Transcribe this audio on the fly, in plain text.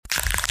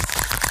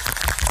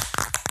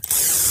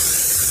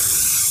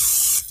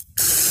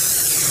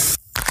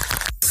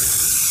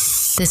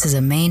This is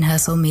a Main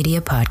Hustle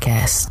Media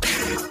podcast.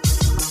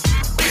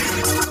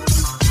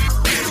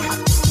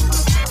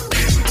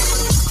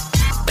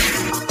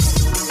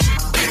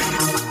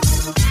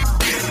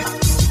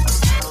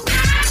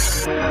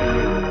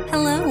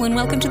 Hello and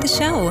welcome to the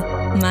show.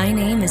 My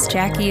name is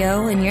Jackie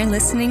O and you're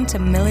listening to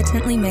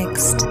Militantly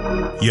Mixed.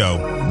 Yo,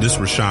 this is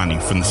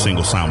Rashani from the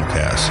Single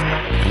Simulcast.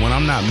 And when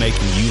I'm not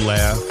making you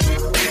laugh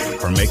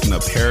or making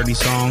up parody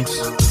songs,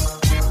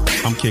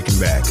 I'm kicking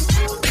back,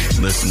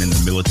 listening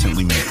to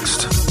Militantly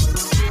Mixed.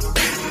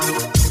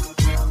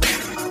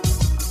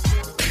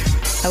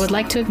 I would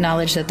like to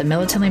acknowledge that the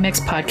Militantly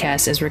Mixed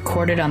podcast is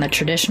recorded on the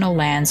traditional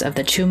lands of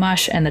the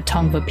Chumash and the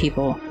Tongva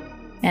people,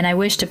 and I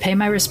wish to pay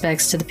my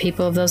respects to the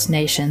people of those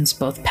nations,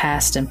 both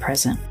past and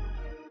present.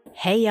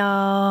 Hey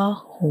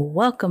y'all,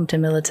 welcome to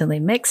Militantly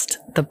Mixed,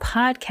 the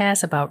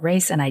podcast about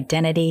race and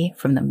identity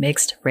from the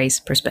mixed race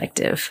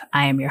perspective.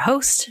 I am your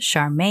host,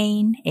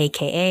 Charmaine,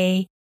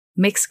 aka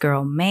Mixed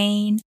Girl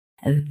Maine,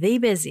 the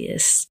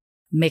busiest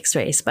mixed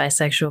race,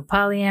 bisexual,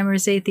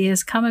 polyamorous,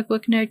 atheist, comic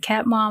book nerd,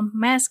 cat mom,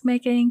 mask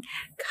making,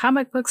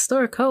 comic book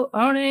store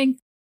co-owning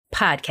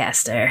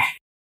podcaster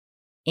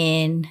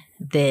in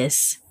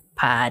this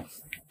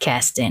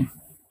podcasting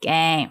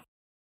game.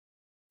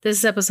 This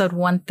is episode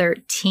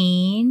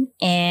 113,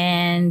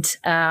 and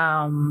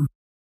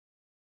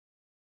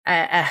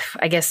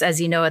I guess,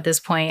 as you know, at this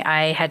point,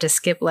 I had to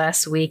skip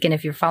last week. And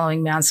if you're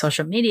following me on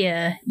social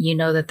media, you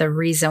know that the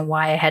reason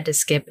why I had to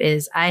skip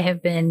is I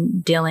have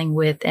been dealing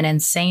with an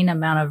insane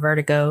amount of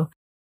vertigo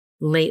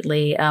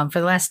lately.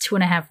 For the last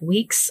 2.5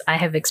 weeks, I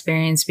have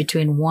experienced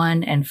between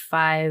 1 and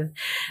 5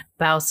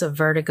 bouts of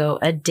vertigo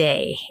a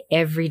day,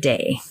 every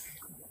day,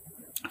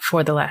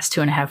 for the last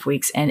 2.5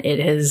 weeks. And it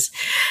has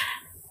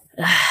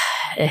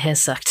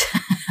sucked.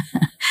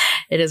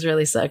 It has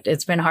really sucked.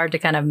 It's been hard to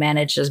kind of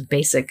manage just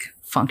basic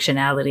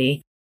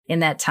functionality in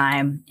that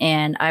time.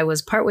 And I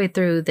was partway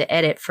through the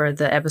edit for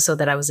the episode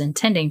that I was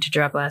intending to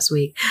drop last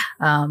week.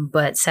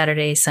 But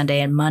Saturday, Sunday,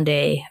 and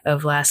Monday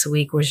of last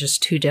week was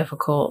just too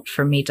difficult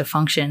for me to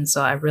function.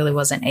 So I really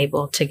wasn't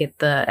able to get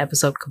the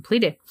episode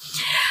completed.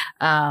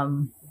 I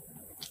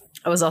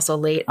was also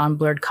late on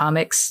Blurred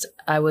Comics.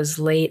 I was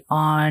late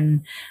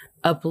on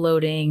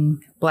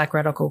uploading Black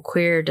Radical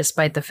Queer,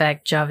 despite the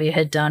fact Javi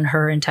had done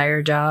her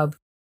entire job.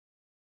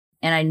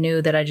 And I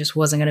knew that I just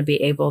wasn't going to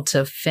be able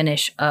to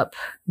finish up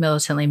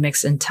Militantly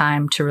Mixed in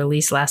time to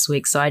release last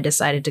week. So I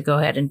decided to go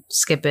ahead and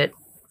skip it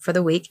for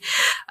the week.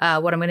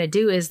 What I'm going to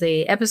do is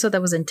the episode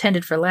that was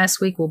intended for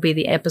last week will be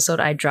the episode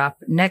I drop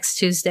next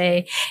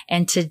Tuesday.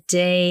 And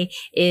today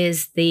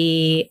is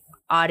the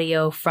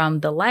audio from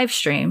the live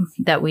stream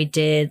that we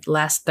did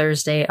last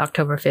Thursday,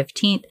 October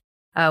 15th,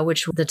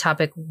 which the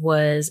topic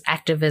was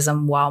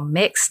Activism while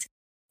mixed.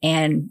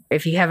 And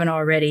if you haven't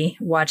already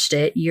watched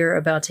it, you're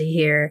about to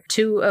hear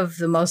two of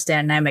the most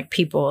dynamic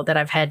people that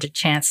I've had the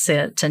chance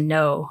to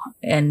know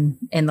in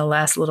the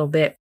last little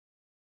bit.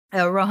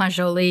 Rohan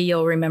Jolie,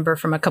 you'll remember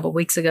from a couple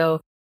weeks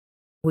ago,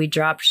 we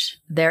dropped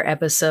their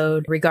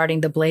episode regarding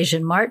the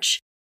Blasian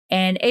March.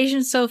 And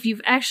Asian Soph,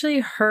 you've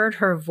actually heard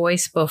her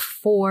voice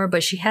before,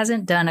 but she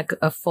hasn't done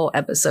a full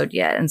episode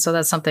yet. And so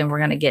that's something we're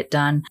going to get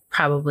done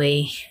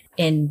probably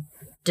in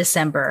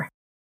December.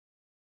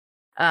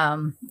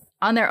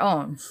 On their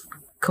own,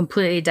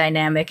 completely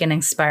dynamic and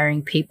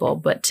inspiring people,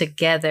 but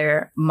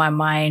together,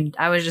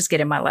 I was just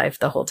getting my life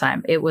the whole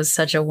time. It was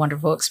such a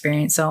wonderful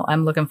experience. So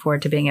I'm looking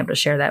forward to being able to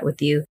share that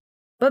with you.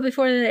 But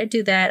before I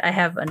do that, I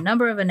have a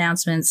number of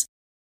announcements,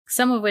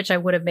 some of which I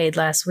would have made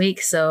last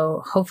week.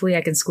 So hopefully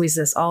I can squeeze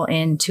this all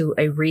into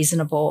a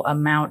reasonable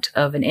amount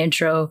of an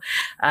intro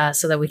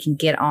so that we can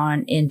get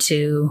on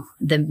into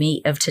the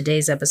meat of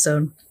today's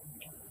episode.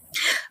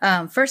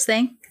 First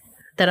thing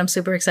that I'm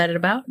super excited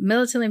about.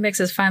 Militantly Mixed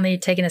has finally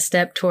taken a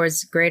step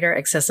towards greater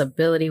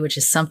accessibility, which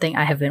is something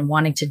I have been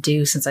wanting to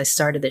do since I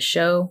started the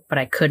show, but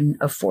I couldn't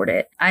afford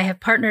it. I have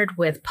partnered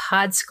with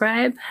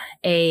Podscribe,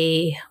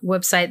 a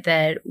website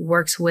that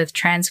works with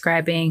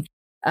transcribing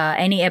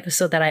any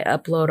episode that I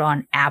upload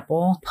on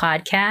Apple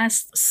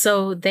Podcasts.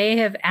 So they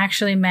have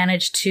actually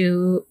managed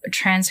to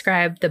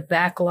transcribe the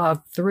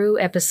backlog through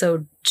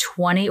episode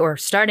 20, or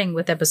starting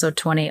with episode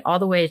 20 all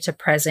the way to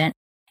present.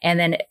 And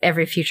then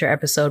every future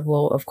episode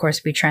will, of course,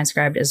 be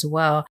transcribed as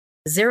well.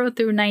 0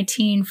 through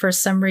 19, for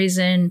some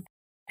reason,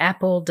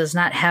 Apple does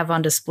not have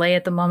on display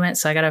at the moment.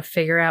 So I got to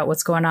figure out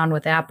what's going on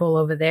with Apple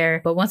over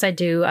there. But once I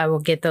do, I will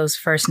get those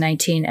first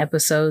 19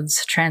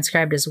 episodes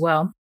transcribed as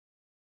well.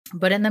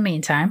 But in the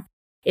meantime,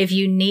 if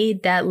you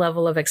need that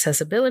level of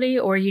accessibility,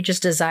 or you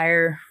just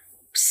desire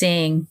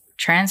seeing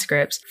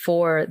transcripts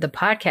for the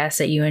podcasts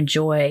that you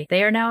enjoy,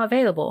 they are now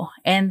available.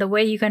 And the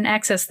way you can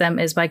access them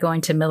is by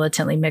going to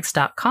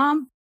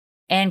militantlymixed.com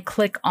and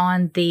click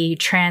on the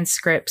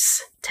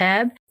transcripts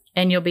tab,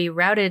 and you'll be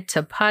routed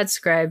to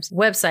Podscribe's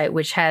website,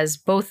 which has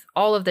both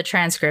all of the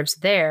transcripts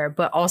there,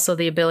 but also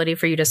the ability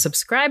for you to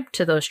subscribe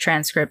to those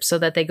transcripts so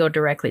that they go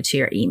directly to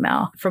your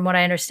email. From what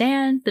I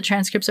understand, the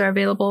transcripts are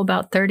available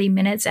about 30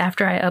 minutes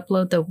after I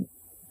upload the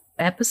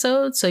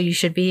episode, so you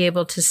should be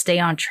able to stay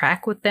on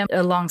track with them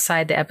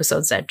alongside the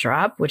episodes that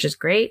drop, which is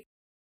great.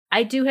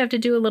 I do have to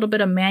do a little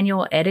bit of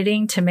manual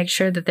editing to make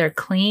sure that they're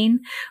clean,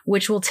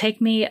 which will take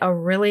me a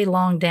really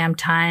long damn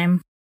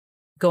time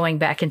going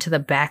back into the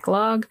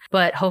backlog,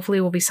 but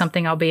hopefully will be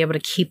something I'll be able to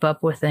keep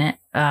up with it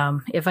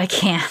if I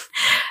can.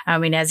 I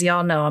mean, as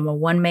y'all know, I'm a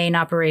one main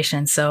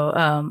operation, so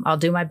I'll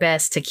do my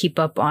best to keep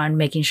up on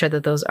making sure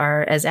that those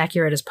are as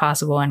accurate as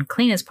possible and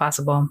clean as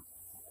possible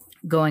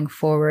going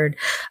forward.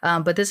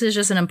 But this is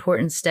just an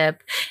important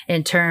step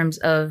in terms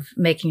of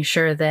making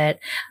sure that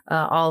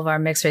all of our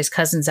mixed race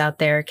cousins out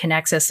there can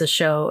access the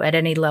show at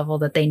any level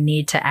that they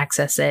need to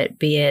access it,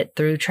 be it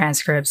through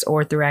transcripts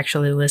or through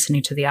actually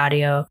listening to the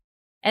audio.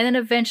 And then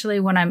eventually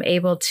when I'm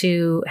able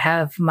to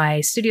have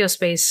my studio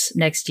space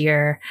next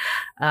year,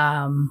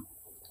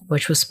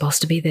 which was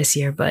supposed to be this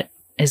year, but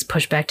is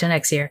pushed back to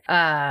next year,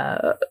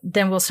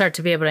 then we'll start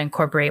to be able to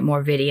incorporate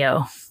more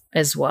video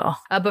as well.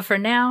 But for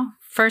now,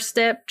 first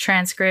step,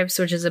 transcripts,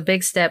 which is a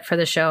big step for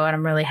the show. And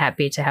I'm really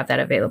happy to have that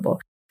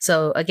available.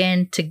 So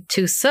again,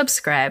 to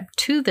subscribe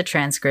to the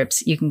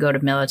transcripts, you can go to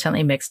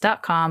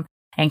militantlymixed.com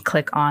and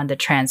click on the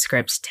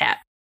transcripts tab.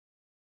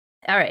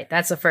 All right,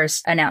 that's the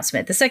first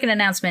announcement. The second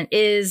announcement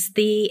is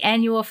the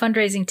annual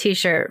fundraising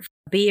t-shirt,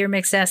 Be Your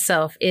Mixed Ass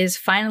Self, is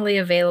finally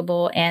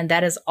available. And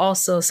that is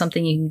also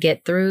something you can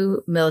get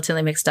through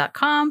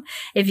militantlymixed.com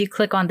if you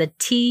click on the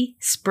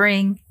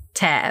Teespring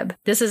tab.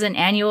 This is an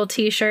annual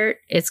t-shirt.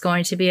 It's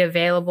going to be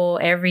available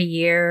every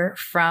year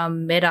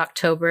from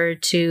mid-October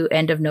to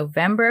end of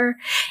November.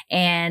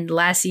 And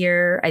last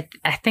year,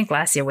 I think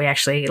last year we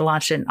actually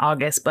launched in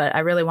August, but I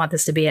really want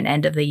this to be an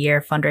end of the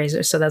year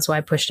fundraiser. So that's why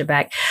I pushed it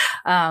back.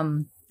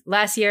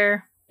 Last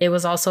year, it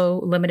was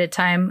also limited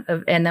time,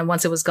 and then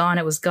once it was gone,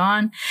 it was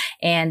gone.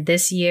 And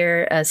this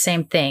year,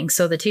 same thing.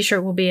 So the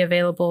t-shirt will be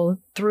available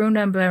through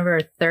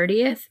November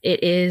 30th.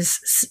 It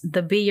is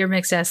the Be Your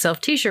Mixed Ass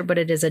Self t-shirt, but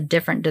it is a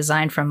different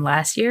design from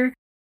last year.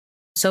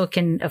 So it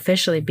can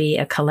officially be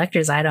a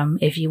collector's item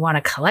if you want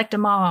to collect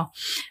them all.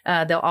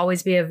 They'll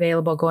always be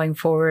available going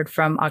forward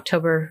from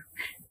October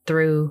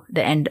through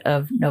the end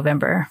of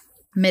November,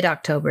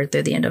 mid-October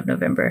through the end of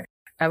November.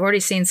 I've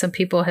already seen some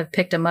people have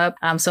picked them up.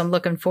 So I'm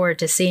looking forward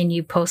to seeing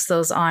you post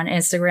those on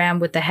Instagram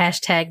with the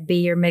hashtag Be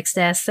Your Mixed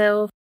Ass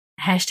Self,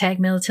 hashtag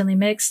Militantly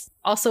Mixed.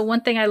 Also, one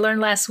thing I learned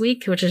last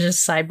week, which is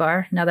just a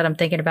sidebar, now that I'm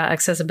thinking about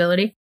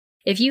accessibility.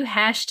 If you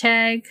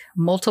hashtag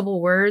multiple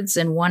words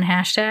in one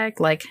hashtag,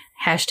 like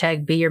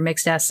hashtag Be Your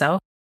Mixed Ass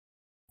Self,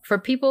 for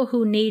people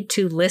who need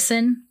to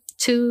listen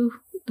to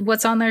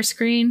what's on their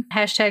screen,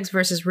 hashtags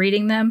versus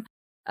reading them,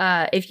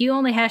 if you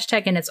only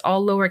hashtag and it's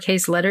all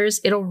lowercase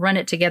letters, it'll run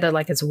it together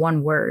like it's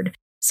one word.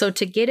 So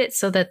to get it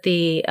so that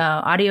the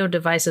audio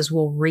devices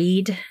will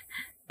read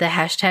the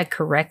hashtag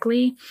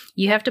correctly,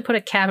 you have to put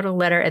a capital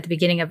letter at the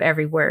beginning of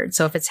every word.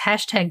 So if it's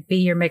hashtag Be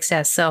Your Mixed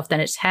Ass Self, then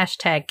it's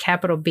hashtag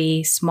capital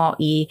B, small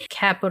e,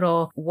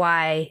 capital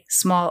Y,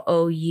 small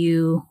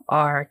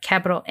O-U-R,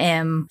 capital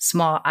M,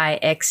 small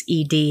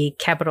I-X-E-D,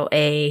 capital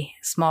A,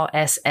 small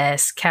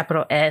S-S,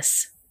 capital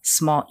S,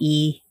 small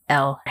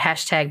E-L,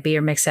 hashtag Be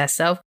Your Mixed Ass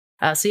Self.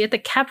 So you have to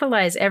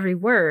capitalize every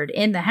word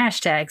in the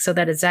hashtag so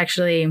that it's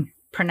actually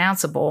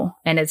pronounceable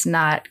and it's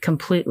not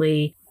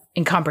completely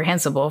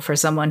incomprehensible for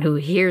someone who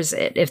hears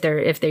it if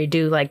they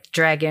do like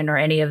Dragon or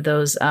any of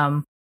those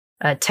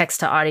text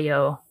to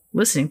audio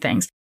listening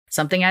things.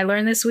 Something I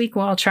learned this week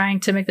while trying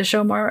to make the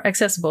show more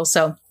accessible.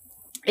 So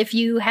if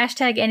you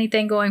hashtag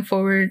anything going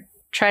forward,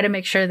 try to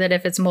make sure that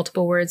if it's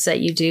multiple words that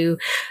you do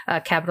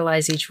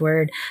capitalize each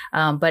word.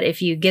 But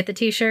if you get the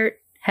t-shirt,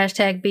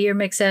 hashtag Be Your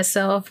Mixed Ass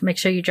Self, make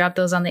sure you drop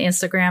those on the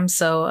Instagram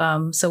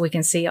so we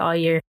can see all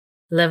your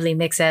lovely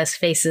mixed ass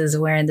faces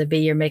wearing the Be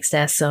Your Mixed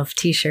Ass Self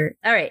t-shirt.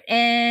 All right.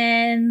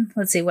 And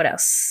let's see what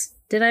else.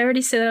 Did I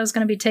already say that I was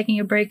going to be taking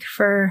a break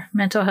for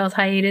mental health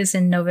hiatus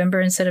in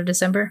November instead of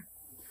December?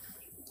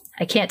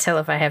 I can't tell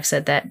if I have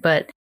said that,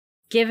 but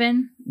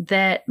given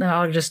that, no,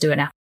 I'll just do it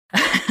now.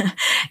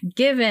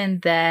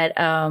 Given that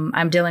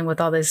I'm dealing with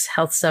all this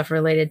health stuff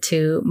related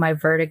to my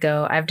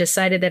vertigo, I've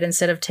decided that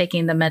instead of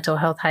taking the mental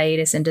health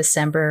hiatus in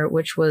December,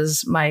 which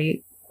was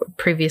my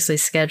previously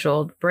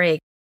scheduled break,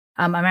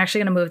 I'm actually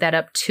going to move that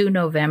up to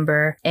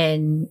November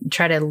and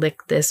try to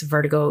lick this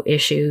vertigo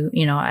issue.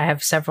 You know, I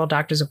have several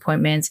doctor's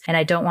appointments and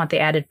I don't want the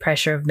added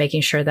pressure of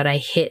making sure that I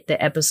hit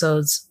the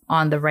episodes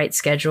on the right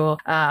schedule.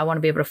 I want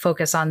to be able to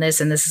focus on this,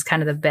 and this is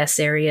kind of the best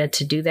area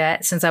to do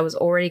that. Since I was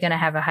already going to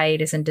have a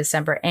hiatus in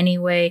December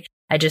anyway,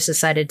 I just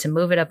decided to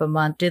move it up a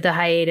month, do the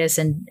hiatus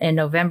in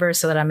November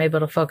so that I'm able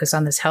to focus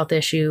on this health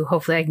issue.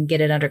 Hopefully I can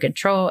get it under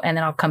control, and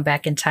then I'll come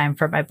back in time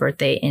for my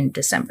birthday in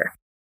December.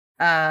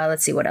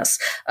 Let's see what else.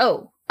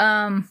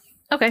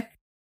 Okay.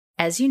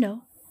 As you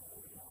know,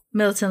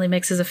 Militantly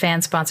Mixed is a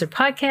fan-sponsored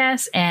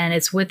podcast, and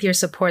it's with your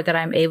support that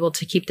I'm able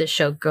to keep this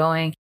show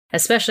going,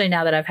 especially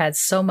now that I've had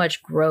so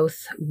much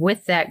growth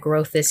with that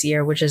growth this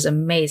year, which is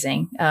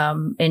amazing.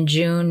 In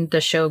June,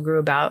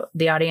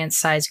 the audience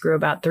size grew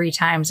about 3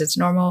 times its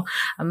normal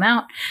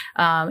amount.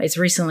 It's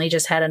recently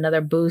just had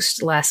another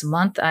boost last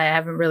month. I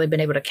haven't really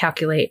been able to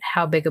calculate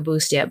how big a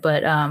boost yet,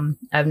 but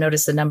I've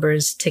noticed the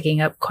numbers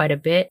ticking up quite a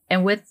bit.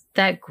 And with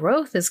that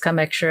growth has come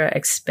extra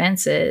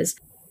expenses.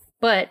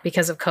 But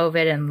because of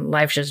COVID and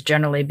life just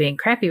generally being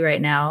crappy right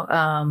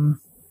now,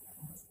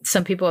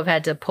 some people have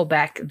had to pull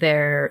back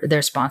their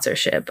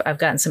sponsorship. I've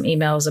gotten some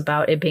emails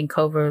about it being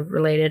COVID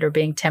related or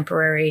being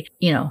temporary.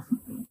 You know,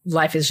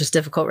 life is just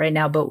difficult right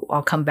now, but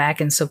I'll come back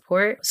and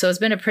support. So it's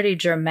been a pretty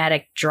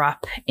dramatic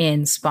drop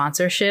in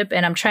sponsorship.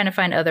 And I'm trying to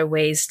find other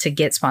ways to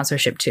get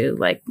sponsorship too,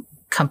 like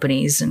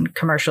companies and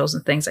commercials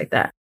and things like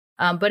that.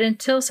 But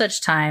until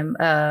such time,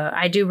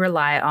 I do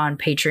rely on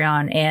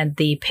Patreon and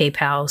the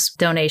PayPal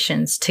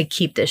donations to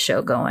keep this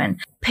show going.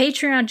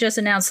 Patreon just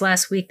announced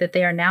last week that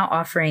they are now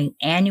offering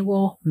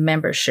annual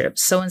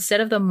memberships. So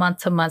instead of the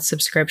month-to-month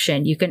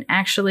subscription, you can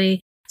actually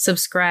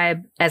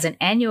subscribe as an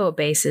annual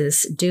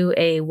basis, do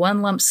a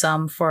one lump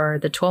sum for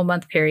the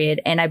 12-month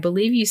period. And I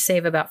believe you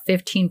save about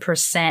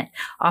 15%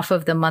 off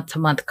of the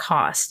month-to-month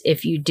cost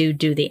if you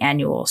do the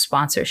annual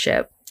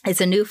sponsorship. It's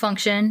a new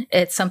function.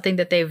 It's something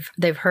that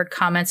they've heard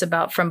comments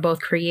about from both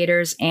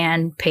creators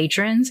and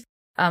patrons.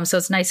 So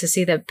it's nice to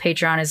see that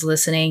Patreon is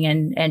listening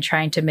and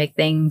trying to make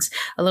things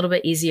a little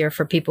bit easier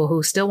for people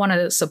who still want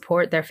to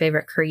support their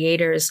favorite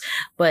creators,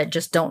 but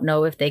just don't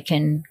know if they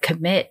can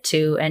commit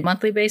to a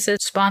monthly basis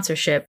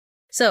sponsorship.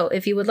 So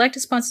if you would like to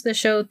sponsor the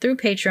show through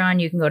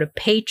Patreon, you can go to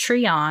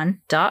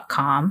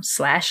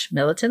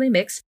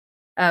patreon.com/militantlymix.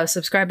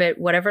 Subscribe at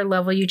whatever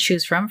level you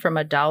choose from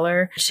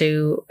 $1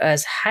 to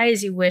as high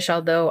as you wish,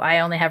 although I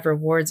only have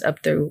rewards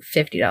up through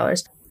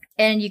 $50.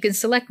 And you can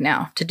select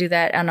now to do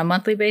that on a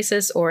monthly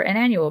basis or an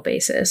annual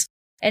basis.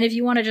 And if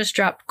you want to just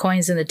drop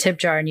coins in the tip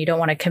jar and you don't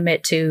want to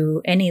commit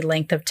to any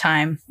length of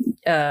time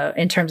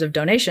in terms of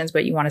donations,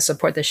 but you want to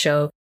support the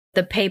show,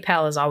 the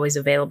PayPal is always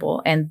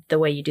available. And the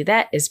way you do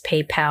that is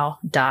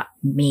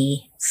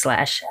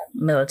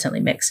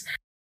paypal.me/militantlymix.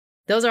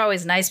 Those are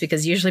always nice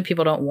because usually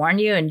people don't warn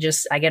you, and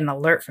just I get an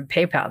alert from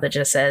PayPal that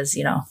just says,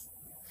 you know,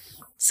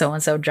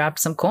 so-and-so dropped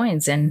some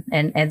coins, and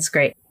it's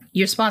great.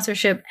 Your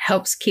sponsorship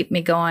helps keep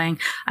me going.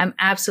 I'm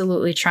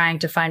absolutely trying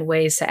to find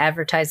ways to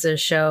advertise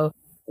this show.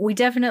 We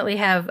definitely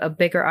have a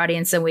bigger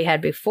audience than we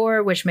had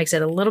before, which makes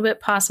it a little bit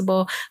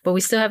possible, but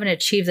we still haven't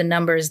achieved the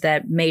numbers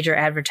that major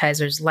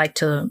advertisers like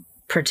to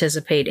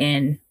participate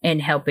in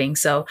helping.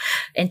 So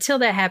until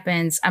that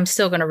happens, I'm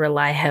still going to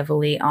rely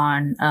heavily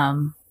on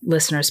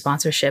listener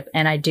sponsorship.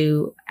 And I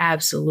do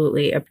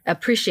absolutely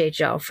appreciate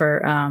y'all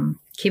for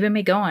keeping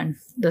me going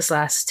this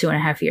last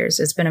 2.5 years.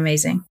 It's been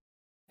amazing.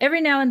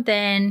 Every now and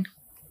then,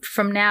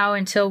 from now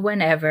until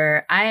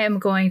whenever, I am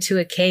going to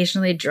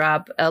occasionally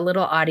drop a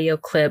little audio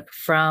clip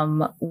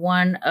from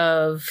one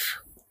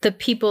of the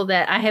people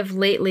that I have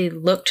lately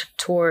looked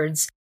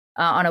towards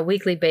on a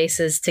weekly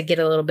basis to get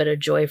a little bit of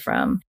joy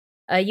from.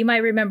 You might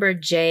remember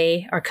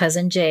Jay, our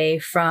cousin Jay,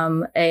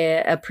 from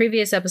a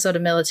previous episode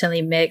of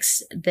Militantly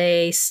Mixed.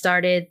 They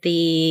started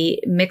the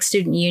Mixed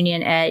Student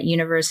Union at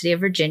University of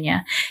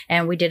Virginia,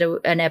 and we did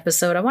an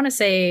episode, I want to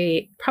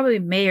say probably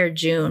May or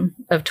June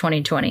of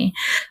 2020.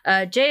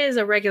 Jay is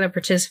a regular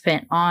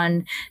participant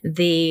on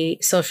the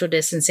social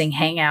distancing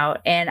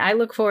hangout, and I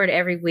look forward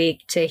every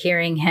week to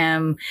hearing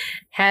him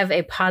have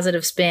a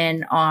positive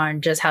spin on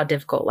just how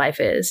difficult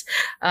life is.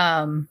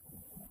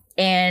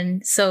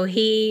 And so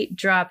he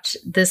dropped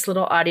this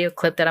little audio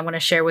clip that I'm going to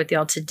share with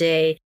y'all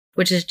today,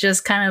 which is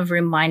just kind of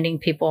reminding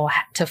people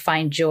to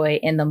find joy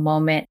in the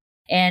moment.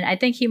 And I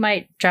think he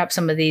might drop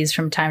some of these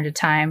from time to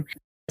time.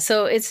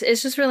 So it's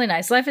just really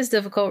nice. Life is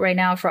difficult right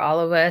now for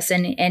all of us.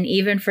 And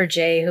even for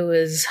Jay, who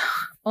is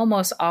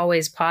almost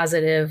always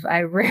positive,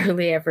 I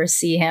rarely ever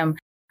see him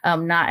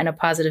not in a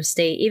positive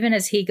state. Even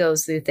as he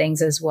goes through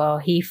things as well,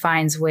 he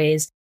finds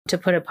ways to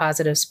put a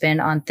positive spin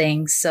on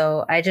things.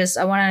 So I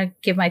want to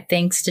give my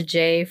thanks to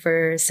Jay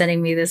for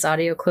sending me this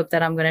audio clip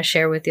that I'm going to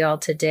share with y'all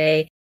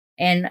today.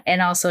 And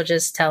also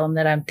just tell him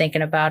that I'm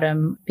thinking about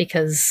him,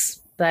 because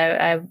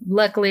I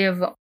luckily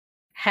have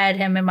had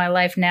him in my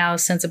life now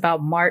since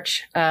about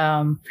March.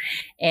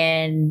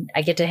 And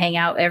I get to hang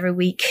out every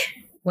week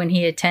when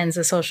he attends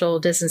a social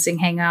distancing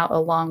hangout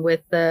along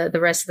with the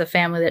rest of the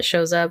family that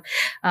shows up.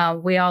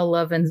 We all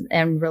love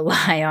and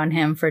rely on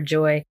him for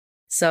joy.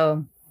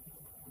 So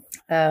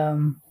why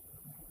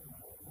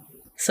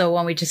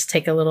don't we just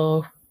take a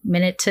little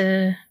minute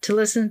to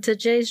listen to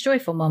Jay's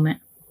joyful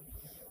moment.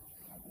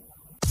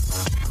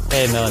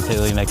 Hey,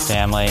 Militantly Mixed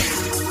family.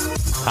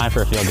 Time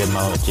for a feel-good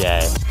moment with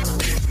Jay.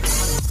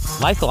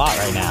 Life's a lot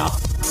right now.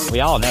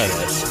 We all know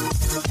this.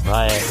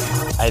 But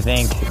I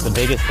think the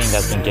biggest thing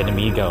that's been getting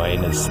me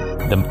going is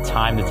the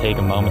time to take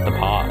a moment to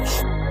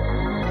pause.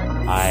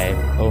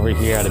 I'm over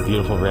here at a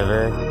beautiful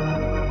river,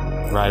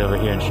 right over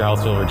here in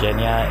Charlottesville,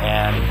 Virginia,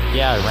 and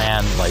yeah, I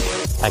ran like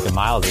a heck of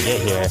miles to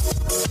get here,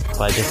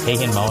 but just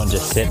taking a moment,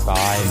 just sit by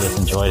and just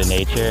enjoy the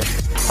nature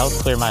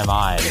helps clear my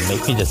mind and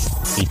makes me just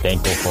be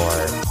thankful for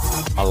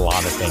a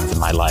lot of things in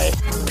my life,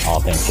 all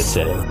things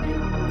considered.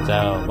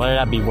 So whether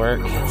that be work,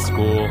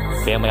 school,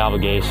 family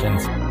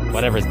obligations,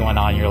 whatever's going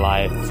on in your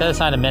life, set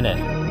aside a minute,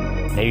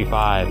 maybe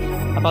 5.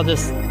 How about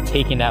just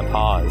taking that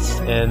pause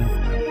and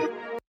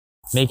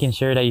making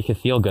sure that you can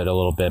feel good a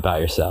little bit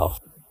about yourself.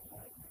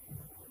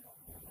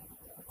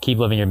 Keep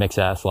living your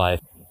mixed-ass life.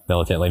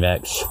 Militantly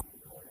Mixed.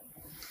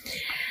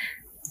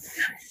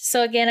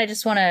 So again, I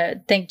just want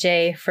to thank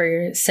Jay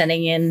for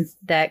sending in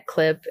that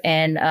clip,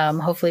 and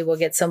hopefully we'll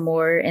get some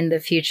more in the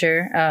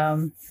future.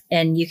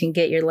 And you can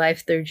get your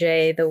life through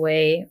Jay the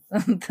way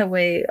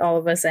all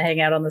of us that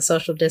hang out on the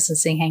social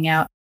distancing hang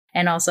out.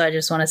 And also, I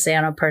just want to say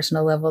on a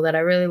personal level that I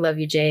really love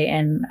you, Jay,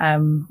 and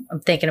I'm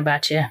thinking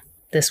about you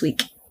this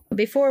week.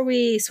 Before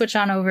we switch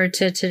on over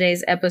to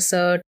today's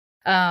episode,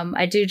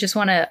 I do just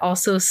want to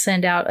also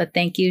send out a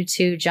thank you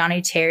to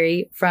Johnny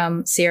Terry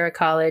from Sierra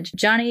College.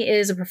 Johnny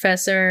is a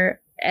professor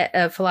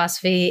of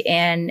philosophy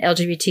and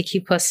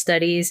LGBTQ plus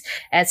studies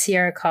at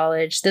Sierra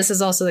College. This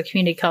is also the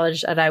community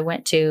college that I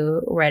went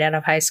to right out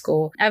of high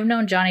school. I've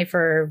known Johnny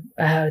for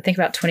I think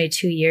about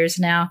 22 years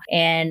now.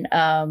 And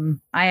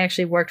I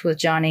actually worked with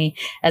Johnny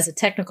as a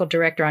technical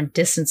director on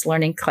distance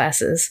learning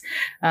classes.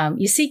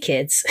 You see,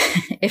 kids,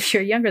 if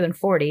you're younger than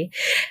 40,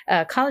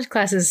 college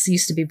classes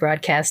used to be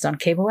broadcast on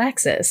cable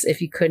access if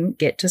you couldn't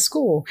get to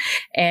school.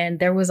 And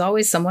there was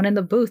always someone in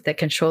the booth that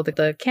controlled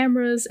the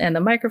cameras and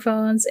the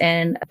microphones,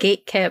 and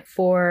gate kept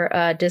for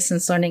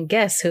distance learning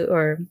guests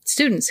or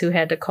students who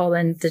had to call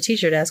in the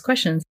teacher to ask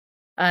questions.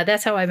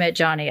 That's how I met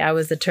Johnny. I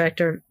was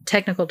the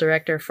technical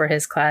director for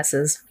his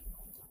classes.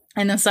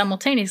 And then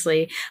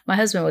simultaneously, my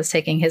husband was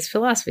taking his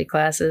philosophy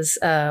classes.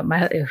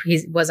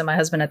 He wasn't my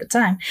husband at the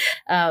time.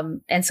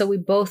 And so we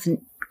both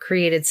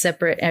created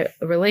separate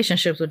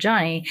relationships with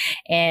Johnny.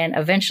 And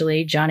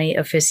eventually, Johnny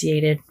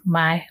officiated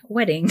my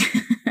wedding.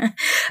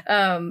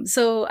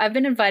 So I've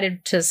been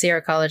invited to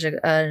Sierra College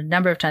a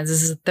number of times.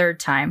 This is the third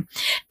time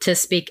to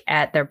speak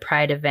at their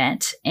Pride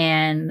event.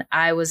 And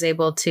I was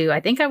able to, I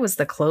think I was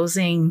the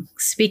closing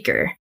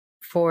speaker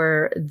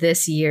for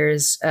this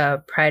year's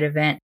Pride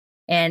event.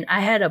 And I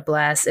had a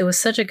blast. It was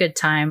such a good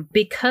time.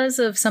 Because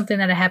of something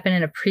that had happened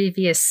in a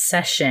previous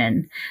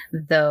session,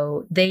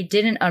 though, they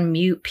didn't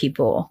unmute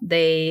people.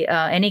 They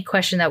any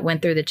question that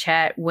went through the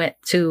chat went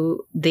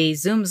to the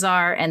Zoom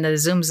czar, and the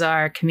Zoom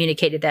czar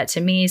communicated that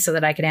to me so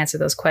that I could answer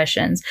those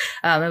questions.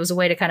 It was a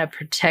way to kind of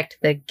protect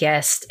the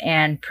guest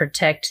and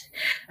protect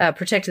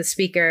the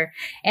speaker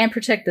and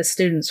protect the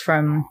students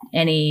from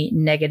any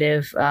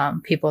negative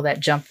people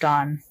that jumped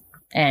on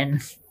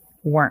and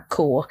weren't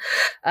cool.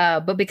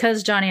 But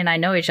because Johnny and I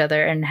know each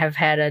other and have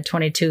had a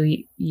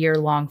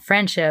 22-year-long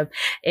friendship,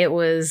 it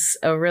was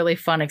a really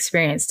fun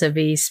experience to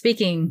be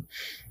speaking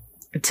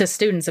to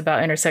students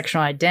about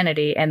intersectional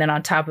identity. And then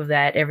on top of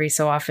that, every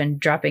so often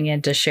dropping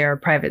in to share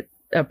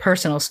a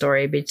personal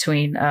story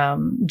between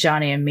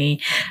Johnny and me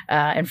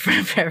in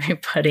front of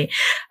everybody.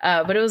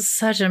 But it was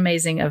such an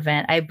amazing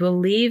event. I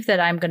believe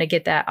that I'm going to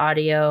get that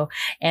audio,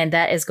 and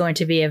that is going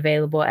to be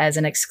available as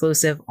an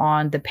exclusive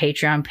on the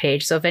Patreon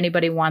page. So if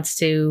anybody wants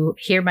to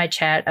hear my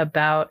chat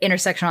about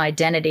intersectional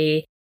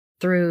identity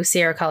through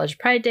Sierra College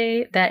Pride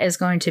Day, that is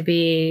going to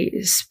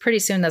be pretty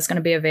soon. That's going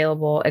to be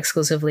available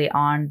exclusively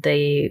on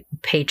the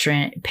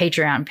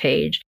Patreon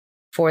page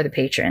for the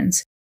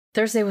patrons.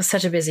 Thursday was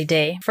such a busy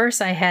day.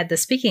 First, I had the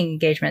speaking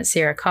engagement at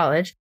Sierra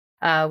College,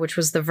 which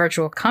was the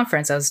virtual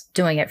conference. I was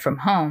doing it from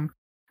home.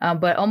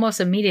 But almost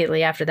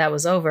immediately after that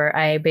was over,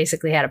 I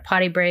basically had a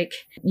potty break,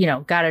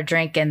 got a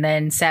drink, and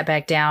then sat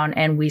back down,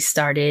 and we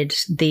started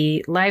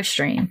the live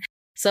stream.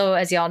 So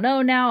as y'all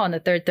know now, on the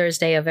third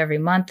Thursday of every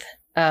month,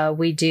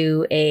 we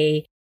do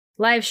a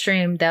live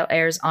stream that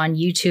airs on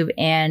YouTube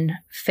and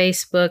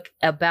Facebook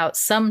about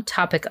some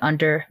topic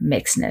under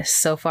mixedness.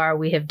 So far,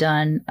 we have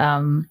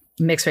done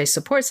mixed race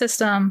support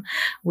system.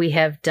 We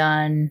have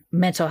done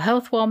mental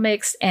health while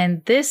mixed.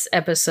 And this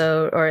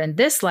episode, or in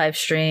this live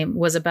stream,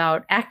 was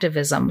about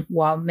activism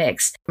while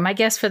mixed. My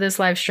guest for this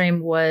live stream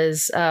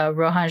was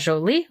Rohan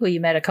Jolie, who you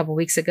met a couple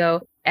weeks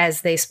ago,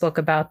 as they spoke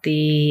about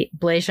the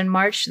Blasian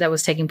March that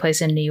was taking place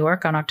in New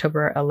York on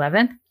October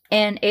 11th,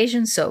 and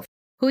Asian Soph,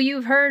 who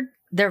you've heard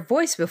their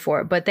voice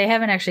before, but they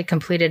haven't actually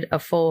completed a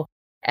full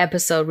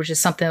episode, which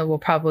is something that we'll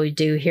probably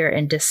do here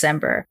in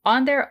December.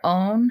 On their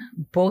own,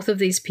 both of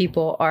these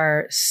people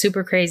are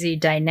super crazy,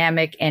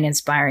 dynamic, and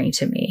inspiring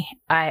to me.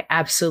 I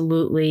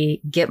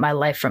absolutely get my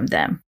life from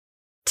them.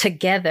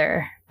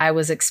 Together, I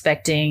was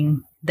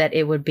expecting that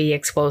it would be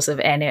explosive,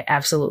 and it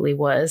absolutely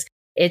was.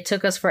 It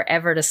took us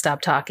forever to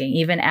stop talking.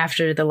 Even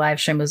after the live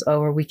stream was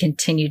over, we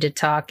continued to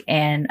talk,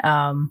 and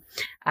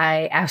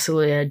I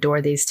absolutely adore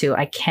these two.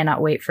 I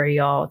cannot wait for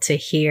y'all to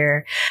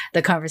hear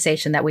the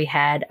conversation that we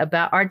had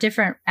about our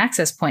different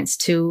access points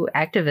to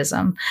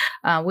activism.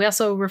 We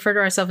also refer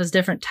to ourselves as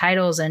different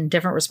titles and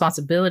different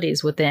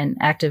responsibilities within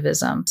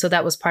activism. So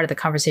that was part of the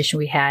conversation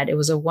we had. It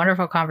was a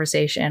wonderful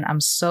conversation. I'm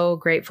so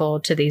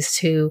grateful to these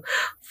two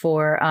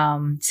for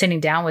sitting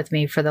down with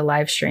me for the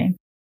live stream.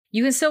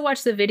 You can still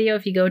watch the video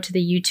if you go to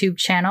the YouTube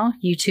channel,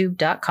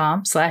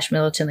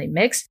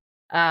 youtube.com/militantlymixed.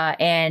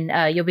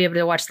 And you'll be able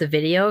to watch the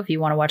video if you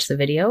want to watch the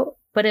video.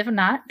 But if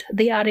not,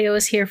 the audio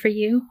is here for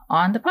you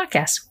on the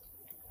podcast.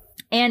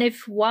 And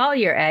if while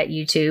you're at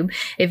YouTube,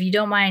 if you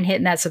don't mind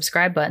hitting that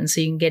subscribe button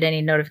so you can get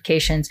any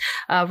notifications.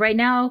 Right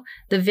now,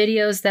 the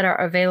videos that are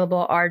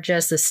available are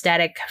just a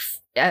static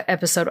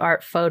episode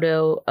art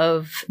photo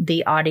of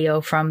the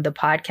audio from the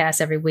podcast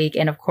every week.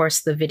 And of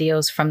course, the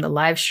videos from the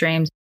live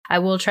streams. I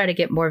will try to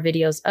get more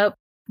videos up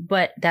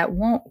but that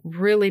won't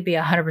really be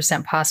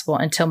 100% possible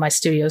until my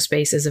studio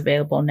space is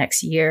available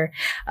next year.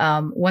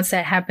 Once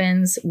that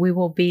happens, we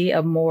will be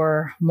a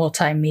more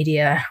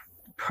multimedia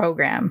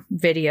program,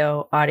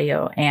 video,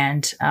 audio,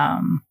 and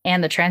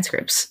the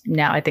transcripts.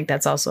 Now, I think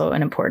that's also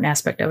an important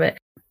aspect of it.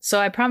 So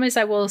I promise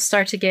I will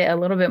start to get a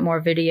little bit more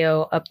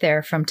video up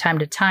there from time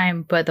to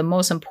time. But the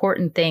most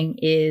important thing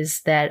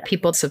is that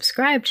people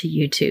subscribe to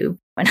YouTube.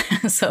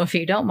 So if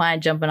you don't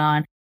mind jumping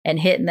on and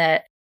hitting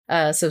that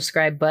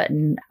subscribe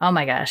button. Oh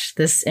my gosh,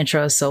 this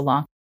intro is so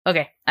long.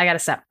 Okay, I gotta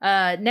stop.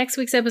 Next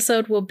week's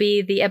episode will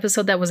be the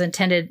episode that was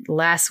intended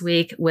last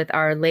week with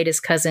our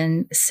latest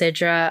cousin,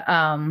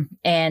 Sidra.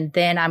 And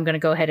then I'm gonna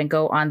go ahead and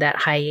go on that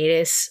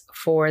hiatus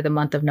for the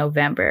month of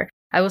November.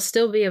 I will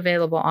still be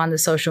available on the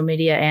social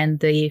media and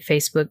the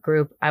Facebook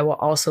group. I will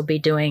also be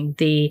doing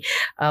the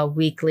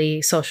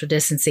weekly social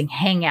distancing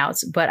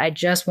hangouts, but I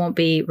just won't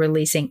be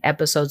releasing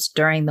episodes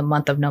during the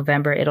month of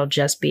November. It'll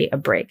just be a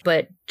break.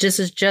 But this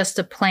is just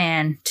a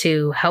plan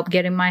to help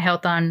getting my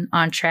health on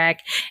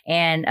track.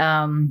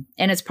 And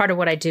it's part of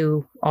what I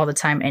do all the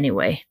time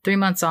anyway. 3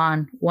 months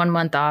on, 1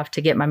 month off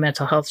to get my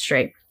mental health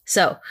straight.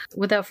 So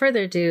without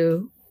further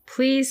ado,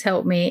 please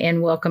help me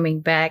in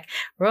welcoming back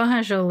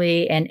Rohan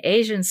Jolie and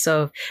Asian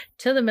Soph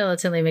to the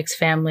Militantly Mixed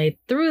family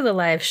through the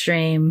live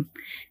stream,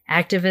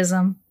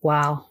 Activism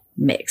While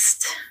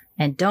Mixed.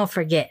 And don't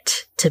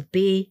forget to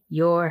be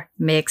your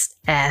mixed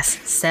ass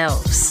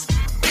selves.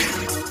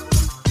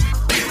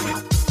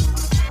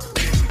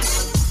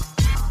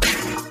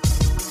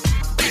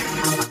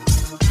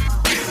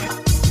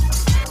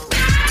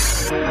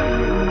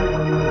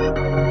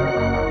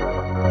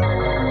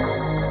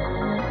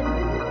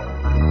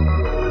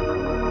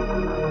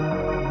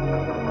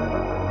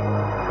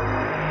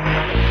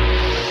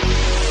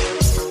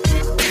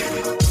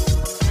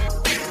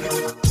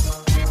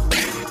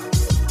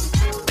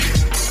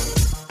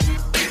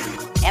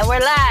 We're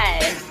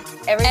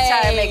live. Every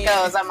time it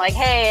goes, I'm like,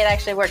 hey, it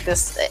actually worked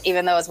this,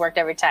 even though it's worked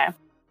every time.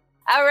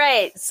 All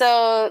right.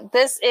 So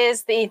this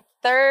is the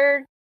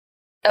third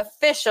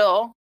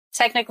official,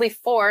 technically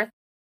fourth,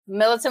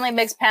 Militantly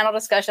Mixed panel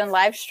discussion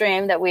live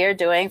stream that we are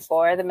doing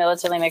for the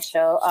Militantly Mixed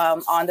show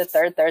on the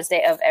third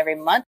Thursday of every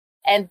month.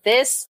 And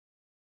this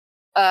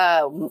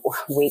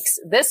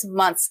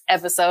month's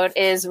episode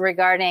is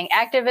regarding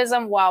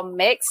activism while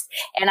mixed.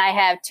 And I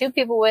have two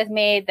people with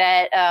me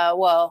that,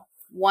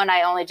 one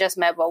I only just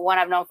met, but one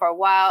I've known for a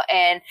while.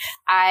 And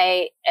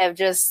I am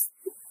just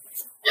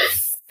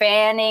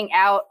fanning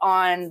out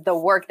on the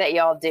work that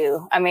y'all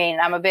do. I mean,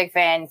 I'm a big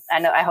fan.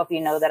 I hope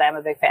you know that I'm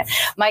a big fan.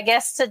 My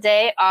guests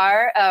today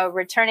are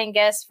returning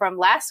guests from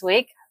last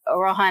week,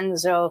 Rohan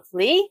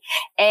Jolie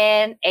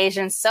and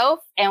Asian Soph.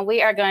 And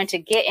we are going to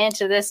get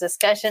into this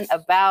discussion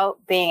about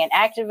being in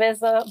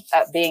activism.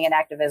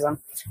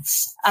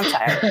 I'm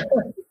tired.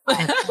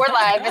 We're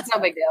live. It's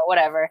no big deal.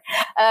 Whatever.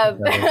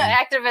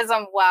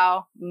 Activism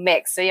while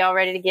mixed. So y'all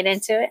ready to get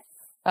into it?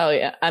 Oh,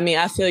 yeah. I mean,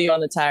 I feel you on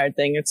the tired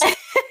thing. It's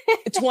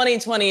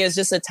 2020 is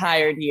just a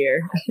tired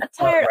year. I'm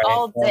tired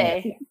all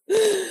day.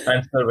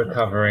 I'm still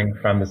recovering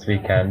from this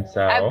weekend,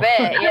 so. I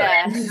bet,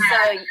 yeah.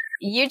 So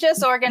you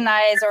just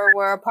organized or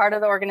were a part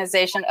of the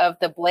organization of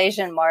the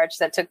Blasian March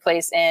that took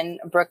place in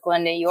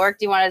Brooklyn, New York.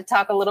 Do you want to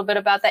talk a little bit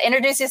about that?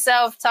 Introduce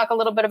yourself, talk a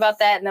little bit about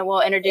that, and then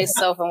we'll introduce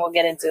Soph and we'll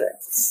get into it.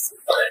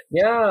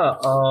 Yeah,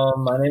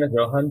 my name is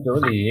Rohan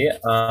Jolie.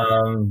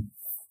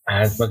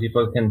 As most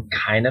people can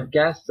kind of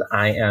guess,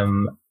 I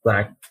am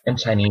Black and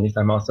Chinese.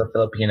 I'm also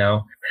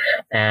Filipino.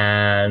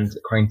 And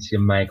according to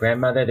my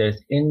grandmother, there's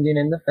Indian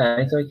in the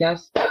family. So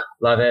yes,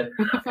 love it.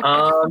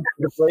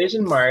 The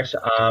Blasian March,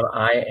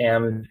 I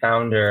am the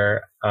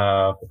founder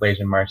of the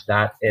Blasian March.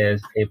 That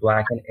is a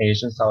Black and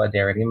Asian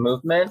solidarity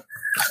movement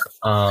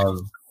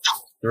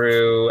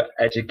through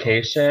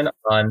education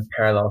on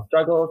parallel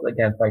struggles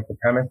against white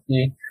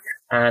supremacy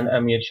and a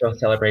mutual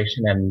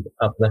celebration and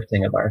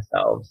uplifting of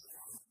ourselves.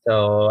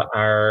 So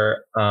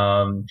our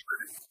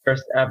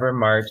first ever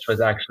march was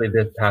actually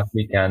this past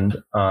weekend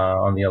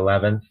on the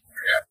 11th.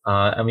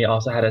 And we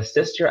also had a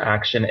sister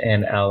action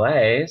in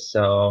LA.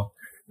 So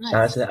nice.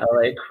 Shout out to the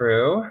LA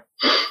crew.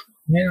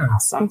 Yeah.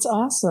 That's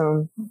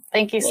awesome.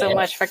 Thank you so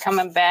much for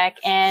coming back.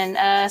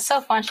 And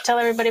Soph, why don't you tell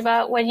everybody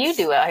about what you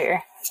do out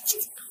here?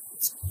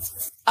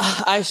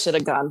 I should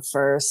have gone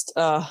first.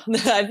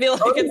 I feel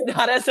like it's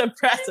not as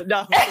impressive.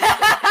 No,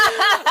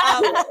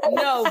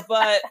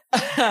 but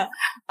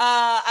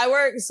I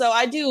work. So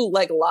I do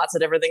like lots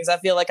of different things. I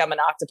feel like I'm an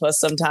octopus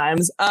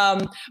sometimes.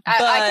 I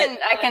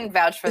can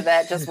vouch for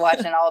that. Just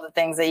watching all the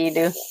things that you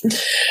do.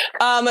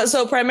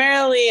 So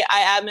primarily,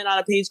 I admin on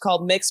a page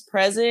called Mixed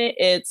Present.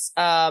 It's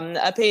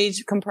a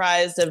page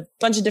comprised of a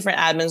bunch of different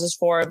admins. There's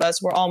 4 of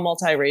us. We're all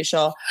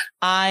multiracial.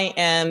 I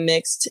am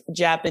mixed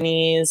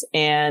Japanese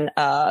and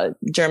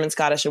German,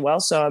 Scottish as well.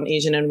 So I'm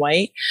Asian and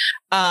white.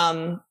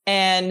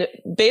 And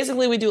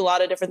basically we do a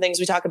lot of different things.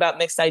 We talk about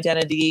mixed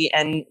identity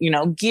and,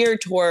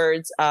 geared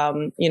towards,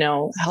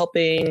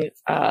 helping,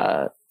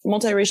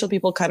 multiracial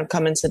people kind of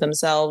come into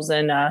themselves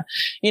and,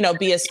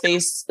 be a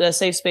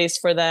safe space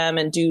for them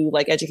and do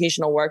like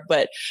educational work.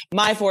 But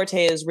my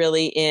forte is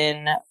really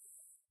in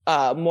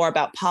more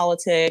about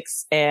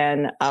politics.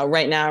 And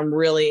right now I'm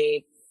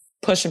really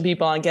pushing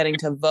people on getting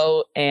to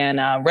vote and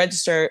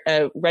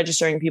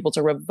registering people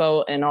to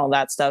vote and all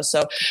that stuff.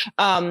 So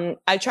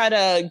I try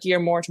to gear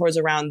more towards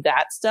around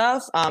that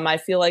stuff. I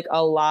feel like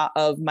a lot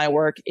of my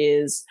work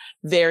is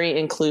very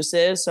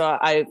inclusive. So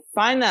I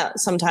find that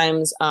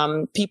sometimes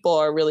people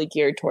are really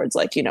geared towards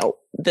like,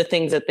 the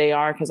things that they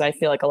are, because I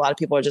feel like a lot of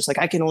people are just like,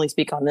 I can only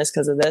speak on this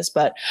because of this,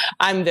 but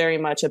I'm very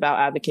much about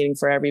advocating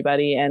for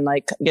everybody and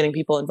like getting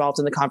people involved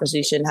in the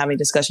conversation, having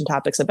discussion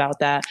topics about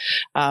that.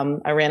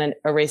 I ran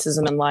a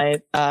Racism in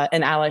Life,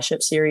 an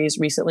allyship series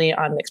recently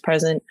on Mixed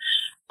Present.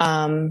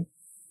 And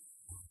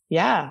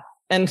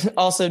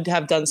also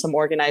have done some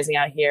organizing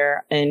out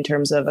here in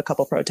terms of a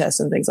couple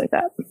protests and things like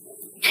that.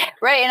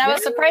 Right. And I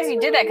was surprised you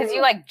did that because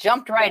you like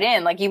jumped right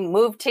in, like you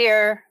moved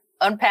here,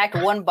 unpacked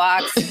one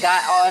box,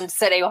 got on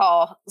City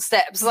Hall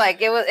steps. Like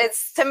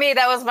it's to me,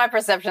 that was my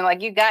perception.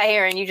 Like you got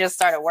here and you just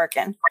started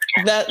working.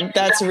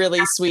 That's really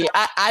sweet.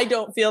 I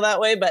don't feel that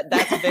way, but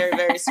that's very,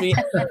 very sweet.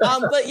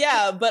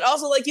 But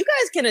also like you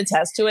guys can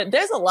attest to it.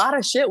 There's a lot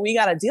of shit we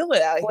got to deal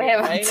with out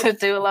here. We have to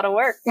do a lot of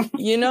work.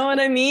 You know what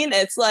I mean?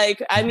 It's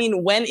like,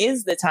 when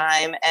is the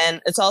time?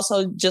 And it's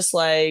also just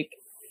like,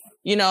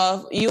 you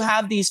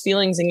have these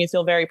feelings and you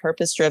feel very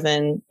purpose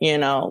driven,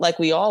 like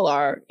we all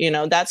are,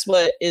 that's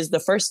what is the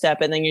first step.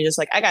 And then you're just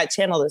like, I got to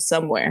channel this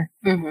somewhere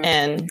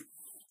and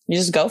you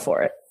just go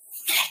for it.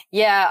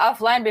 Yeah.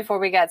 Offline before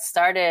we got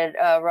started,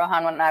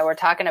 Rohan and I were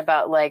talking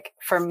about like,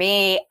 for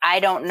me, I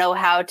don't know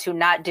how to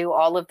not do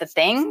all of the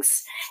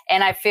things.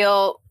 And I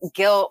feel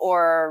guilt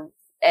or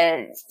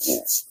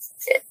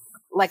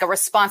like a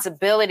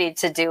responsibility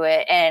to do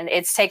it. And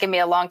it's taken me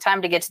a long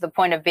time to get to the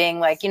point of being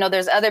like,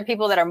 there's other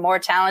people that are more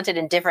talented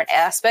in different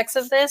aspects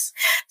of this.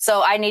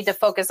 So I need to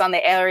focus on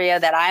the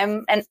area that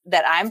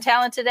I'm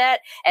talented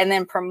at and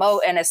then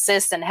promote and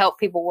assist and help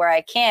people where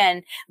I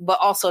can, but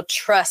also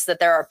trust that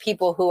there are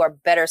people who are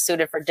better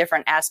suited for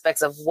different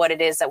aspects of what it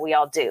is that we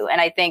all do.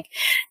 And I think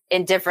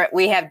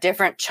we have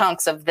different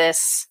chunks of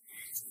this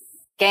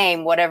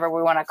game, whatever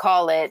we want to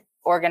call it,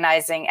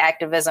 organizing,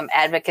 activism,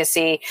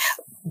 advocacy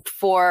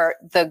for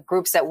the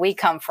groups that we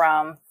come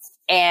from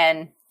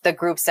and the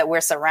groups that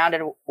we're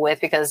surrounded with,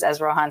 because as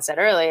Rohan said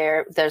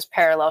earlier, there's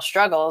parallel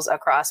struggles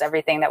across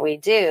everything that we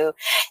do.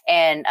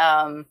 And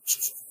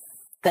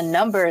the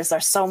numbers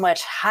are so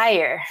much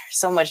higher,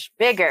 so much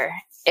bigger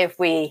if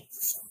we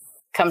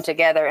come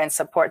together and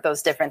support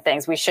those different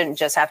things. We shouldn't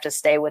just have to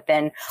stay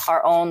within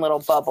our own little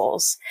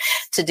bubbles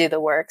to do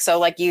the work. So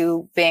like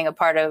you being a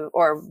part of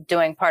or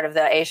doing part of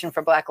the Asian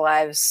for Black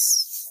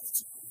Lives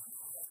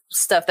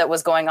stuff that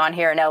was going on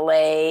here in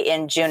LA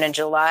in June and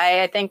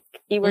July. I think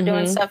you were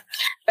doing stuff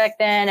back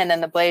then. And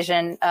then the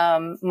Blasian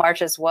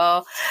March as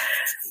well.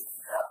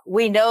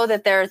 We know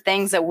that there are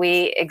things that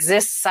we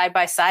exist side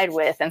by side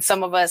with, and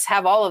some of us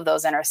have all of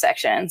those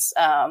intersections.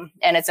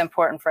 And it's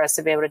important for us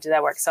to be able to do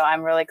that work. So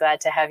I'm really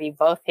glad to have you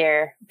both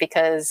here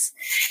because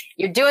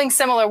you're doing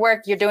similar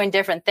work. You're doing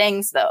different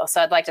things though. So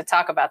I'd like to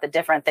talk about the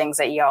different things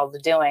that y'all are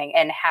doing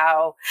and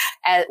how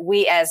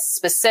we as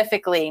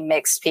specifically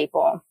mixed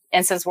people,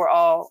 and since we're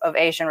all of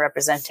Asian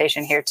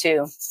representation here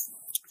too,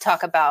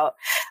 talk about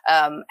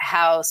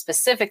how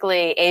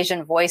specifically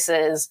Asian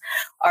voices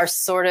are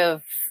sort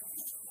of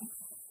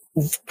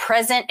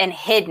present and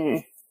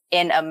hidden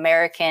in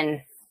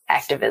American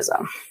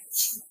activism.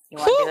 You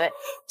want to do it?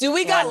 Do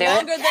we got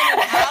longer than an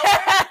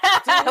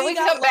hour? We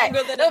can come back.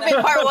 It'll be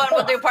part one.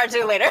 We'll do part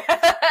two later.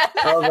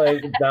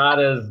 That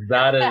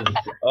is.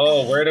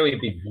 Oh, where do we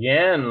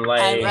begin?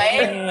 Like,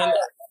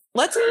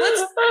 let's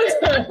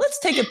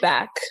take it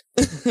back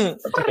to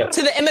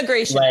the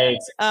immigration, like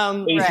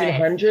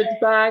 1800s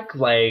back,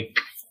 like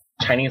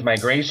Chinese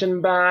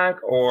migration back,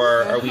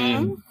 or are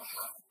we?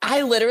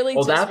 I literally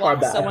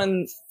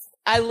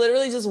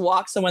just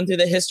walked someone through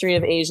the history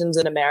of Asians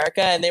in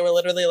America, and they were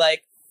literally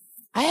like,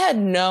 I had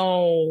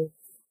no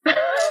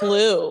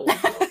clue.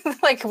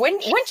 Like, when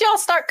y'all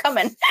start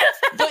coming?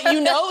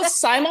 But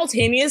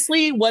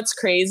simultaneously, what's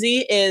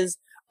crazy is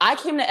I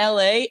came to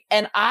LA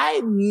and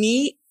I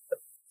meet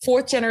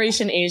 4th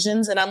generation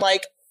Asians, and I'm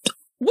like,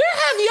 where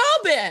have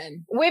y'all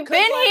been? We've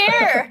been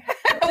here.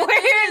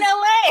 We're here in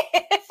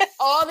LA.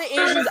 All the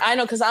Asians I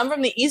know, because I'm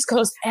from the East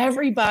Coast,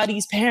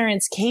 everybody's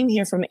parents came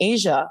here from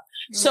Asia.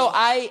 So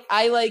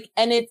I like,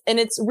 and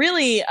it's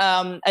really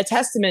a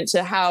testament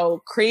to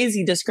how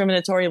crazy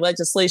discriminatory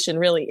legislation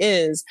really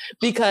is,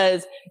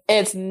 because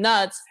it's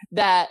nuts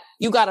that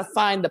you got to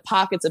find the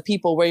pockets of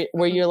people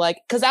where you're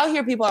like, because out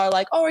here people are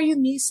like, oh, are you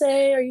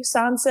Nisei? Are you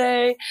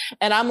Sansei?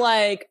 And I'm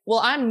like, well,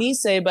 I'm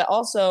Nisei, but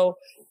also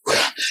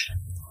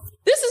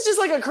this is just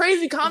like a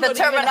crazy combo. The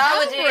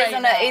terminology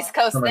isn't an East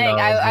Coast thing.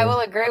 I will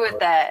agree with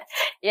that.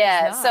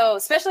 Yeah. So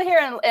especially here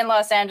in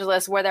Los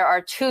Angeles, where there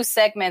are 2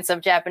 segments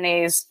of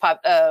Japanese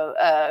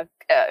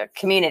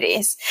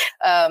communities.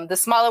 The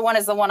smaller one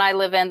is the one I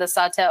live in, the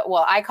Sawtelle.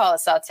 Well, I call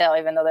it Sawtelle,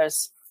 even though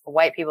there's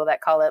white people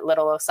that call it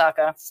Little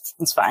Osaka.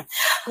 It's fine.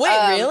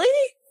 Wait, really?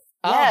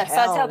 Yeah, Oh, so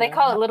that's how they no.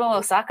 call it Little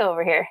Osaka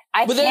over here.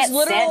 I But can't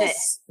stand it.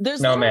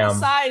 There's No, literal ma'am.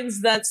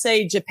 signs that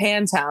say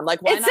Japantown.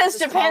 Like, why It not says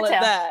just call it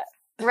Japantown. that?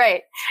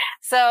 Right.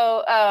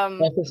 So,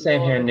 That's the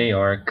same here in New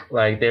York.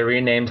 Like they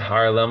renamed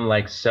Harlem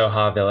like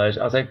Soho Village.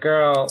 I was like,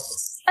 girl,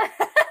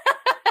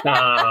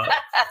 stop.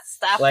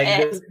 stop Like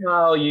it. this is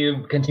how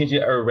you continue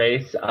to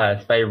erase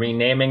us by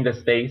renaming the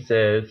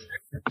spaces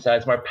so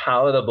it's more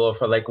palatable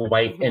for like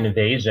white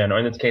invasion, or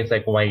in this case,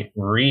 like white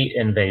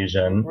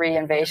re-invasion.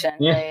 Reinvasion,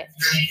 Yeah. right?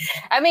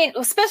 I mean,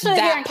 especially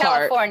here That in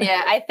part.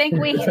 California, I think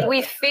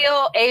we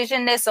feel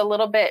Asianness a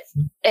little bit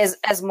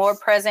as more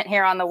present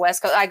here on the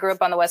West Coast. I grew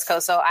up on the West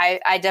Coast, so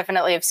I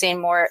definitely have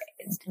seen more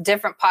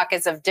different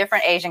pockets of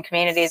different Asian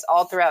communities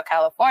all throughout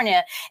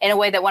California in a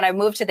way that when I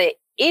moved to the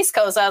East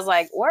Coast, I was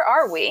like, where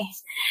are we?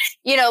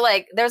 You know,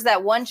 like there's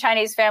that one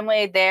Chinese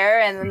family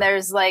there, and then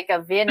there's like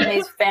a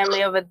Vietnamese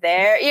family over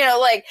there, you know,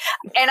 like,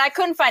 and I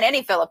couldn't find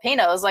any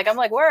Filipinos. Like, I'm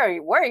like, where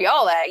are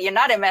y'all at? You're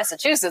not in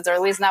Massachusetts, or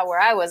at least not where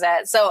I was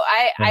at. So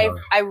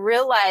I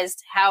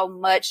realized how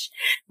much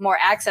more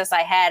access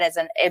I had as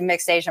a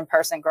mixed Asian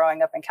person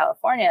growing up in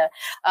California.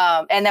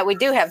 And that we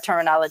do have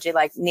terminology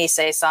like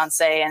Nisei,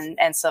 Sansei,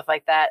 and stuff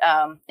like that,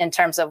 in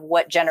terms of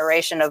what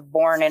generation of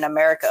born in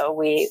America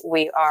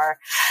we are.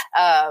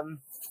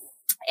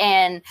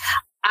 And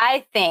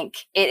I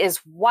think it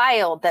is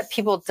wild that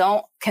people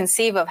don't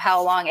conceive of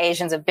how long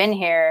Asians have been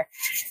here,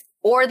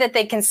 or that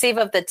they conceive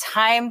of the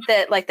time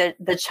that like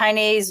the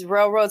Chinese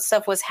railroad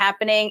stuff was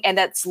happening. And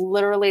that's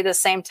literally the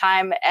same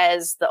time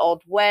as the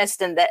Old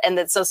West. And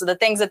so the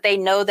things that they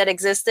know that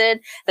existed,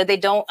 that they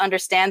don't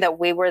understand that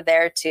we were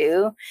there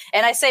too.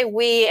 And I say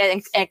we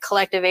and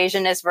collective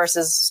Asianness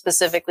versus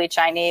specifically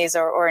Chinese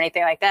or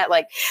anything like that.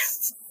 Like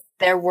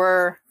there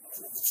were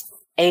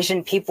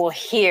Asian people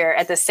here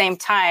at the same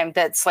time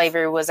that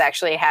slavery was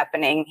actually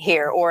happening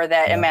here, or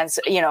that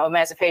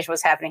emancipation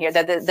was happening here,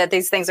 that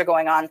these things are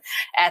going on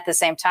at the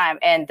same time.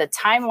 And the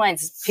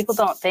timelines, people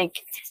don't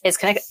think is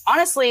connected.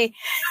 Honestly,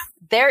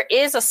 there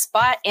is a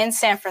spot in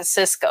San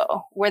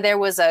Francisco where there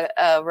was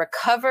a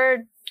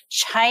recovered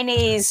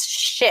Chinese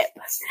ship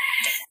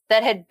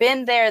that had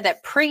been there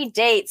that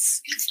predates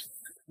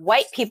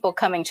white people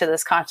coming to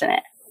this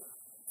continent.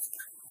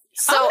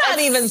 So I'm not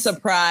even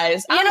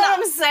surprised. You know what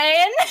I'm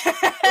saying?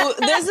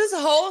 There's this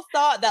whole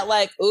thought that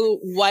like,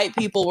 white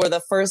people were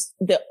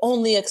the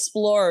only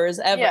explorers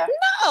ever. Yeah.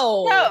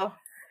 No.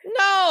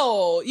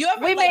 You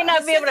ever, we may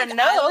not be able to Pacific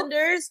know.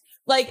 Islanders,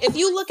 like if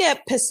you look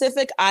at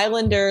Pacific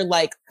Islander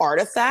like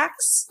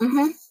artifacts,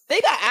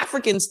 they got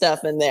African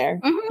stuff in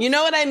there. You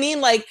know what I mean?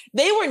 Like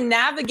they were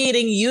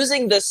navigating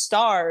using the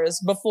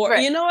stars before.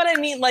 Right. You know what I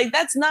mean? Like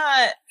that's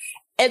not.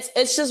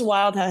 It's just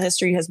wild how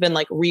history has been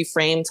like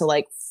reframed to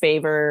like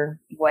favor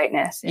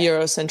whiteness,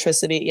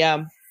 Eurocentricity.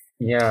 Yeah.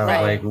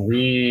 Right.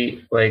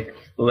 Like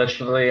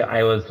literally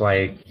I was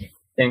like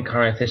in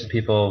conversation with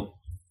people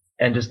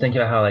and just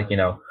thinking about how like, you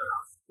know,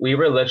 we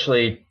were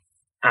literally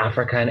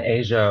Africa and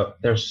Asia.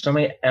 There's so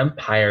many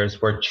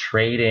empires were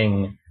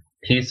trading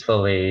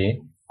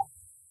peacefully,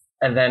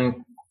 and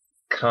then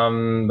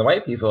come the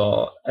white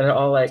people and they're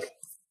all like,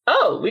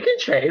 oh, we can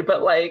trade,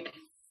 but like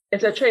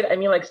it's a trade. I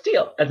mean, like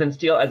steal, as in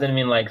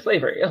mean like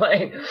slavery.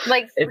 Like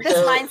this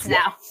so, mine's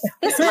now.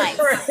 This mine's.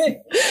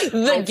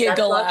 The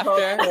giggle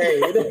laughter.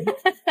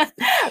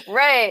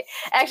 Right.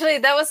 Actually,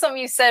 that was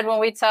something you said when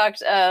we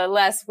talked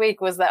last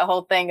week, was that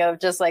whole thing of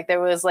just like there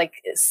was like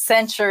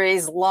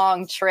centuries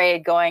long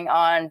trade going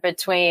on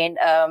between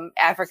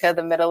Africa,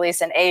 the Middle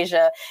East, and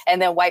Asia,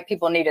 and then white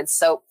people needed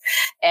soap,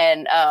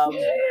 and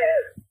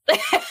the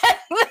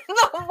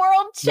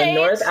world changed.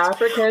 The North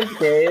Africans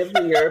gave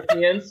the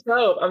Europeans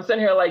soap. I'm sitting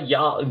here like,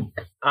 y'all,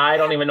 I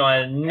don't even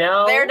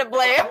know. They're to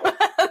blame.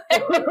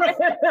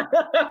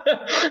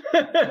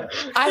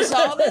 I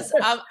saw this.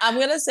 I'm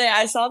gonna say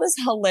I saw this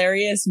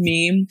hilarious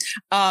meme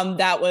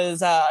that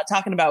was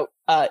talking about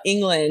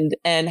England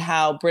and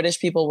how British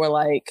people were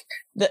like,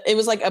 it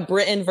was like a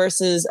Britain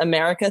versus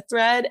America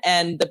thread,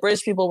 and the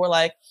British people were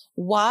like,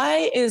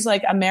 why is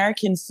like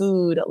American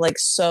food like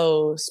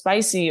so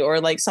spicy or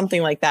like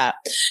something like that?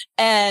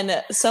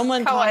 And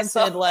someone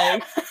commented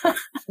like,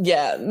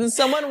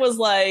 someone was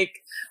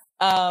like,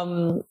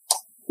 well,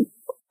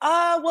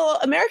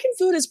 American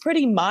food is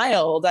pretty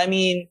mild. I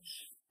mean,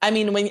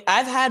 when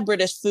I've had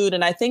British food,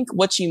 and I think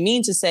what you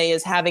mean to say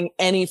is having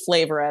any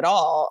flavor at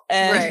all.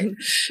 And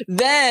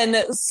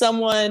then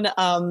someone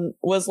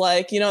was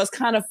like, you know, it's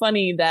kind of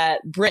funny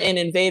that Britain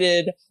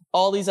invaded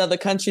all these other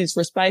countries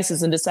for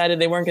spices and decided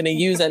they weren't going to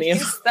use any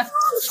of them.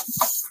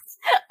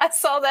 I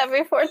saw that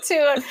before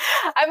too.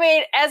 I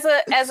mean, as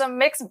a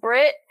mixed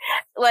Brit,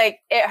 like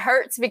it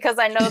hurts because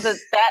I know that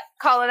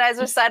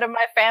colonizer side of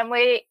my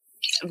family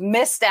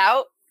missed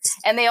out,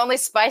 and the only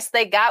spice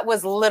they got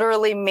was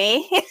literally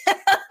me.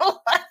 Oh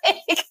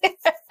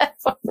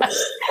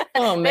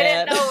man! They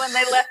didn't know when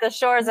they left the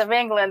shores of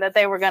England that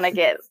they were going to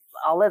get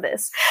all of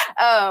this.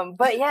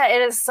 But yeah,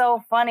 it is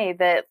so funny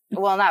that,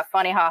 well, not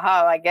funny,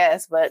 haha, I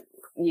guess, but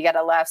you got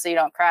to laugh so you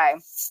don't cry.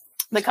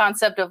 the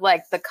concept of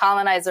like the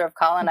colonizer of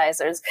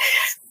colonizers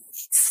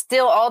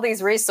steal all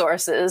these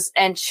resources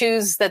and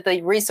choose that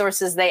the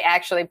resources they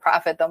actually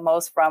profit the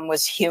most from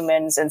was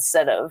humans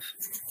instead of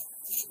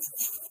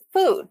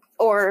food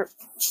or,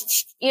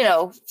 you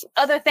know,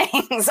 other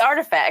things,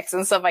 artifacts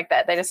and stuff like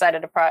that. They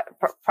decided to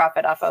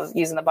profit off of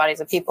using the bodies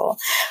of people.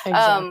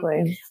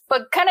 Exactly.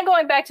 But kind of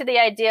going back to the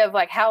idea of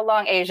like how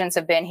long Asians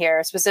have been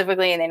here,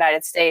 specifically in the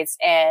United States,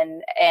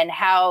 and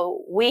how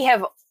we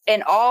have,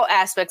 in all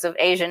aspects of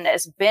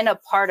Asianness, been a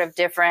part of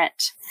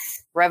different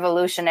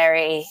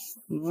revolutionary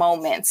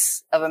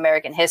moments of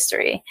American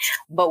history.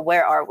 But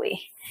where are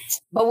we?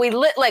 But we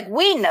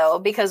know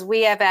because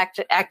we have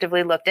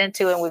actively looked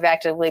into it and we've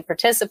actively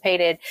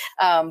participated.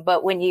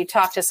 But when you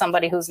talk to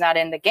somebody who's not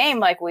in the game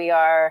like we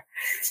are,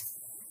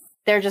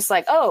 they're just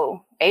like,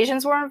 oh,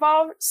 Asians were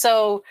involved.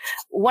 So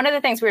one of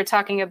the things we were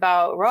talking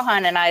about,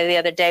 Rohan and I, the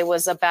other day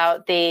was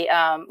about the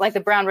the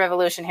Brown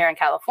Revolution here in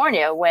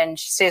California when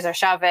Cesar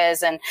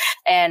Chavez and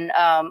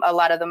a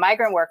lot of the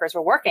migrant workers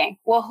were working.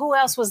 Well, who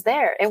else was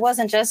there? It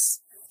wasn't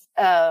just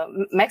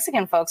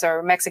Mexican folks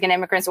or Mexican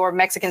immigrants or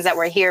Mexicans that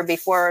were here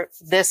before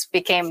this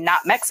became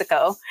not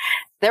Mexico.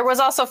 There was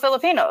also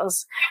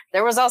Filipinos.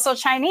 There was also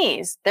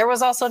Chinese. There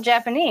was also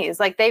Japanese.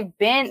 Like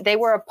they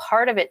were a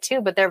part of it too,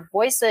 but their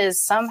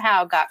voices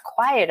somehow got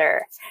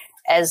quieter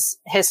as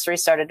history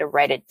started to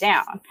write it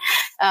down.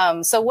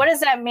 So what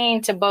does that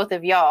mean to both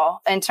of y'all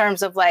in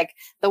terms of like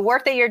the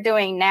work that you're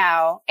doing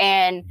now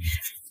and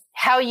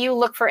how you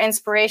look for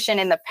inspiration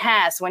in the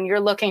past when you're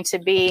looking to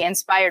be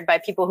inspired by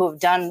people who've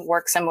done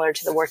work similar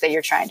to the work that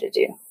you're trying to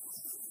do?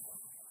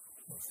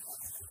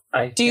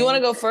 Do you want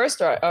to go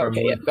first? Or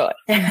okay, yeah, go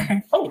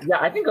ahead. Oh, yeah,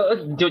 I think do you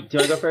want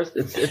to go first?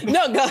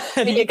 No, go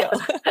ahead. You go.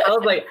 I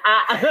was like,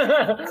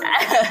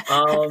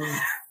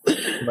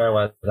 where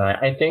was I?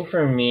 I think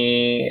for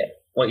me,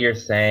 what you're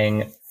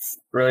saying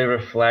really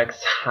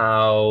reflects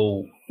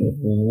how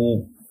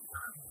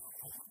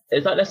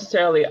it's not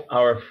necessarily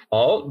our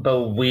fault,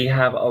 but we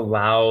have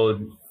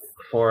allowed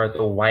for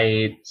the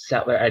white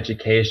settler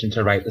education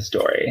to write the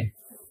story.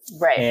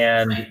 Right.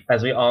 And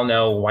as we all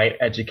know, white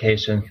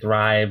education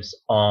thrives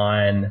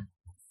on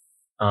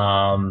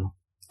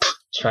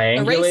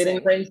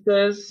triangulating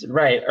races,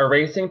 right,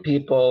 erasing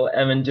people,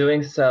 and in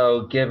doing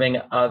so,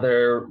 giving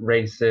other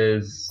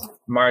races,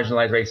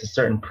 marginalized races,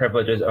 certain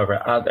privileges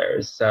over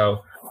others.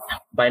 So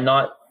by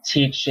not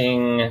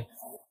teaching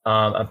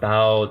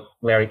about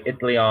Larry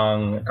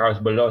Itliong, Carlos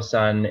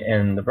Bolosan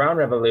in the Brown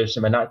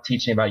Revolution, but not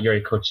teaching about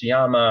Yuri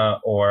Kochiyama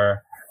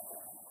or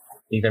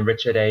even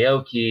Richard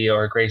Aoki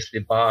or Grace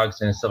Lee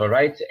Boggs in the civil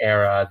rights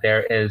era,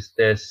 there is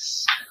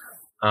this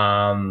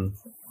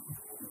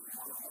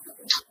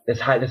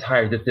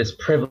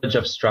privilege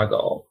of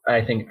struggle.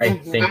 I think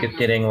it's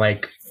getting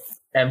like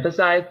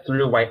emphasized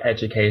through white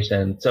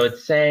education. So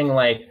it's saying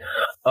like,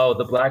 oh,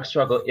 the Black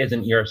struggle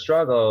isn't your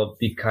struggle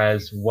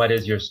because what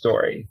is your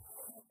story?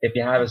 If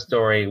you have a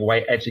story,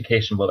 white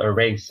education will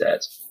erase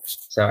it.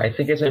 So I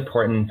think it's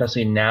important,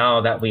 especially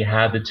now that we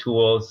have the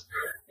tools,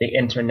 the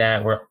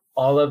internet, where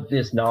all of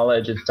this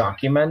knowledge is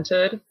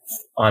documented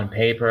on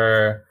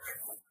paper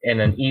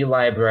in an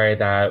e-library,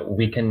 that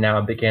we can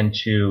now begin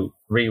to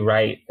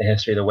rewrite the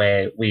history the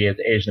way we as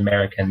Asian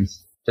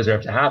Americans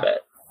deserve to have it.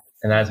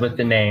 And that's with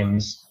the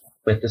names,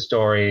 with the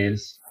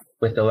stories,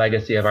 with the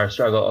legacy of our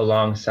struggle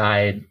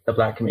alongside the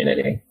Black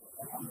community.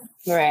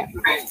 Right.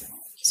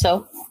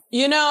 So,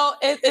 you know,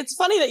 it's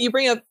funny that you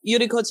bring up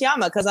Yuri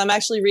Kochiyama because I'm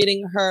actually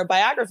reading her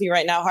biography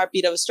right now,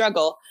 Heartbeat of a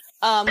Struggle,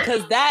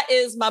 because that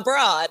is my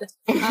broad.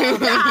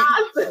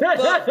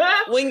 But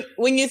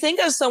when you think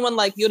of someone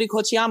like Yuri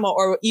Kochiyama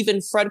or even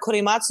Fred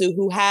Korematsu,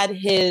 who had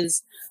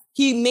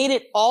he made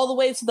it all the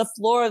way to the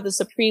floor of the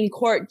Supreme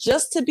Court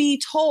just to be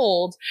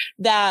told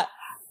that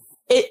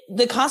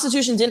the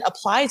Constitution didn't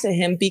apply to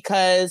him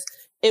because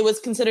it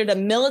was considered a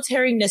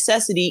military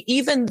necessity,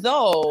 even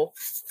though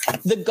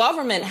the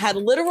government had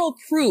literal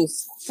proof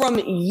from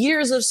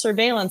years of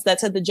surveillance that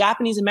said the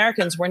Japanese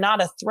Americans were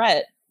not a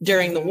threat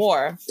during the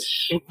war.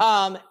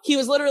 He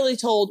was literally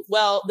told,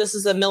 well, this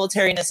is a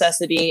military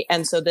necessity,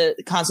 and so the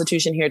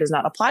Constitution here does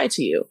not apply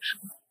to you.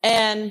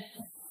 And,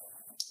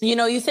 you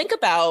know, you think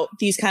about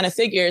these kind of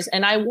figures,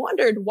 and I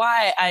wondered we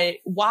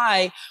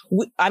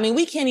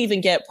can't even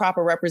get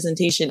proper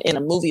representation in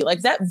a movie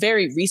like that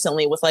very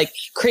recently with like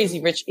Crazy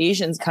Rich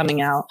Asians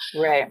coming out.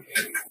 Right.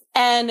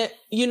 And,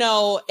 you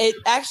know, it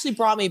actually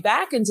brought me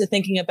back into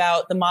thinking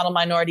about the model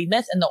minority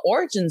myth and the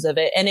origins of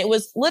it. And it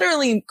was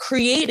literally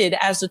created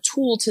as a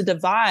tool to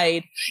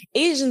divide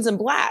Asians and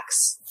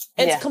Blacks.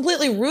 It's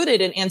completely rooted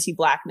in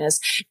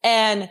anti-Blackness.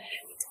 And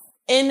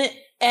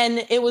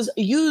it was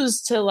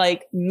used to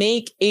like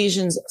make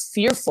Asians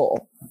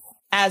fearful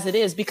as it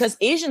is, because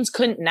Asians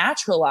couldn't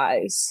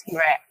naturalize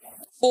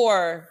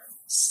for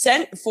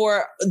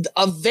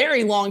a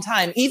very long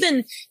time.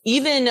 Even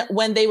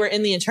when they were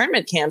in the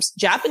internment camps,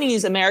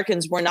 Japanese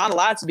Americans were not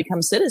allowed to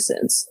become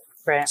citizens.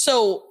 Right.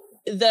 So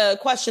the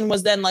question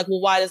was then like,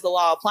 well, why does the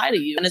law apply to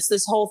you? And it's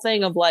this whole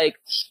thing of like,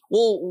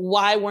 well,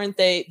 why weren't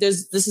they,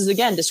 this is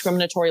again,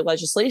 discriminatory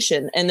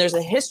legislation. And there's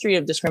a history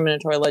of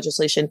discriminatory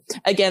legislation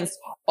against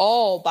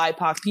all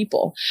BIPOC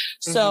people.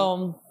 Mm-hmm.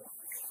 So,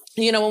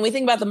 when we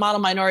think about the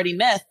model minority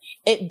myth,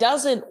 it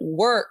doesn't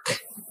work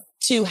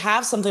to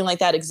have something like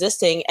that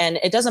existing, and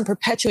it doesn't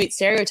perpetuate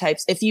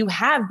stereotypes if you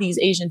have these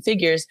Asian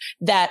figures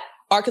that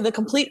are the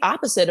complete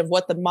opposite of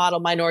what the model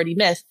minority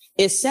myth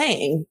is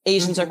saying.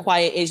 Asians are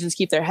quiet, Asians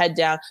keep their head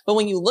down. But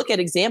when you look at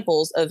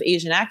examples of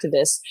Asian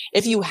activists,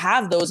 if you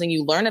have those and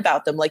you learn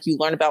about them, like you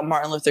learn about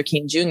Martin Luther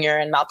King Jr.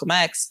 and Malcolm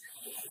X,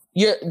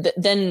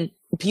 then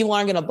people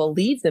aren't going to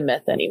believe the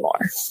myth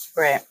anymore.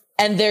 Right.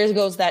 And there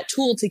goes that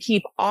tool to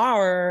keep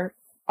our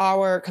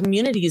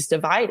communities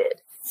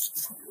divided.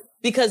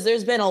 Because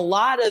there's been a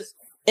lot of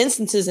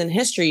instances in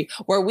history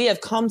where we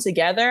have come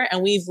together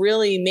and we've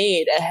really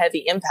made a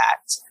heavy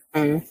impact.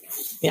 Mm.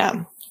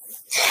 Yeah.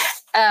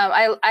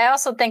 I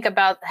also think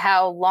about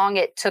how long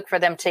it took for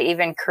them to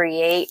even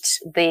create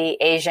the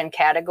Asian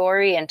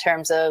category in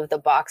terms of the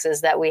boxes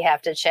that we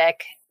have to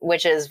check,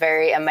 which is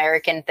very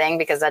American thing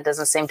because that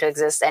doesn't seem to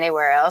exist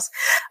anywhere else,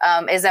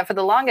 is that for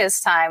the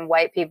longest time,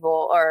 white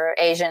people or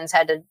Asians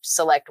had to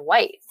select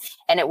white.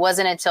 And it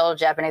wasn't until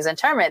Japanese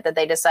internment that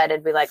they decided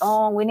to be like,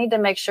 oh, we need to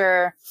make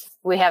sure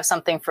we have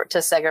something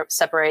to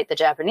separate the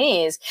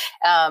Japanese.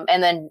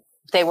 And then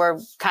they were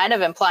kind of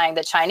implying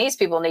that Chinese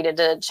people needed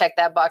to check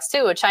that box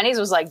too. And Chinese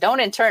was like, don't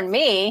intern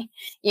me,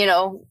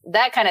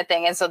 that kind of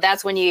thing. And so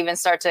that's when you even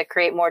start to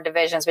create more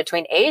divisions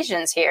between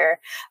Asians here.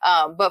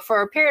 But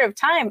for a period of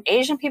time,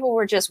 Asian people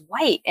were just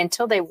white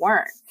until they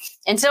weren't,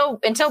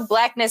 until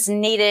Blackness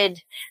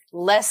needed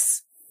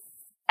less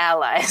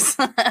allies.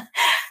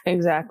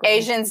 Exactly.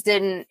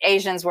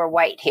 Asians were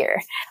white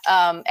here.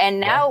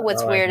 And now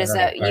what's weird is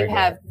that you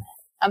have,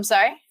 I'm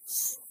sorry?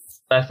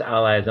 Less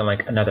allies and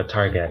like another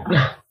target,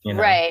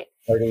 Right.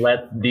 Like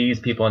let these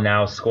people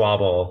now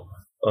squabble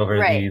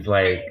over these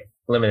like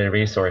limited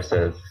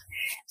resources.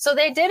 So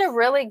they did a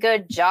really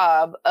good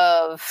job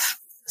of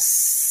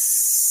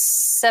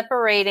separating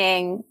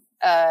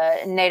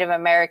Native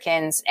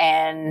Americans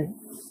and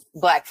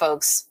Black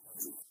folks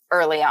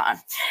early on.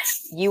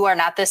 You are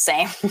not the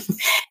same.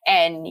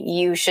 And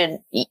you should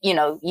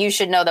know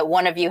that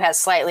one of you has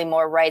slightly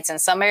more rights in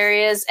some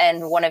areas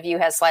and one of you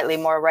has slightly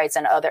more rights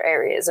in other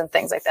areas and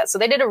things like that. So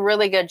they did a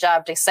really good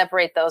job to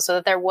separate those so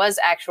that there was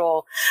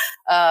actual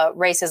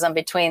racism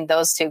between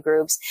those two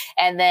groups.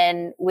 And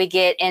then we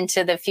get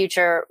into the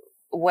future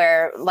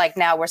where like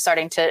now we're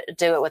starting to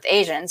do it with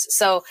Asians.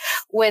 So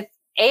with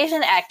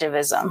Asian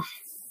activism,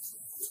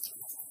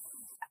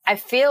 I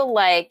feel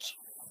like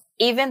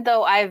even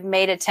though I've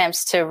made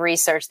attempts to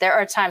research, there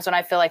are times when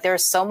I feel like there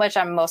is so much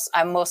I'm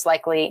most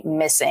likely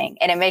missing.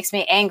 And it makes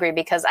me angry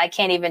because I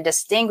can't even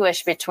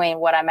distinguish between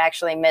what I'm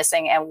actually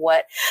missing and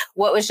what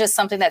was just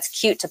something that's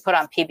cute to put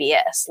on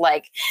PBS,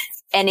 like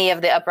any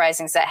of the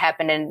uprisings that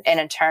happened in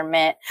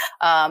internment.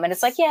 And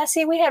it's like, yeah,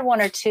 see, we had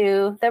one or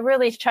two that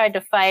really tried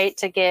to fight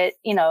to get,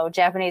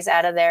 Japanese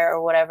out of there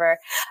or whatever.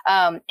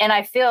 And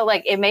I feel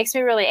like it makes me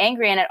really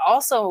angry. And it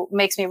also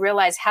makes me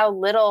realize how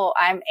little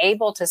I'm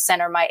able to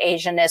center my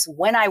Asianness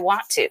when I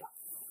want to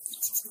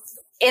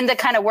in the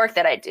kind of work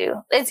that I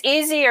do. It's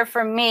easier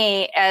for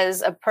me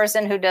as a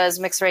person who does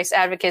mixed race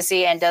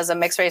advocacy and does a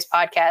mixed race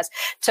podcast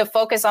to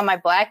focus on my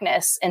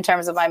Blackness in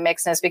terms of my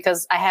mixedness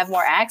because I have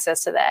more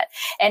access to that.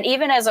 And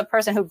even as a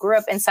person who grew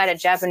up inside a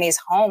Japanese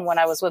home when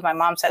I was with my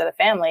mom's side of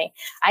the family,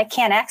 I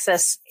can't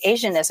access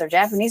Asianness or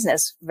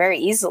Japaneseness very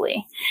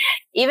easily.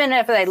 Even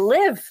if I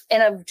live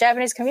in a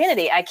Japanese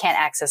community, I can't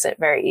access it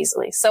very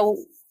easily. So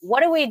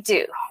what do we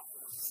do?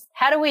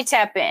 How do we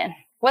tap in?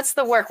 What's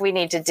the work we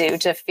need to do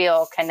to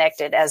feel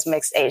connected as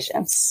mixed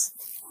Asians?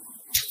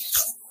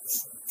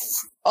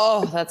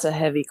 Oh, that's a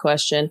heavy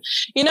question.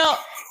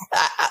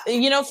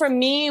 For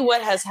me,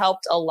 what has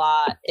helped a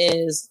lot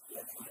is,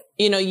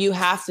 you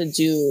have to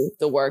do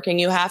the work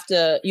and you have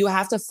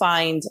to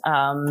find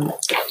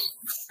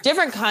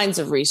different kinds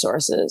of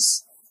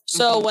resources.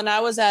 So when I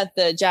was at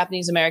the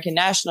Japanese American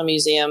National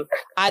Museum,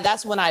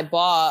 that's when I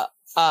bought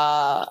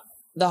The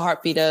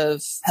Heartbeat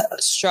of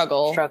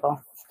Struggle.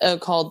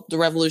 Called The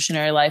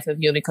Revolutionary Life of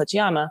Yomi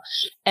Kochiyama.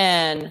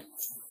 And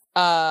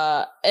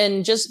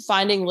just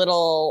finding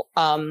little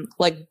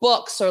like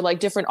books or like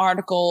different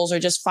articles or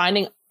just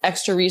finding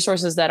extra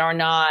resources that are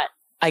not,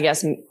 I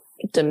guess,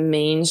 the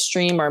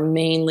mainstream or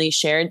mainly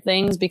shared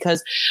things,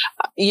 because,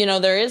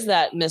 there is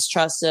that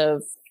mistrust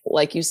of,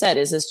 like you said,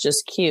 is this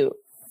just cute?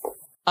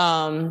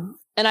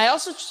 And I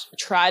also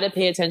try to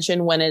pay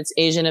attention when it's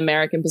Asian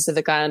American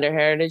Pacific Islander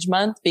Heritage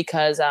Month,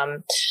 because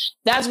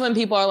that's when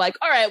people are like,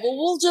 all right, well,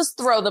 we'll just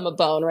throw them a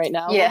bone right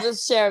now. Yeah. We'll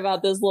just share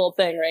about this little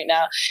thing right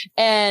now.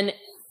 And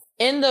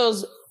in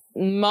those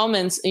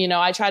moments,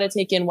 I try to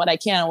take in what I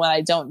can and what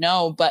I don't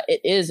know, but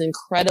it is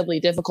incredibly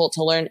difficult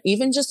to learn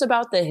even just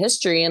about the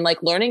history and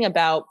like learning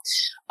about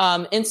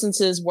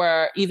instances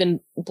where even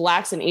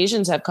Blacks and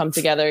Asians have come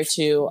together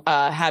to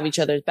have each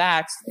other's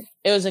backs.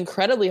 It was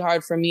incredibly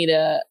hard for me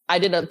I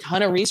did a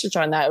ton of research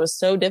on that. It was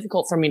so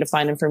difficult for me to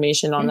find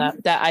information on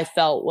that I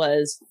felt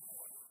was,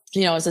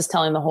 is just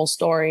telling the whole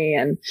story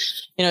and,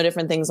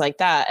 different things like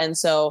that. And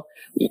so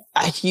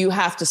you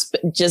have to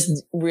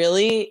just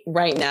really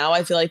right now,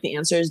 I feel like the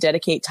answer is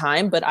dedicate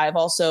time, but I've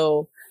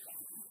also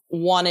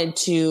wanted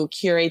to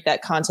curate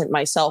that content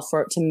myself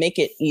to make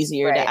it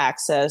easier to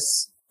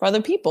access for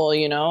other people,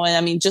 and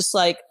I mean, just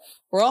like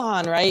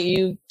Rohan, right?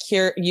 You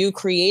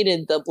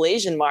created the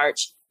Blasian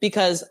March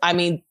because I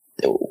mean,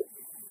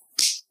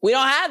 we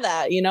don't have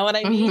that, you know what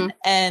I mean?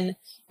 And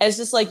it's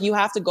just like, you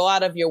have to go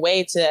out of your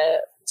way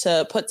to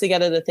put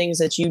together the things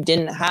that you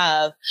didn't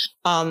have,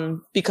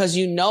 because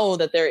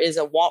that there is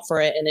a want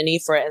for it and a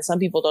need for it. And some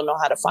people don't know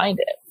how to find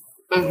it.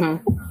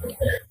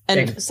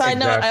 And side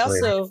note, I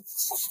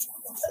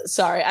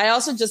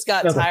also just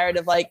got tired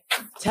of like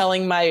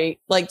telling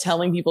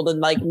people to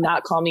like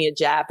not call me a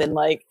Jap and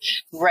like,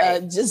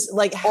 just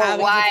like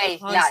having why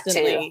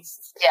constantly,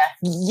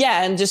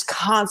 and just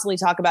constantly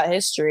talk about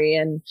history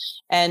and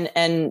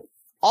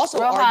also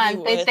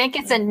Rohan, they think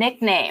it's a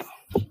nickname.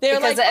 They're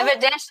because like,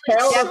 evidently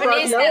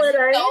Japanese has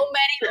so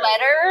many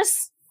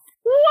letters.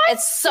 What?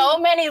 It's so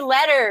many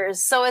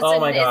letters. So it's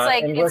it's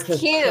like English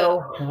it's cute. Is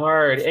so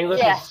hard.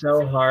 English is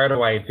so hard,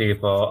 white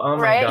people. Oh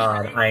my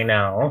God, I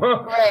know.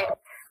 Right.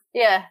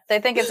 Yeah, they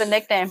think it's a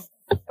nickname.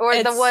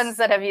 Or the ones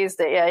that have used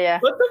it. Yeah.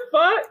 What the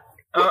fuck?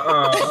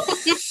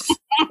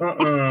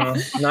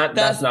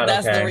 That's not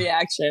that's okay. the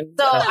reaction.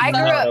 So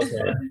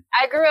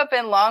I grew up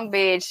in Long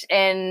Beach,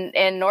 in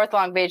North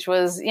Long Beach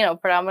was,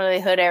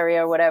 predominantly hood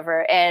area or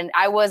whatever. And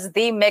I was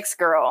the mixed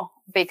girl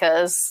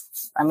because,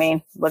 I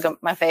mean, look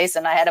at my face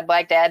and I had a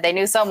Black dad. They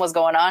knew something was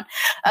going on.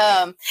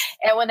 And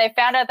when they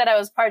found out that I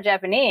was part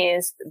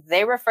Japanese,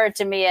 they referred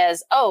to me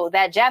as,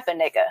 that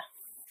Japanica,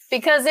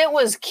 because it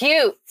was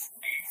cute.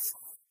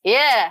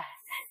 Yeah.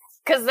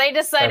 Because they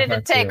decided to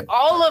take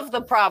all of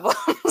the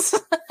problems.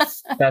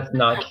 That's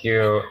not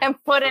cute. And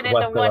put it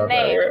into one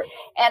name.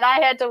 And I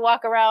had to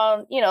walk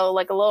around,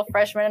 like a little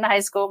freshman in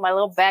high school, my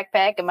little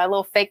backpack and my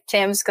little fake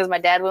Timbs, because my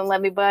dad wouldn't let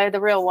me buy the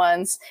real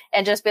ones,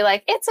 and just be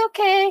like, it's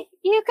okay,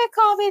 you could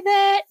call me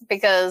that,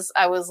 because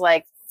I was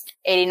like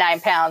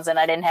 89 pounds and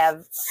I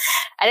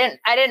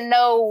didn't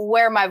know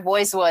where my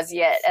voice was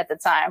yet at the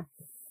time.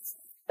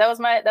 That was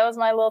my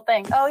little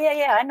thing. Oh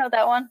yeah, I know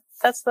that one.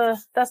 That's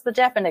the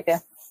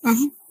Japanica.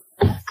 Mm-hmm.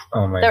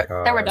 Oh my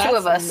God. There were two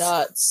of us.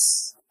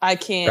 Nuts. I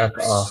can't.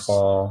 That's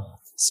awful.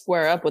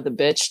 Square up with a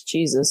bitch.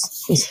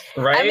 Jesus.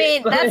 Right? I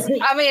mean,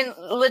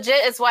 legit,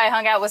 it's why I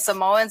hung out with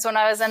Samoans when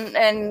I was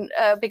in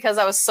because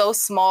I was so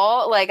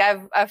small. Like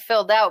I've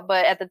filled out,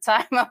 but at the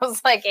time I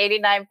was like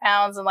 89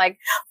 pounds and like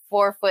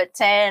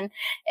 4'10".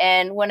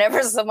 And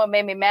whenever someone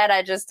made me mad,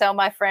 I just tell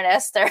my friend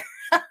Esther,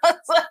 I was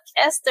like,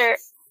 Esther,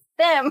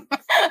 them.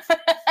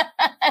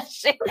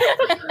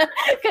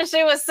 Because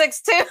she was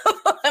 6'2"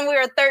 and we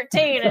were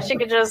 13 and she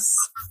could just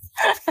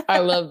I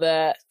love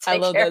that. I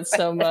love that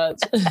so much.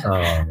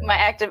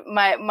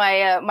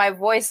 My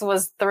voice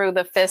was through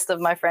the fist of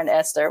my friend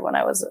Esther when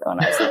I was little.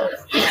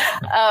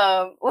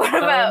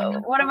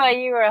 What about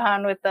you,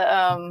 Rohan, with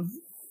the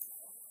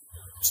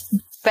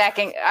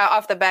backing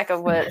off the back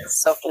of what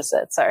Soph just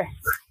said? Sorry.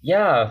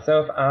 Yeah,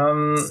 so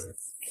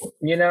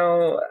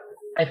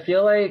I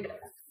feel like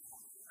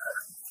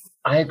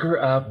I grew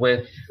up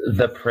with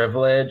the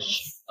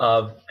privilege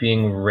of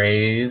being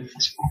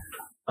raised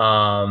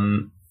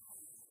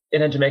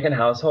in a Jamaican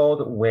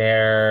household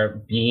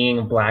where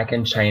being Black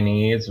and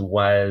Chinese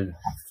was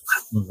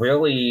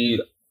really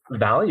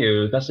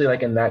valued, especially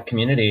like in that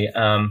community.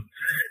 That's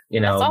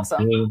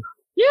awesome.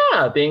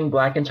 Being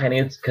Black and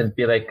Chinese could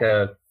be like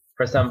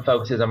for some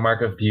folks is a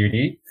mark of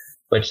beauty,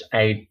 which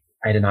I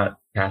did not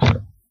catch.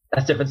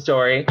 That's a different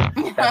story.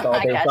 That's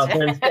all based on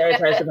certain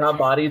stereotypes of how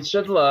bodies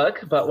should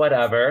look, but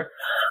whatever.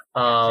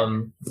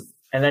 And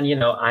then,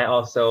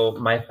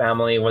 my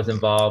family was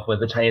involved with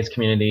the Chinese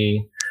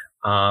community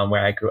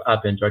where I grew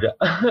up in Georgia.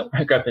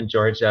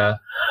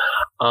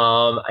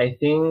 I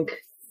think,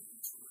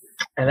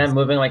 and then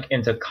moving like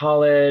into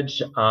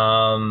college,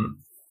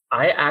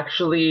 I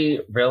actually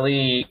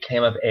really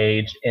came of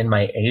age in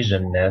my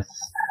Asianness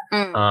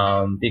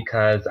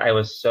because I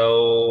was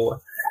so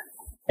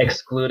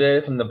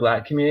excluded from the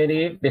Black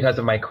community because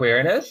of my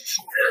queerness.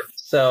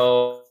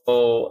 So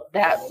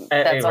that's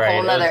a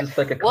whole nother.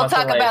 Like we'll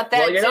talk about that.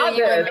 Well,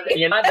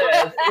 you're not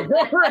this.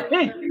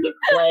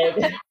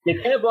 Like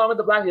you can't belong with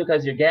the Black people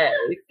because you're gay,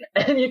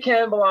 and you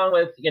can't belong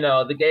with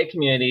the gay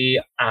community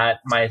at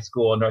my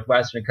school,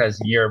 Northwestern, because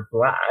you're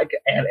Black,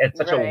 and it's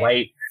such a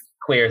white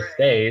queer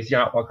space. You're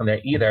not welcome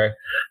there either.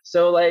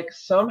 So like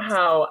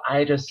somehow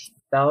I just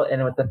fell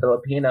in with the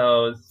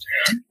Filipinos,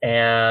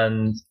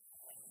 and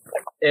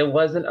it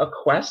wasn't a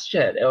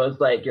question. It was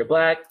like, you're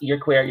Black, you're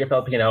queer, you're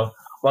Filipino,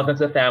 welcome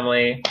to the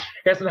family.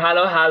 here's some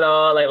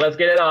hello. Like, let's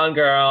get it on,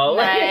 girl.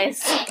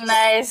 Nice.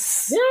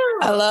 Yeah.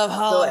 I love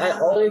hello. So I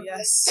always,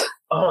 yes.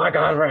 Oh my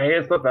God, right?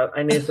 It's the best.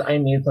 I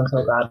need some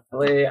so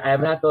badly. I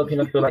haven't had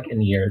Filipino food like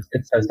in years.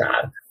 It's so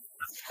sad.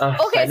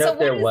 Okay, so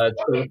where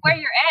you're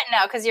at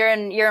now, because you're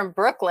in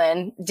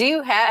Brooklyn.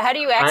 How do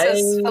you access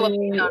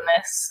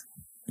Filipino-ness?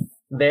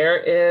 There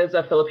is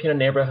a Filipino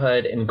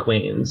neighborhood in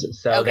Queens,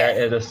 so there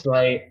is a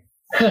slight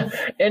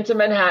into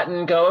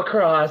Manhattan. Go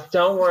across.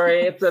 Don't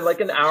worry, it's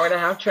like an hour and a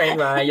half train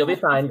ride. You'll be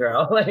fine,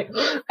 girl. Like,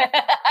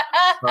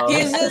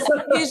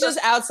 he's just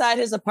outside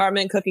his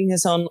apartment cooking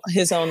his own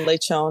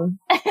lechon.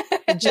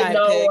 You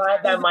know pig.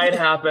 What? That might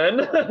happen.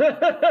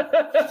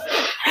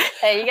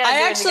 Hey,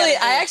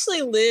 I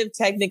actually live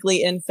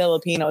technically in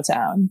Filipino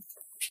town.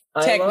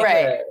 Right.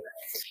 Okay.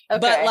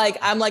 But like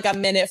I'm like a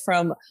minute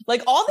from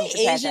like all the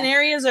Asian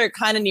areas are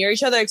kind of near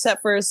each other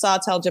except for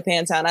Sawtell,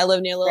 Japantown. I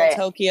live near Little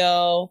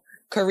Tokyo,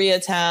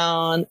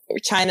 Koreatown,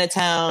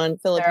 Chinatown,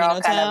 Filipino They're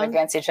all kind town. of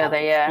against each other.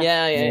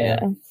 Yeah.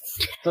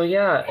 So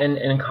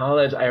in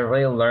college I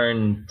really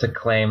learned to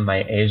claim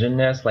my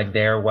Asianness. Like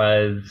there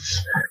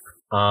was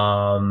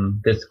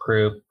this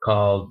group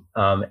called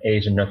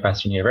Asian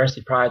Northwestern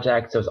University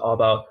Project. So it was all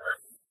about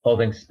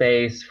holding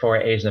space for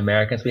Asian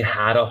Americans. We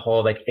had a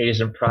whole like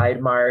Asian Pride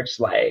March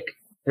like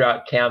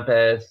throughout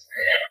campus.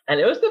 And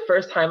it was the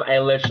first time I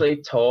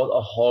literally told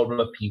a whole room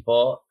of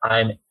people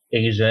I'm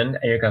Asian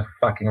and you're gonna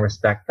fucking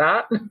respect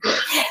that.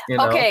 You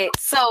know? Okay,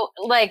 so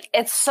like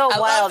it's so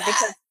wild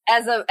because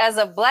as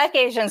a Black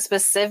Asian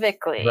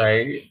specifically,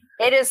 right?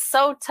 It is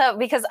so tough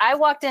because I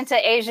walked into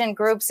Asian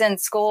groups in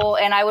school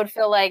and I would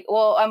feel like,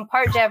 well, I'm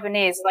part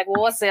Japanese. Like,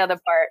 well, what's the other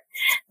part?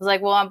 I was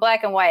like, well, I'm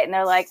Black and white. And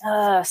they're like,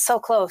 so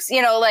close.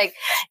 You know, like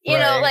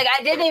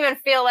I didn't even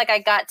feel like I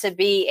got to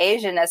be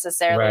Asian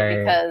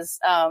necessarily because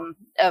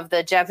of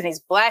the Japanese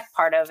Black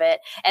part of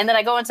it. And then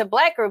I go into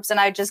Black groups and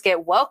I just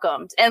get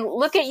welcomed. And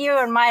look at you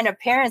and mine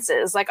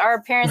appearances. Like our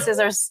appearances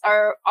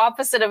are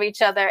opposite of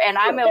each other. And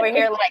I'm over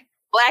here like,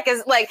 Black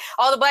is like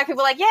all the Black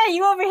people are like, yeah,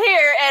 you over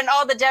here. And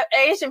all the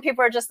Asian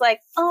people are just like,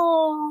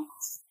 oh,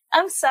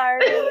 I'm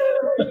sorry.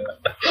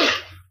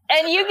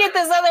 And you get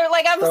this other,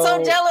 like, I'm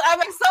so jealous. I'm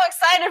so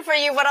excited for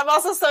you, but I'm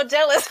also so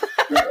jealous.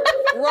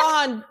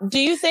 Ron, do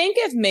you think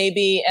if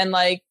maybe, and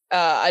like,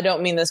 I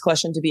don't mean this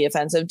question to be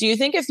offensive. Do you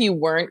think if you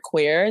weren't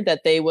queer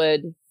that they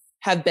would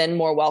have been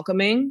more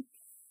welcoming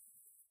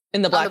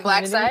in the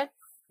Black side?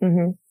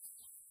 Mm-hmm.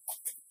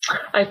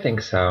 I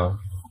think so.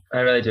 I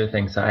really do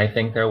think so. I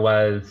think there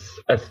was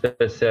a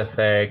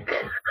specific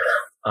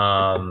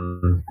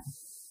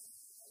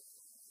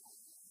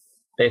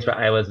place where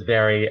I was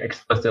very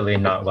explicitly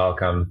not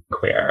welcome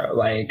queer.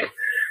 Like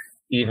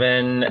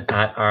even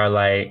at our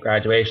like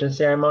graduation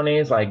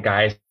ceremonies, like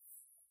guys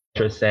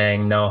were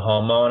saying no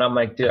homo, and I'm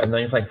like, dude, I've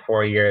known you for like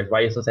 4 years. Why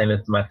are you still saying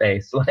this to my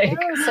face? Like, you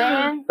know what I'm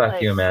saying? Fuck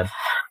like, you, man.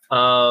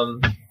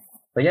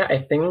 But yeah,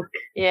 I think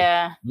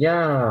yeah.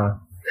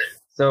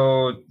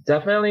 So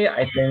definitely,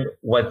 I think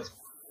what's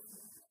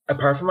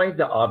apart from like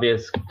the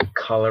obvious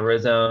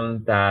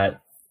colorism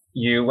that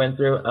you went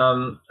through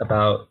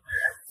about,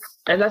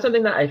 and that's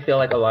something that I feel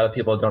like a lot of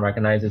people don't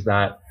recognize, is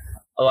that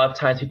a lot of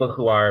times people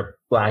who are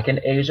Black and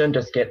Asian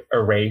just get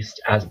erased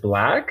as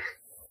Black,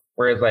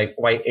 whereas like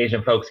white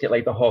Asian folks get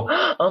like the whole,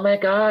 oh my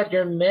God,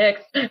 you're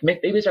mixed.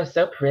 Mixed babies are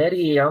so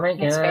pretty. Oh my God.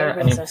 Mixed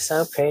babies are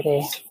so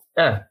pretty.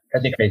 Yeah,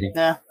 that'd be crazy.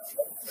 Yeah.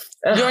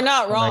 You're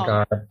not wrong.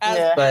 Oh my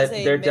God. But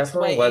there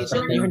definitely was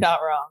something. You're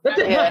not wrong.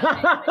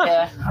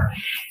 Yeah.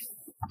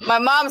 My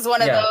mom's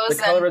one of those,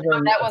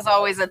 and that was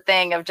always a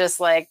thing of just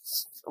like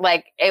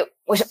it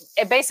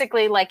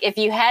basically like if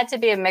you had to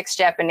be a mixed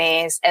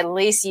Japanese, at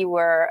least you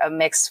were a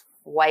mixed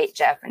white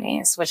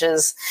Japanese, which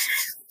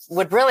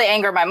would really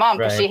anger my mom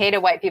because she hated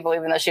white people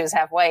even though she was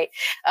half white.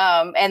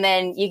 And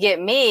then you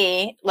get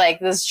me like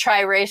this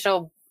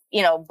triracial,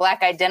 you know,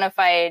 Black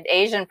identified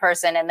Asian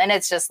person, and then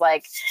it's just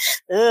like,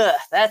 ugh,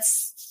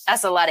 that's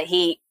a lot of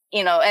heat.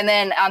 You know, and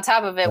then on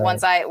top of it,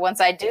 once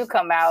I do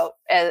come out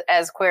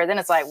as queer, then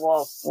it's like,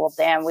 well,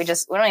 damn, we don't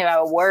even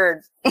have a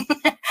word.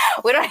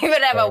 We don't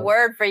even have a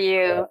word for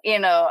you. You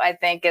know, I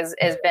think has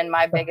been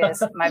my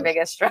biggest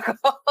struggle.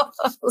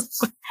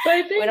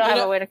 We don't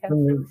have a way to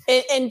come.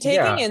 And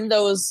taking in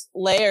those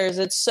layers,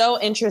 it's so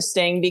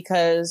interesting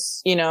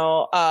because, you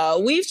know,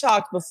 we've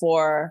talked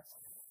before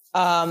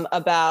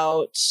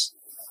about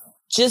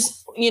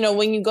just, you know,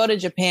 when you go to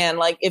Japan,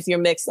 like if you're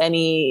mixed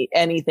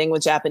anything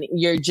with Japanese,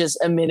 you're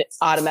just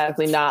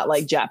automatically not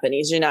like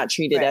Japanese. You're not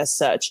treated as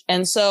such.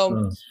 And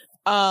so,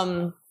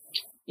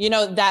 you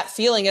know, that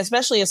feeling,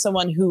 especially as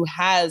someone who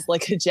has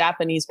like a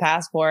Japanese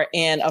passport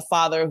and a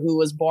father who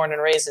was born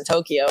and raised in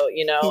Tokyo,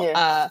 you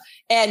know,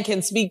 and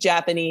can speak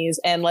Japanese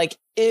and like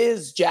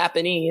is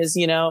Japanese,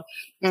 you know,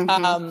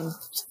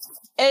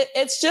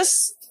 it's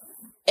just,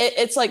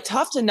 it's like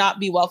tough to not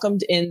be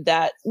welcomed in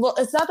that. Well,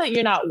 it's not that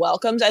you're not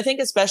welcomed. I think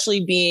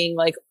especially being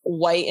like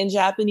white and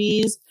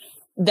Japanese,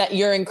 that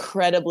you're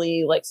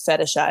incredibly like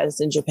fetishized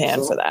in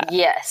Japan for that.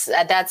 Yes,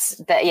 that's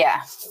that.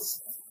 Yeah.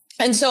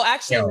 And so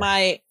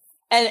actually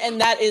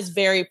and that is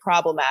very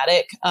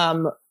problematic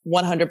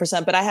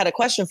 100%. But I had a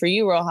question for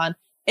you, Rohan.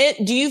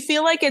 Do you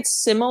feel like it's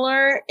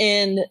similar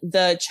in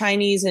the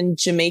Chinese and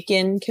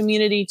Jamaican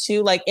community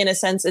too? Like, in a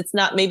sense, it's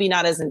maybe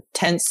not as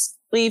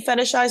intensely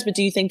fetishized, but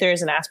do you think there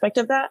is an aspect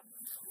of that?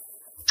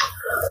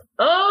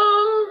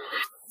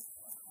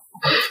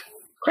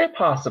 Quite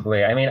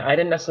possibly. I mean, I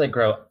didn't necessarily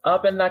grow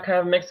up in that kind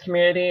of mixed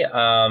community.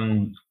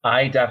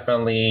 I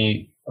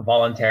definitely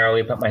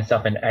voluntarily put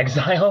myself in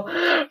exile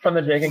from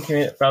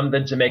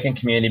the Jamaican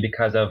community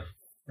because of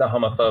the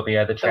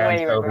homophobia, the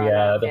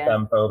transphobia, the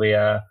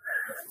femphobia.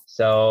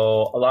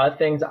 So a lot of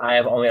things I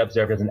have only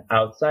observed as an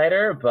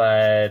outsider,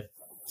 but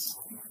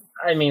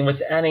I mean,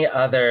 with any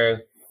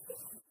other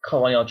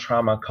colonial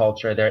trauma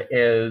culture, there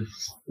is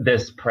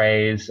this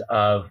praise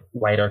of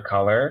lighter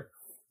color,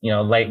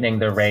 lightening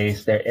the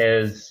race. There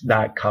is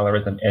that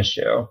colorism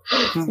issue.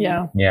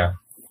 Yeah. Yeah.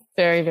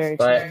 Very, very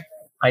but true.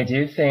 I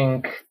do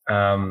think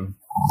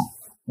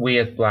we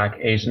as Black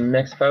Asian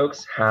mixed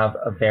folks have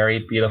a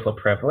very beautiful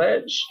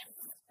privilege.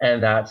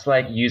 And that's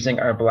like using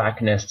our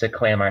Blackness to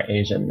claim our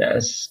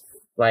Asianness.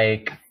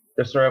 Like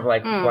the sort of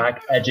like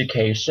Black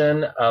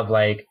education of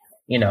like,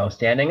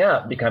 standing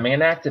up, becoming an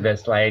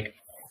activist, like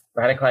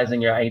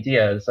radicalizing your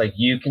ideas. Like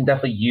you can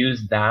definitely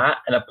use that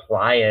and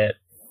apply it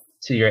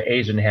to your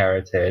Asian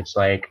heritage.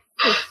 Like,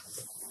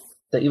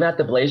 so even at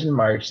the Blasian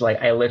March,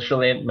 like I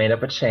literally made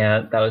up a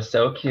chant that was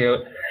so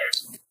cute.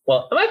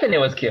 Well, in my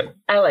opinion, it was cute.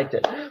 I liked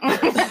it.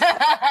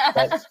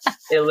 But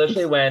it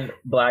literally went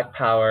Black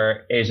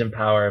power, Asian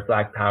power,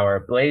 Black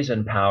power,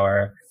 Blasian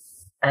power.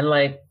 And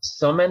like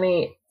so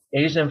many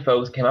Asian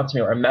folks came up to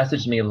me or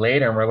messaged me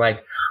later and were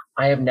like,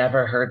 I have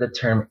never heard the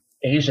term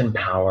Asian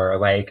power.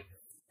 Like,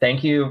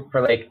 thank you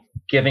for like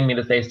giving me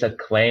the space to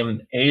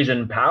claim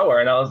Asian power.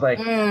 And I was like,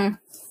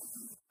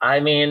 I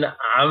mean,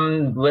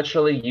 I'm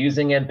literally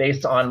using it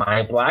based on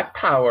my Black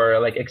power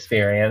like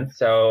experience.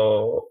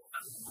 So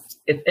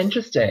it's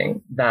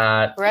interesting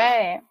that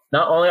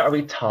not only are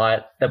we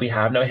taught that we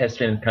have no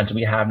history in this country,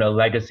 we have no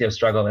legacy of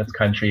struggle in this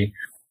country,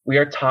 we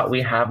are taught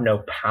we have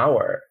no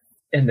power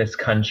in this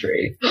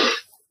country.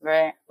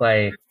 Right.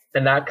 Like,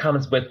 and that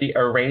comes with the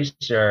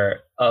erasure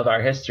of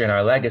our history and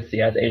our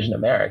legacy as Asian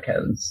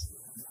Americans.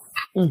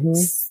 Mm-hmm.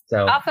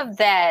 So off of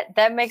that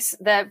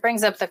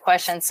brings up the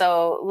question.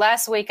 So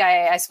last week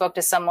I spoke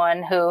to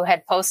someone who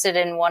had posted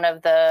in one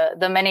of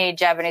the many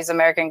Japanese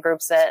American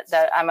groups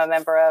that I'm a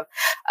member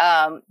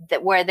of,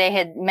 where they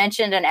had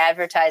mentioned an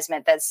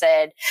advertisement that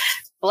said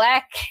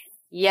Black,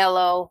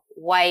 yellow,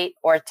 white,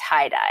 or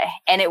tie-dye.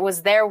 And it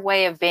was their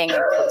way of being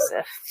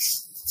inclusive.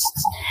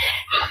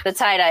 The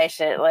tie-dye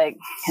shit, like,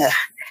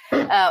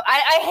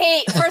 I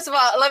hate, first of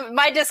all,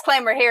 my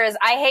disclaimer here is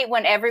I hate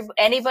when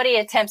anybody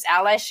attempts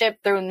allyship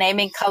through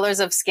naming colors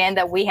of skin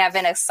that we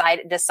haven't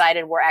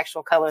decided were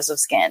actual colors of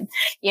skin.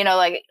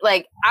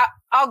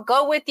 I'll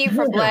go with you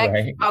for Black,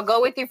 right. I'll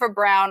go with you for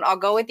brown, I'll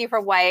go with you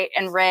for white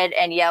and red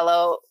and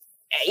yellow,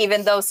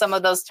 even though some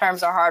of those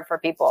terms are hard for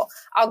people.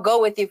 I'll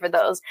go with you for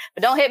those,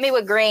 but don't hit me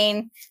with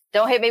green.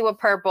 Don't hit me with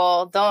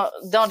purple. Don't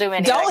do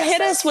anything. Don't hit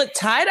us with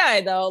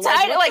tie-dye though.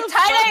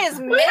 Tie-dye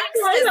is mixed.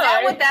 Is that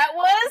what that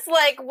was?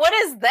 Like, what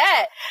is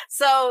that?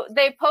 So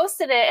they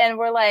posted it and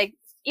were like,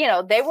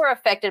 they were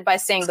affected by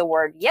seeing the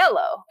word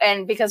yellow.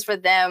 And because for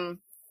them,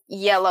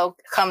 yellow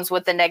comes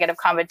with the negative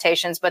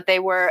connotations, but they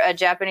were a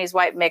Japanese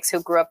white mix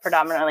who grew up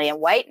predominantly in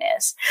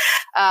whiteness.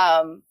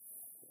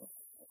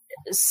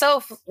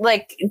 So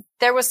like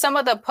there was some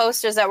of the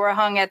posters that were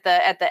hung at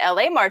the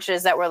LA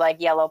marches that were like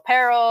yellow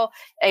peril,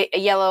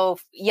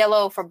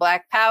 yellow for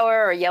Black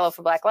power or yellow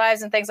for Black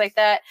lives and things like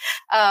that.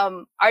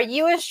 Are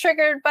you as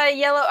triggered by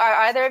yellow? Are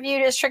either of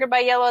you as triggered by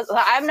yellow?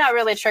 I'm not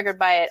really triggered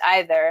by it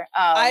either.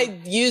 I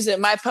use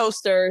it. My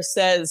poster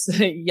says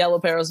yellow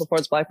peril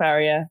supports Black power.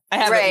 Yeah. I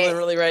have it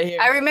literally right here.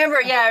 I remember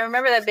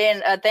that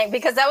being a thing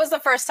because that was the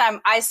first time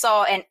I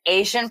saw an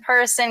Asian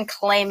person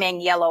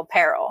claiming yellow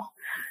peril.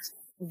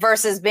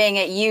 Versus being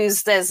it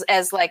used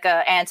as like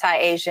a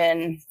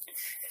anti-Asian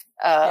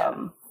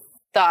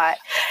thought.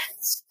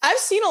 I've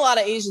seen a lot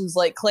of Asians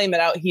like claim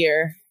it out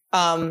here.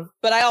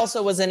 But I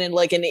also wasn't in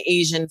like an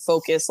Asian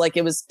focus. Like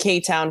it was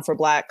K-Town for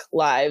Black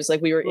lives.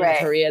 Like we were in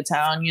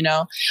Koreatown,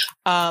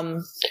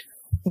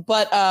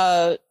 But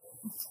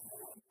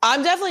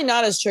I'm definitely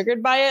not as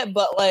triggered by it.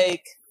 But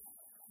like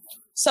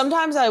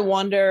sometimes I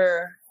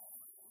wonder,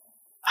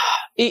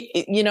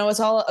 it's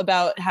all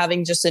about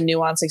having just a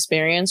nuanced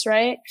experience,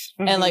 right?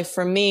 Mm-hmm. And like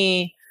for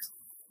me,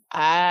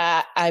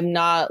 I'm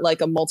not like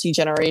a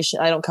multi-generation.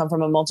 I don't come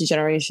from a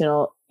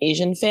multi-generational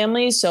Asian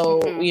family. So,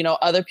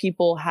 other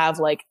people have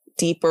like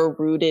deeper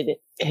rooted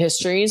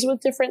histories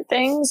with different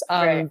things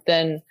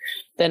than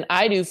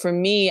I do. For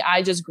me,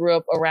 I just grew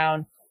up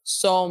around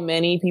so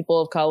many people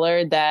of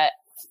color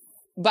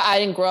but I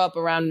didn't grow up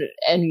around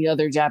any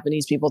other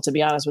Japanese people, to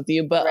be honest with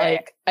you. But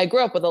like, I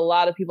grew up with a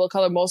lot of people of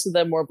color. Most of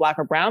them were Black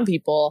or brown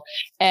people.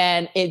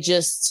 And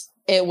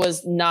it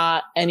was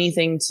not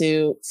anything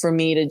for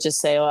me to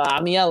just say, well,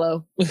 I'm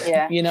yellow.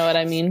 Yeah. You know what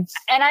I mean?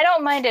 And I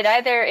don't mind it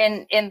either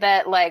in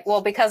that, like,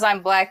 well, because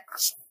I'm Black,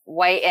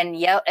 white and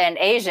yellow and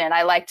Asian,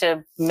 I like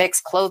to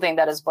mix clothing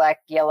that is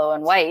black, yellow,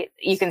 and white.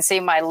 You can see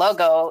my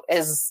logo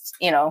is,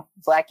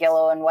 black,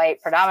 yellow, and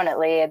white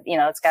predominantly.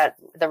 It's got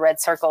the red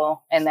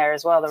circle in there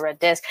as well, the red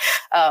disc.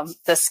 The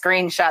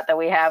screenshot that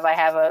we have, I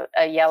have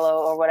a yellow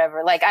or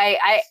whatever. Like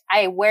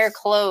I wear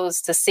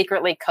clothes to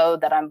secretly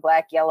code that I'm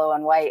black, yellow,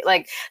 and white.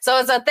 Like, so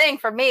it's a thing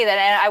for me and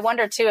I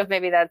wonder too, if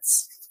maybe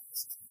that's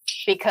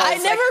because I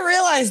never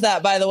realized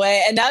that, by the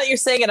way. And now that you're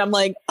saying it, I'm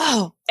like,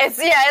 oh,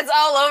 it's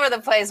all over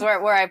the place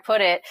where I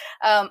put it.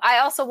 I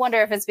also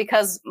wonder if it's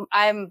because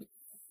I'm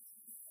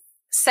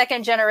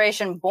second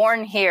generation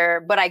born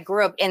here, but I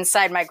grew up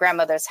inside my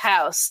grandmother's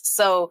house.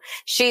 So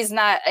she's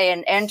not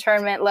an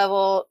internment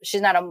level.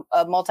 She's not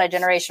a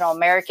multi-generational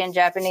American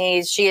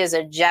Japanese. She is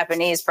a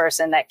Japanese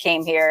person that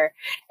came here.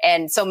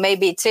 And so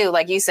maybe too,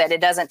 like you said,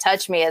 it doesn't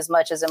touch me as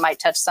much as it might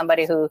touch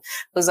somebody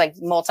who's like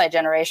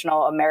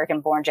multi-generational American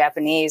born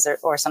Japanese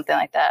or something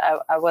like that.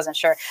 I wasn't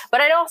sure,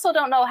 but I also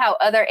don't know how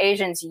other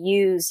Asians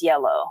use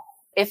yellow,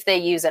 if they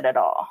use it at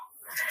all.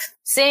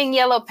 Seeing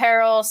yellow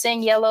peril,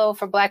 seeing yellow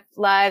for Black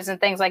lives and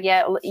things like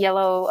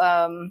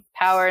yellow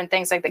power and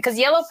things like that. Because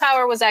yellow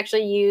power was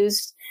actually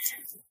used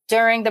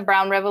during the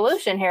Brown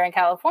Revolution here in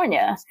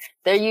California.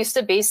 There used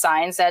to be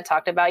signs that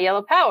talked about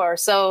yellow power.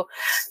 So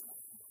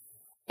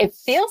it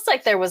feels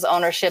like there was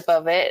ownership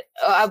of it.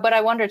 But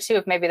I wonder, too,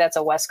 if maybe that's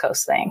a West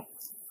Coast thing.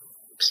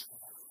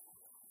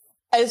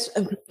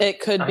 It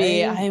could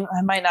be. I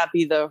might not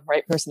be the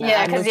right person.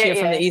 I moved here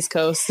from the East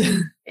Coast.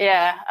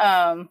 Yeah.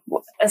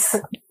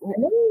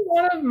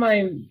 One of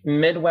my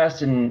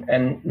Midwest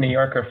and New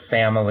Yorker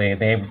family,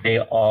 they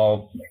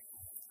all,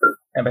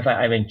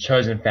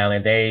 chosen family,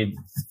 they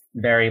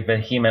very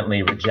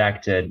vehemently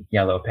rejected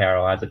yellow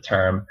peril as a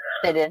term.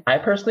 They did. I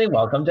personally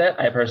welcomed it.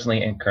 I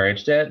personally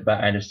encouraged it,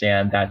 but I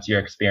understand that's your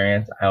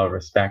experience. I will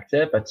respect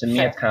it. But to me,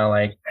 it's kind of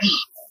like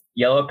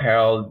yellow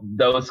peril,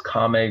 those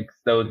comics,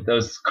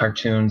 those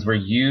cartoons were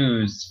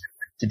used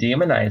to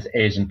demonize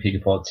Asian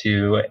people,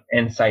 to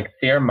incite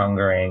fear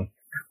mongering,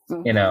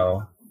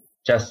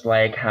 just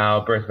like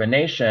how Birth of a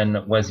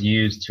Nation was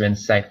used to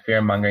incite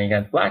fear mongering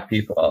against Black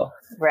people.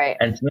 Right.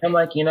 And to me, I'm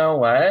like, you know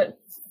what?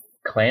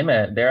 Claim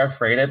it. They're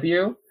afraid of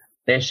you.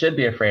 They should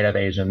be afraid of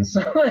Asians.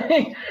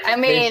 They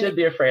should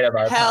be afraid of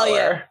our power.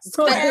 Yeah.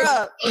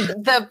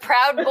 The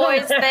Proud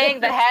Boys thing,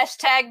 the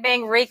hashtag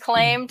being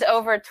reclaimed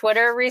over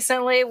Twitter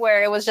recently,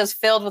 where it was just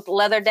filled with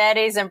leather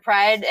daddies and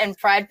pride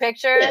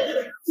picture.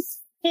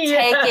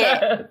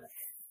 Take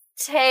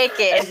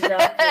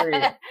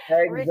it.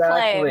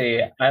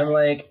 Exactly. I'm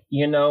like,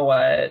 you know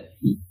what?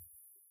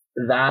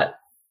 That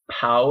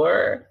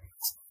power,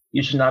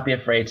 you should not be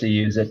afraid to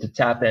use it, to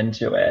tap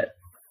into it.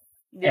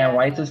 Yeah. And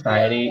white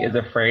society is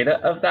afraid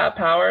of that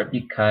power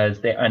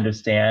because they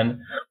understand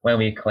when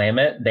we claim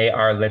it, they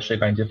are literally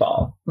going to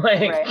fall.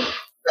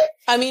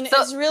 I mean,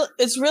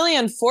 it's really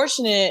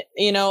unfortunate,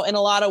 in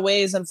a lot of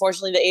ways.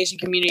 Unfortunately, the Asian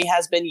community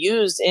has been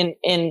used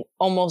in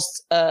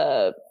almost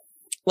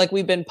like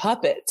we've been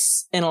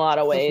puppets in a lot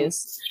of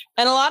ways.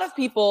 And a lot of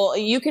people,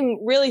 you can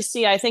really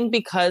see, I think,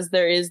 because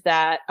there is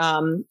that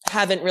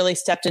haven't really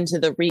stepped into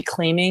the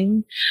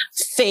reclaiming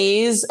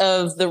phase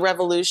of the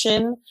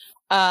revolution.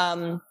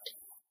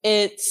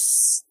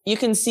 You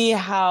can see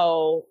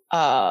how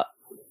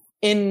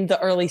in the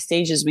early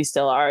stages we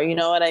still are, you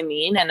know what I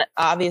mean? And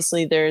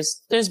obviously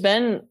there's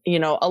been,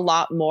 a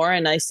lot more,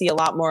 and I see a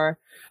lot more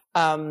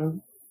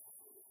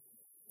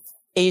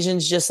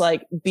Asians just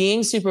like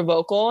being super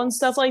vocal and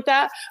stuff like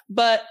that.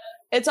 But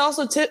it's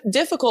also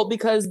difficult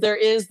because there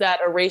is that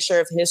erasure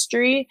of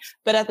history.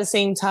 But at the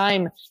same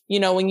time,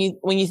 when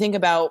you think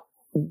about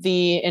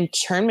the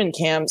internment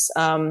camps,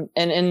 and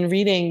in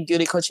reading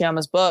Yuri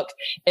Kochiyama's book,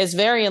 it's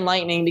very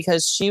enlightening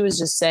because she was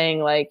just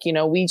saying like,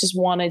 we just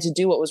wanted to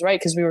do what was right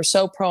because we were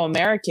so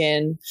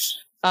pro-American.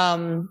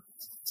 But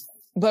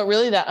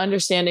really that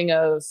understanding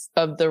of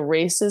the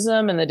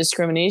racism and the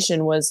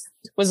discrimination was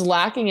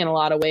lacking in a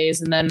lot of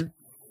ways. And then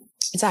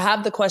to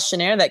have the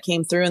questionnaire that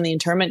came through in the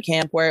internment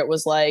camp where it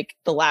was like,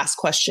 the last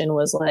question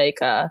was like,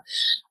 are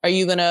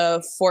you going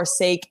to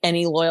forsake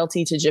any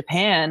loyalty to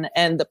Japan?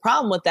 And the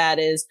problem with that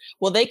is,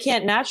 well, they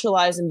can't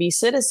naturalize and be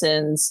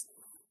citizens.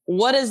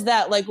 What is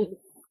that? Like,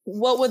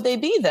 what would they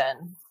be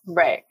then?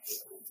 Right.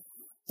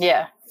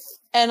 Yeah.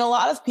 And a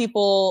lot of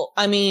people,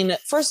 I mean,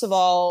 first of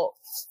all,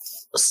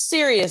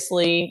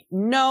 seriously,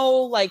 no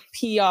like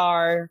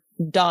PR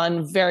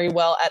done very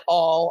well at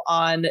all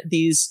on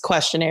these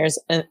questionnaires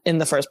in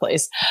the first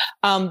place.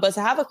 But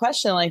to have a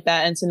question like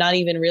that and to not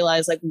even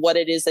realize like what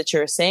it is that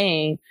you're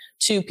saying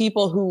to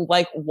people who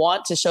like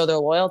want to show their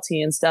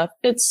loyalty and stuff,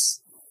 it's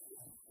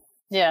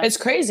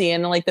crazy.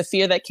 And like the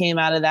fear that came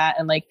out of that,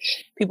 and like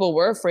people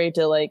were afraid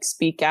to like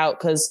speak out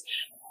because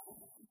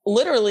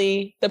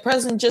literally the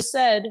president just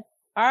said,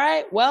 all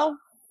right, well,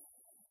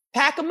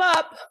 pack them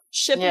up,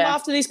 ship them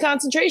off to these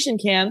concentration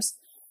camps.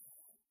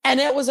 And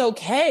it was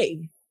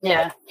okay.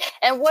 Yeah.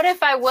 And what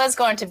if I was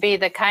going to be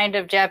the kind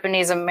of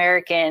Japanese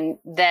American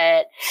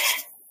that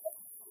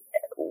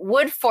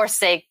would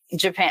forsake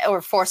Japan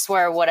or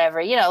forswear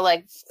whatever, you know,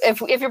 like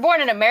if you're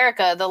born in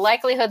America, the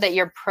likelihood that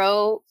you're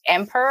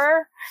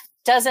pro-emperor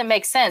doesn't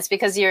make sense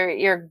because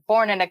you're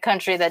born in a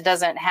country that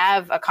doesn't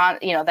have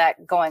that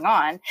going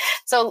on.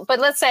 So, but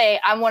let's say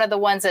I'm one of the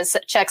ones that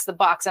checks the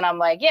box and I'm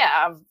like,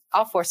 yeah,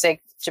 I'll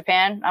forsake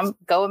Japan. I'm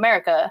go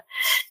America.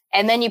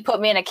 And then you put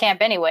me in a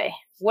camp anyway.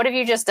 What have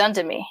you just done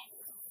to me?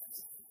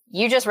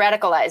 You just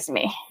radicalized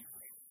me.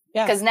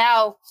 Yeah. Because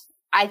now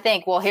I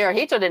think, well,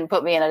 Hirohito didn't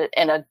put me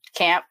in a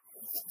camp.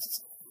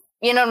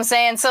 You know what I'm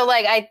saying? So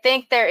like, I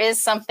think there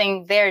is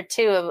something there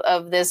too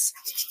of this.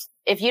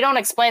 If you don't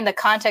explain the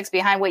context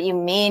behind what you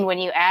mean when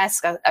you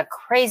ask a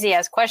crazy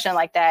ass question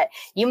like that,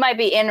 you might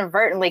be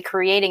inadvertently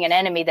creating an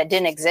enemy that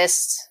didn't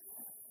exist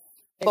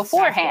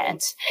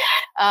beforehand.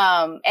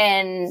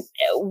 And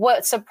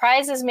what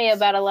surprises me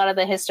about a lot of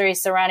the history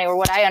surrounding, or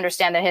what I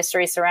understand the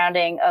history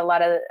surrounding a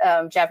lot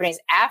of Japanese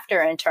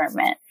after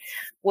internment,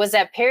 was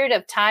that period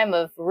of time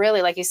of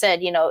really, like you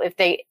said, you know,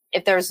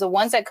 if there's the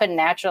ones that couldn't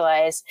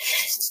naturalize,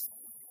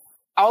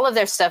 all of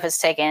their stuff is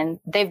taken.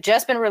 They've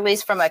just been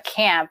released from a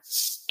camp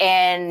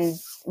and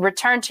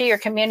returned to your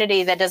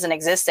community that doesn't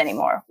exist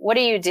anymore. What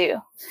do?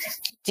 Do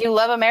you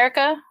love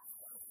America?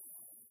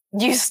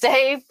 Do you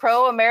stay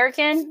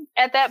pro-American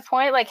at that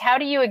point? Like, how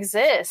do you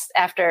exist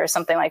after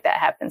something like that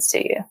happens to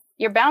you?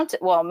 You're bound to,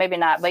 well, maybe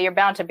not, but you're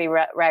bound to be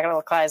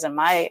radicalized in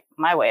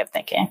my way of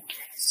thinking.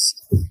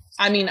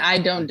 I mean, I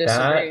don't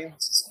disagree.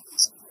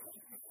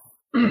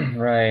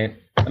 Right.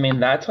 I mean,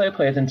 that's why it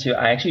plays into,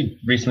 I actually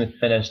recently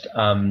finished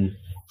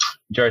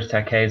George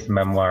Takei's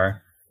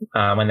memoir,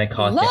 When They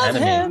Call Us the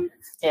Enemy. Him.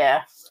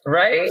 Yeah.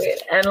 Right.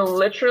 And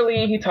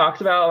literally he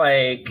talks about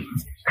like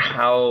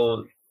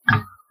how,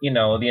 you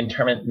know, the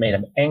internment made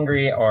him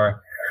angry,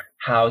 or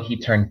how he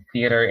turned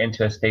theater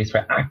into a space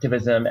for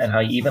activism, and how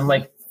he even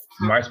like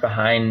marched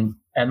behind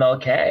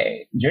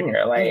MLK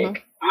Jr.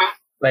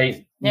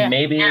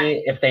 Maybe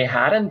if they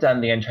hadn't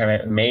done the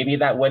internment, maybe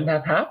that wouldn't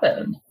have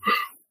happened.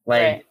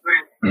 Like,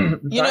 you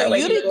know,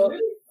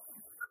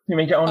 you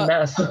make your own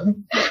mess.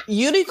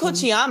 Yuri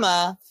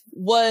Kochiyama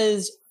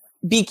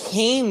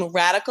became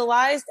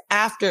radicalized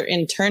after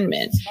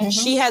internment.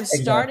 She had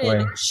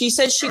started, she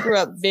said she grew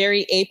up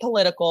very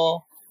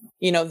apolitical,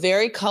 you know,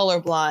 very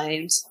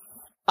colorblind.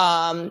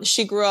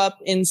 She grew up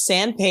in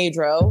San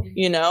Pedro,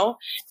 you know,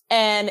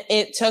 and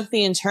it took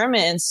the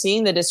internment and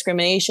seeing the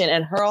discrimination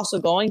and her also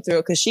going through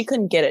it because she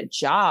couldn't get a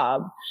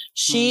job.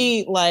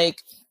 She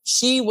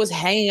was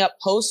hanging up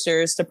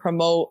posters to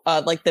promote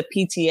like the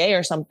PTA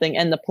or something,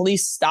 and the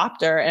police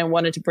stopped her and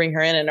wanted to bring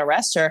her in and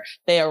arrest her.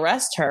 They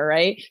arrest her,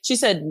 right? She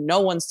said, no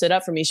one stood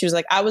up for me. She was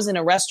like, I was in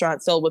a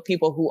restaurant filled with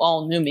people who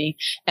all knew me,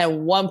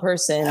 and one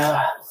person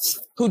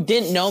who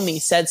didn't know me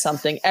said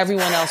something.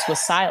 Everyone else was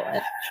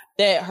silent.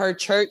 Her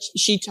church,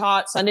 she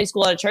taught Sunday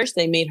school at a church.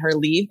 They made her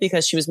leave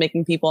because she was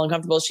making people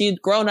uncomfortable. She had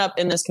grown up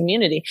in this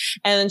community,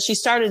 and then she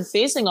started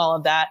facing all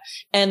of that.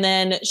 And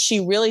then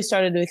she really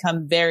started to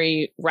become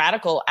very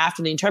radical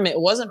after the internment.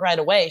 It wasn't right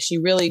away. She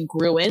really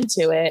grew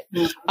into it,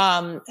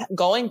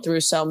 going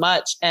through so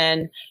much.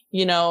 And,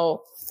 you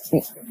know,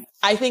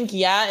 I think,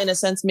 in a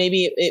sense,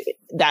 maybe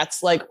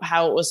that's like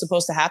how it was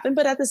supposed to happen.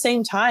 But at the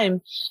same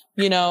time,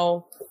 you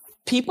know,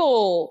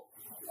 people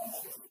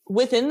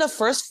within the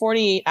first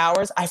 48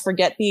 hours, I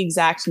forget the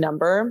exact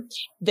number,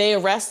 they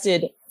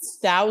arrested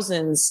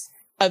thousands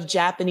of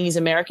Japanese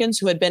Americans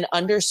who had been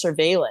under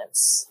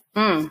surveillance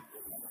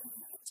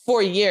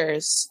for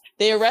years.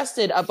 They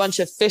arrested a bunch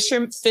of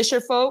fisher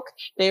folk.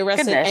 They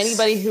arrested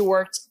anybody who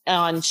worked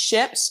on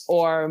ships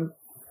or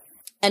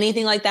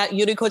anything like that.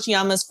 Yuri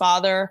Kochiyama's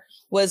father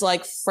was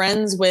like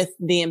friends with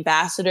the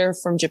ambassador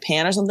from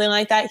Japan or something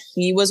like that.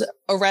 He was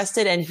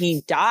arrested and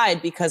he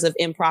died because of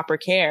improper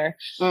care.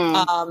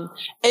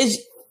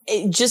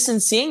 Just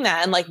in seeing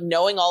that and like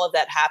knowing all of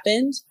that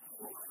happened,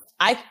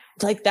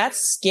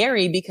 that's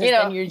scary because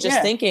then you're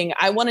just thinking,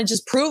 I want to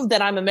just prove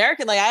that I'm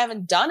American. Like I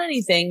haven't done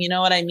anything, you know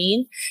what I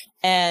mean?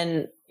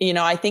 And, you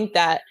know, I think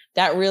that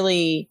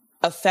really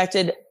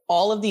affected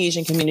all of the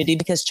Asian community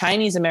because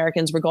Chinese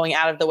Americans were going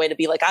out of the way to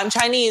be like, I'm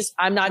Chinese,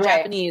 I'm not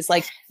Japanese.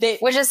 Like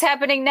which is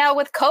happening now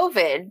with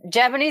COVID.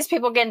 Japanese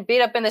people getting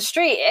beat up in the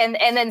street and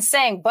then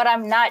saying, but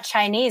I'm not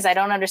Chinese. I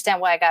don't understand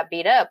why I got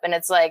beat up. And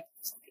it's like,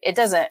 it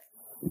doesn't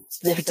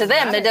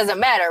matter. It doesn't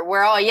matter.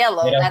 We're all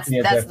yellow. That's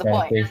the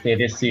point.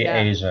 They see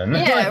Asian.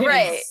 Yeah,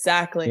 right.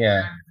 Exactly.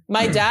 Yeah.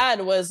 My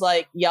dad was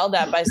like yelled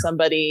at by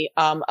somebody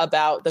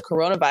about the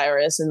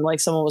coronavirus and like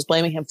someone was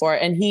blaming him for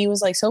it. And he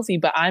was like, Sophie,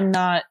 but I'm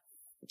not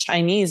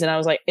Chinese. And I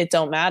was like, it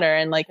don't matter.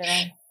 And like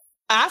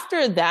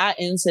after that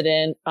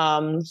incident,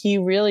 he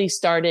really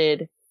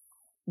started.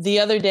 The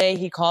other day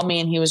he called me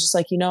and he was just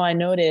like, you know, I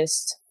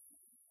noticed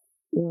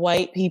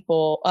white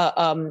people,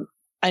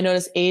 I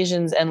noticed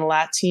Asians and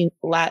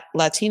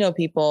Latino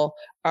people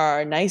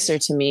are nicer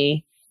to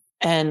me,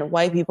 and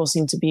white people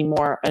seem to be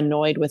more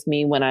annoyed with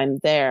me when I'm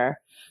there.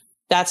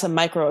 That's a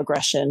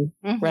microaggression,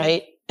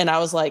 right? And I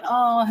was like,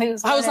 by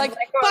George,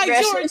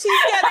 he's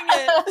getting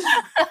it.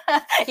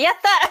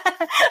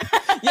 Yatta.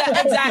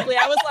 Yeah, exactly.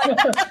 I was like,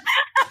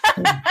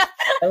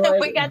 And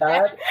like We got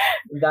there.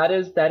 that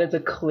is a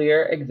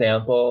clear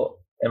example,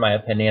 in my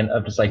opinion,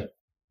 of just like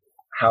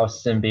how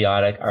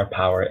symbiotic our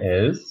power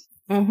is.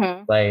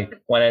 Mm-hmm. Like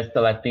when it's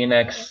the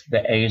Latinx,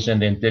 the Asian,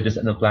 the Indigenous,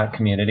 and the Black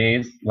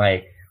communities,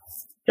 like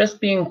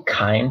just being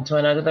kind to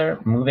one another,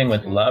 moving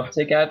with love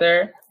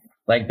together.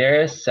 Like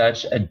there is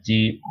such a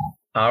deep,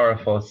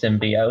 powerful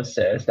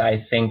symbiosis that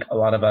I think a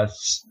lot of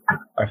us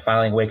are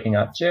finally waking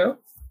up to.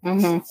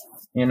 Mm-hmm.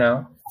 You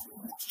know,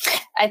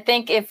 I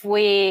think if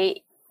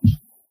we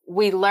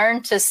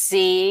learn to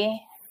see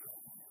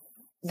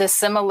the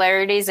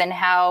similarities in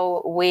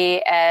how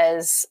we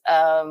as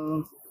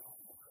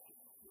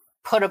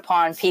put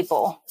upon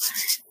people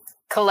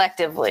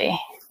collectively,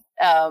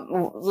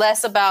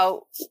 less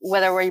about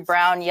whether we're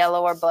brown,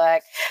 yellow, or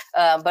black,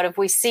 but if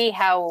we see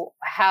how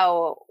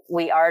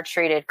we are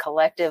treated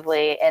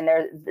collectively, and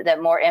that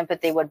more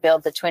empathy would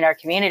build between our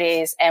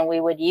communities, and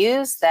we would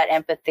use that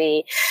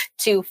empathy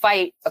to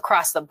fight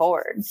across the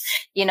board.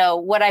 You know,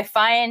 what I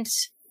find,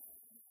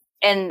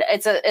 and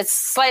it's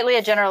slightly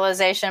a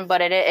generalization, but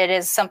it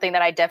is something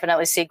that I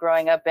definitely see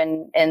growing up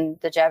in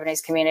the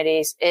Japanese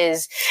communities,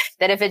 is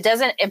that if it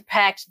doesn't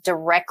impact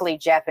directly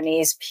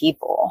Japanese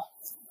people,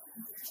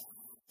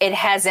 it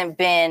hasn't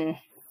been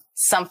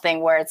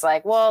something where it's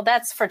like, well,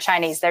 that's for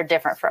Chinese, they're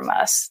different from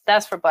us.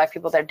 That's for Black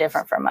people, they're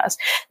different from us.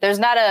 There's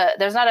not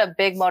a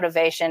big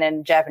motivation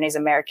in Japanese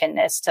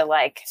Americanness to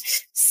like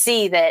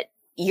see that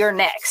you're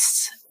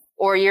next,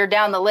 or you're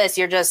down the list.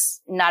 You're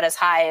just not as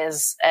high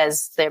as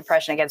the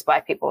oppression against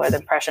Black people or the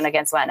oppression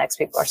against Latinx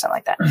people or something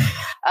like that.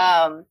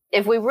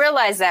 If we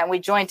realize that and we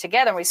joined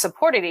together and we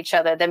supported each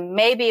other, then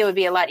maybe it would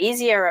be a lot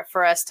easier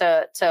for us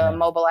to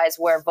mobilize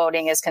where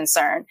voting is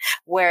concerned,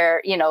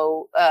 where, you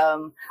know,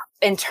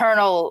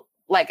 internal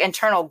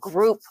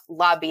group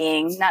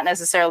lobbying, not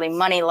necessarily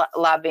money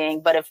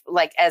lobbying, but if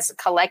like as a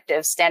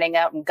collective standing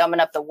up and gumming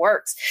up the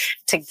works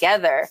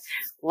together,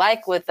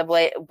 like with the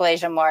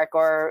Blasian Mark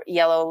or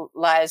Yellow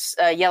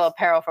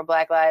Apparel for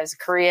Black Lives,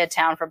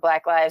 Koreatown for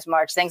Black Lives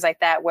March, things like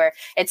that, where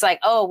it's like,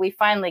 oh, we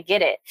finally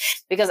get it.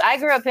 Because I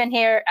grew up down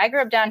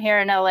here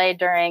in LA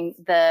during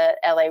the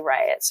LA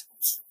riots.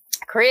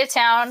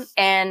 Koreatown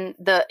and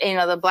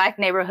the Black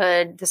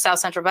neighborhood, the South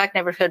Central Black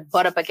neighborhood,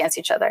 butt up against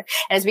each other.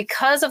 And it's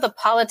because of the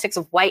politics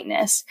of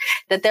whiteness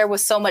that there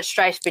was so much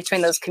strife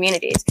between those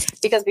communities.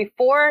 Because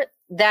before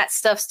that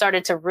stuff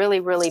started to really,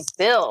 really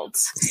build,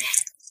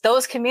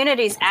 those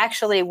communities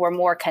actually were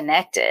more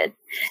connected,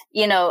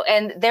 you know,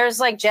 and there's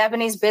like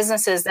Japanese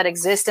businesses that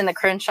exist in the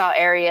Crenshaw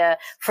area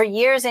for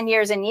years and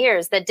years and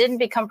years that didn't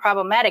become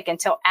problematic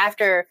until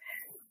after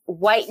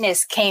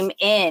whiteness came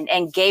in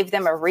and gave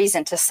them a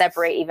reason to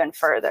separate even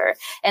further.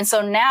 And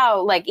so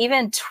now, like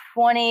even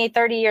 20,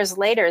 30 years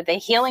later, the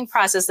healing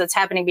process that's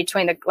happening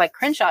between the like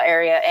Crenshaw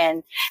area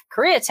and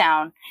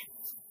Koreatown,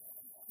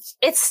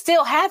 it's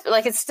still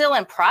it's still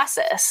in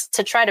process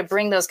to try to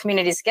bring those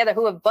communities together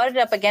who have butted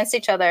up against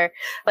each other,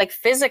 like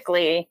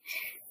physically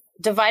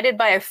divided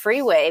by a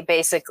freeway,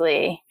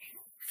 basically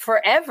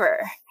forever.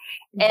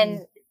 Mm-hmm.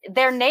 And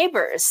they're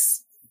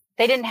neighbors.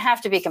 They didn't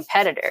have to be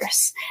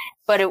competitors,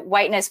 but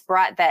whiteness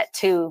brought that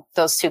to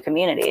those two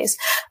communities.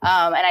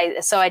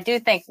 So I do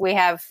think we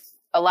have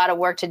a lot of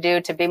work to do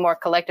to be more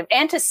collective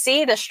and to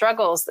see the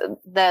struggles,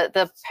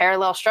 the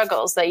parallel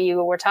struggles that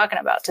you were talking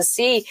about, to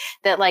see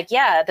that like,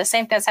 yeah, the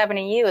same thing that's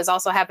happening to you is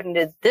also happening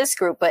to this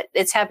group, but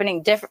it's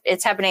happening different.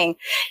 It's happening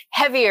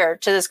heavier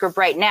to this group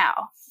right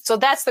now. So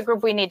that's the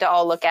group we need to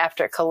all look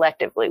after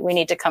collectively. We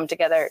need to come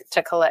together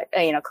to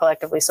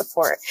collectively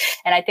support.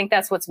 And I think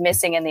that's what's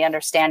missing in the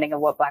understanding of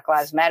what Black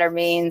Lives Matter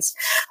means.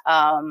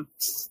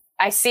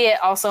 I see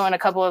it also in a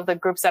couple of the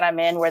groups that I'm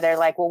in where they're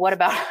like, well, what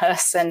about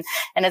us? And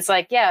it's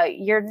like, yeah,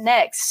 you're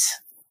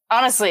next.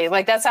 Honestly,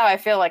 like that's how I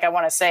feel like I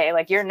want to say,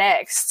 like, you're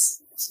next.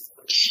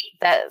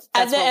 At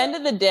the end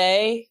of the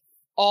day,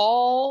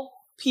 all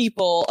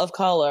people of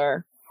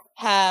color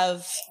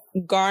have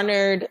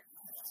garnered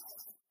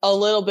a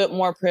little bit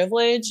more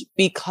privilege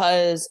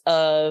because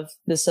of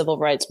the civil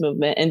rights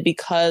movement and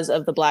because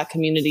of the Black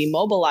community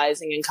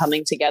mobilizing and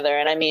coming together.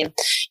 And I mean,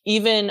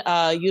 even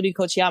Yuri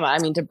Kochiyama, I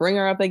mean, to bring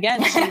her up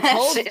again, she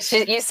told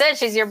you said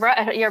she's your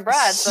broad.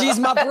 So. She's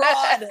my broad.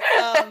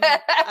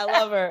 I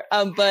love her.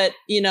 But,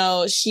 you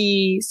know,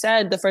 she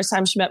said the first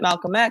time she met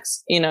Malcolm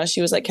X, you know,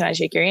 she was like, can I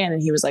shake your hand?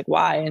 And he was like,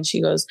 why? And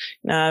she goes,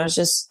 no,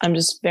 I'm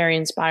just very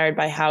inspired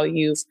by how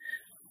you've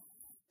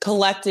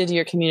collected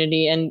your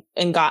community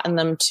and gotten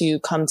them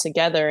to come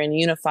together and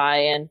unify.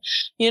 And,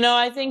 you know,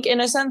 I think in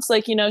a sense,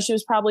 like, you know, she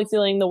was probably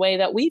feeling the way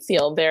that we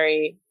feel,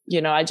 very,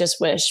 you know, I just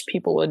wish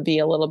people would be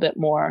a little bit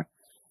more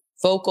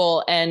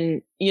vocal.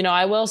 And, you know,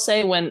 I will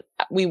say when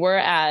we were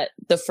at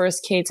the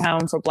first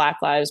K-Town for Black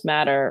Lives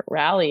Matter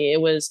rally,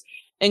 it was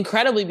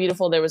incredibly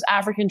beautiful. There was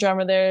African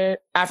drummers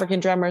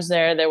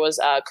there. There was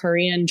a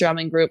Korean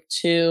drumming group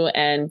too.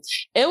 And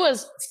it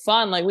was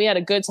fun. Like we had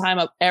a good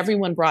time.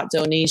 Everyone brought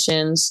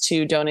donations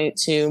to donate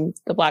to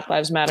the Black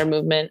Lives Matter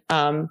movement.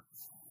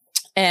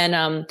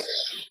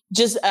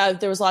 just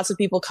there was lots of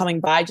people coming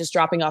by, just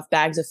dropping off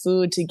bags of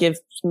food to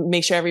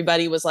make sure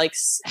everybody was like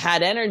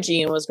had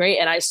energy and was great.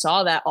 And I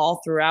saw that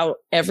all throughout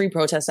every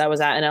protest I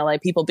was at in LA,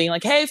 people being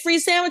like, hey, free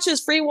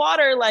sandwiches, free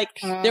water. Like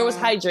there was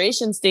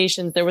hydration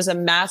stations. There was a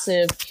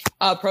massive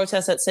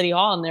protest at City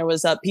Hall, and there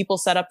was people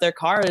set up their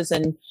cars,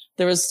 and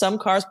there was some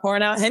cars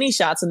pouring out Henny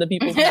shots into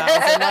people's mouths.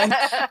 And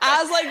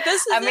I was like,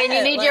 this is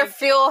you need your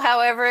fuel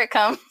however it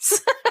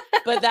comes.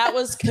 But that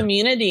was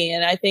community.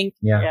 And I think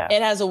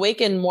it has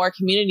awakened more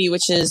community,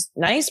 which is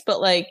nice.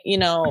 But like, you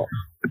know,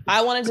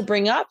 I wanted to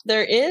bring up,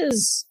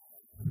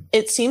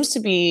 it seems to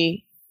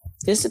be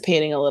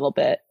dissipating a little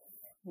bit.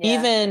 Yeah.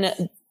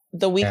 Even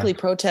the weekly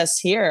protests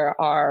here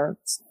are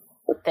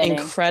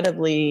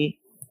incredibly,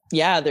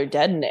 they're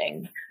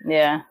deadening.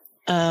 Yeah.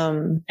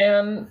 And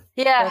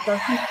that's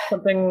actually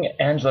something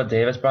Angela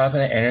Davis brought up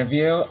in an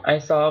interview I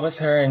saw with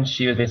her, and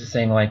she was basically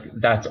saying like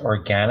that's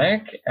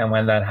organic, and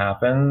when that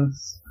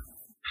happens,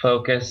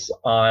 focus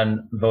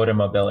on voter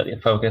mobility,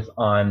 focus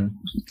on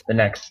the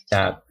next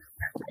step.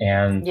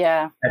 And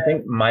I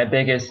think my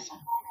biggest,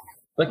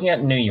 looking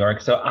at New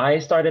York, so I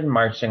started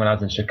marching when I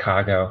was in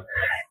Chicago,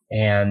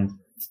 and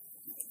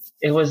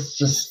it was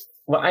just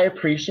what I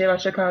appreciate about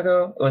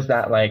Chicago was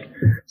that, like,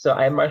 so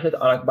I marched with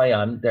Anak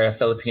Bayan, they're a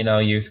Filipino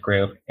youth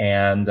group,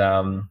 and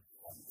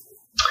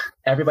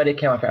everybody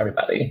came out for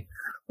everybody.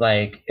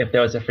 Like, if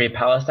there was a Free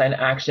Palestine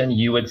action,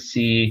 you would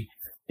see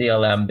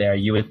BLM there,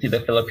 you would see the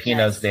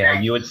Filipinos there,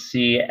 you would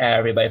see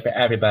everybody for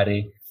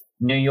everybody.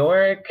 New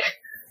York,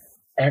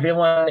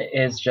 everyone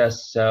is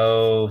just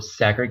so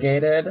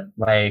segregated.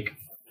 Like,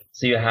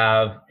 so you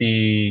have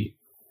the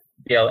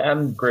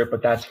BLM group,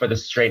 but that's for the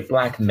straight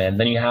black men.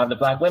 Then you have the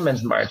Black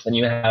Women's March. Then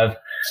you have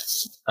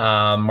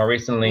more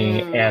recently,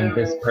 and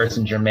this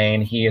person,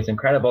 Jermaine, he is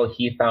incredible.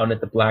 He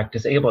founded the Black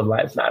Disabled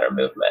Lives Matter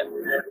movement.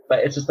 But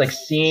it's just like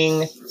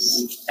seeing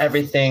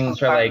everything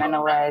sort of like,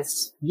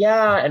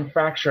 and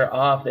fracture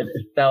off. It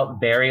felt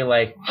very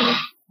like,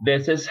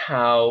 this is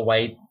how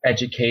white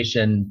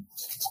education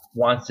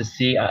wants to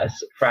see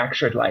us,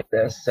 fractured like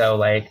this. So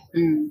like,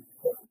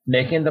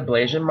 making the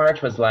Blasian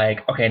March was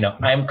like, okay, no,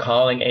 I'm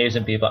calling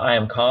Asian people, I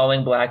am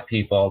calling Black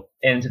people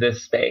into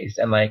this space.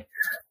 And like,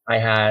 I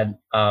had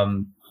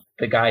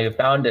the guy who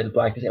founded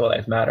Black Disabled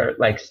Lives Matter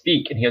like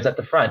speak, and he was at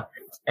the front,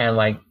 and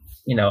like,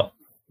 you know,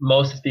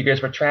 most of the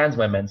speakers were trans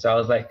women. So I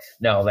was like,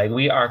 no, like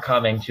we are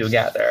coming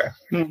together.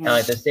 And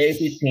like the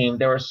safety team,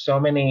 there were so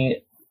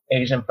many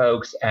Asian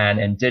folks and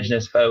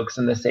Indigenous folks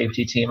in the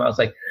safety team. I was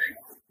like,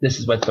 this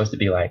is what it's supposed to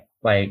be like.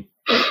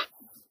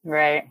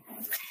 Right.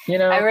 You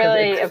know, I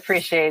really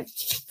appreciate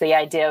the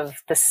idea of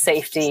the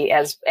safety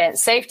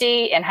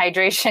and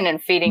hydration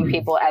and feeding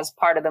people as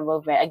part of the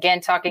movement. Again,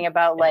 talking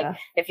about like,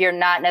 if you're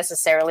not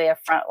necessarily a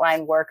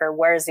frontline worker,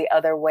 where's the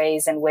other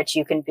ways in which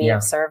you can be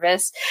of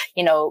service?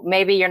 You know,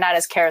 maybe you're not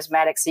as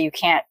charismatic, so you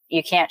can't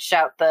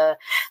shout the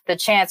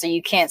chants, or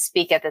you can't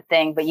speak at the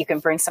thing, but you can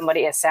bring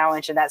somebody a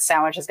sandwich, and that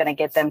sandwich is going to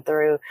get them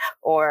through.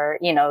 Or,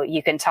 you know,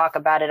 you can talk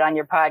about it on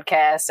your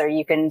podcast, or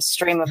you can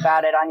stream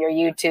about it on your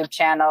YouTube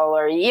channel,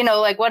 or, you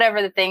know, like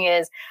whatever the thing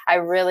is. I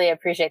really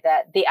appreciate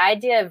that. The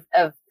idea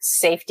of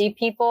safety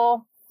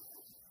people,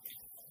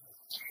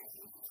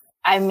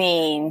 I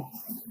mean,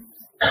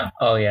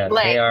 oh yeah,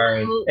 like, they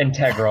are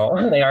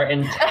integral. They are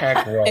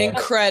integral.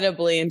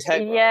 Incredibly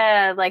integral.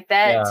 Yeah, like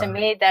that to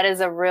me, that is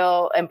a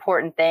real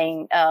important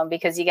thing,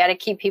 because you got to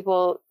keep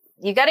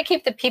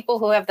the people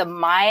who have the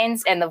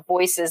minds and the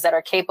voices that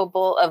are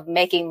capable of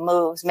making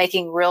moves,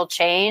 making real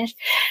change,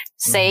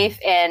 safe.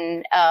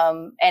 And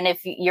if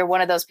you're one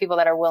of those people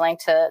that are willing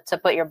to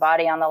put your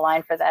body on the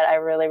line for that, I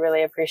really,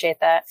 really appreciate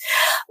that.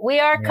 We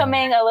are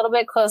coming a little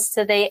bit close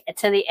to the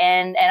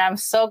end, and I'm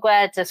so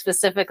glad to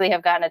specifically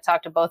have gotten to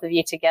talk to both of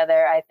you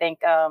together. I think,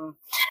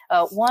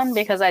 one,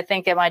 because I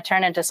think it might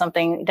turn into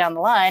something down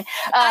the line.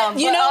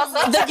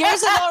 The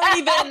gears have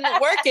already been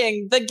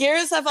working. The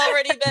gears have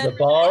already been. The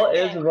ball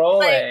is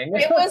rolling.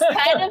 Like, it was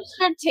kind of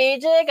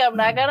strategic, I'm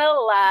not gonna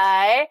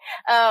lie,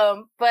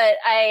 but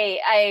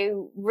I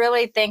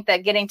really think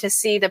that getting to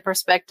see the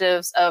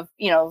perspectives of,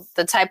 you know,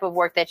 the type of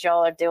work that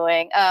y'all are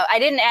doing. I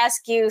didn't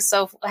ask you,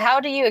 so how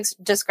do you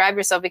describe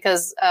yourself?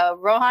 Because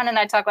Rohan and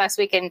I talked last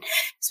week and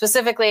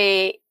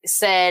specifically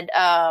said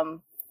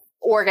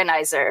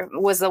organizer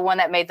was the one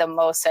that made the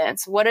most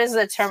sense. What is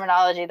the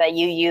terminology that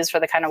you use for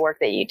the kind of work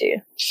that you do?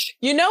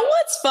 You know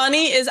what's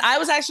funny is I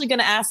was actually going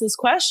to ask this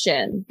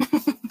question,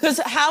 because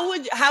how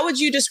would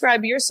you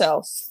describe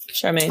yourself,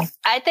 Charmaine?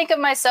 I think of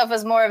myself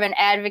as more of an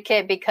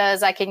advocate,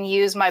 because I can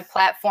use my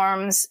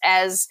platforms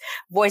as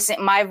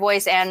voicing my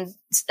voice and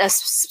a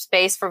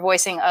space for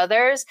voicing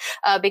others,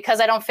 because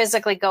I don't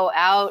physically go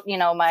out, you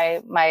know, my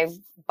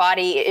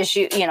body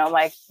issue, you know,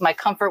 my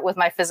comfort with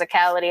my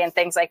physicality and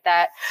things like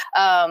that.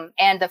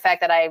 And the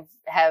fact that I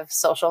have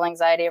social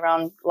anxiety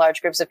around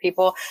large groups of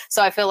people.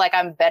 So I feel like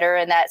I'm better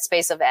in that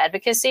space of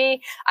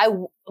advocacy.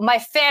 My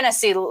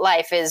fantasy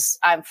life is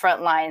I'm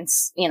front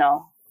lines, you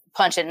know,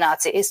 punching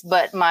Nazis,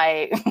 but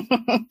my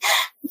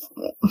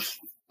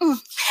So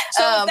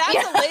if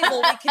that's a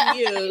label we can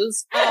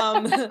use.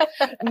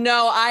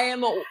 No,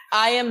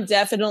 I am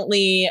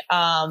definitely,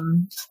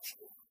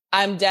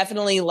 I'm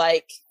definitely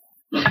like,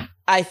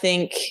 I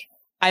think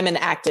I'm an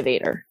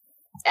activator.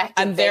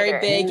 I'm very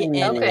big in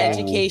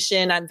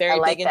education. I'm very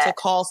big into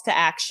calls to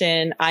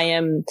action. I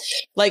am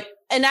like,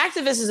 an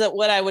activist is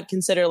what I would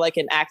consider like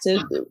an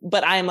active,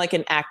 but I am like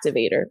an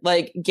activator,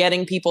 like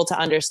getting people to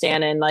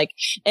understand. And like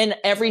in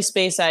every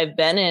space I've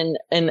been in,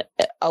 and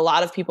a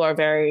lot of people are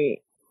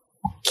very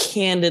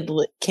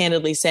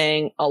candidly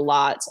saying a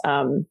lot.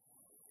 Well,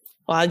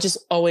 I just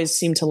always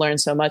seem to learn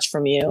so much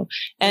from you.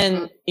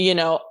 And,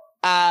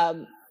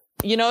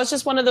 it's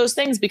just one of those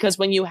things, because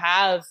when you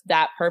have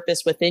that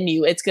purpose within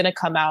you, it's going to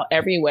come out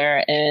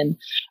everywhere. And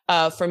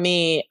for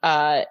me,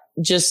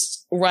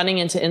 just running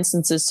into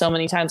instances so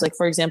many times, like,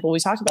 for example, we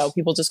talked about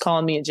people just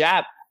calling me a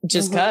Jap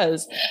just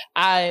because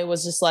I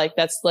was just like,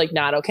 that's like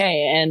not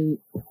okay. And,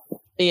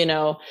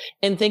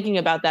 in thinking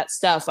about that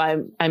stuff,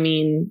 I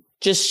mean,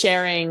 just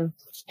sharing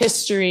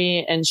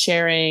history and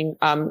sharing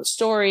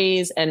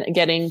stories and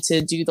getting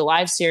to do the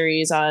live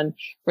series on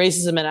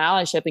racism and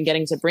allyship and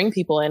getting to bring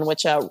people in,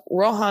 which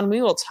Rohan,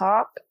 we will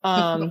talk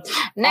on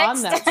that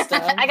stuff.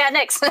 I got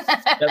next.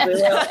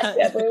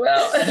 Yes, we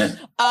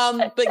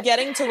will. But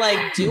getting to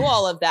like do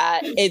all of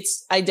that,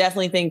 I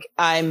definitely think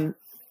I'm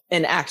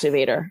an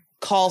activator.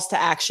 Calls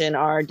to action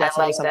are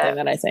definitely something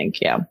that I think,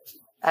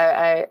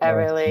 I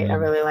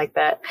really like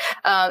that.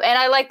 And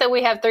I like that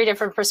we have 3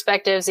 different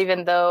perspectives,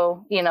 even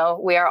though,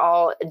 we are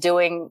all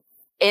doing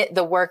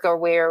the work, or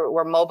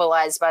we're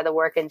mobilized by the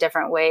work in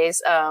different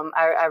ways.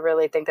 I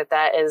really think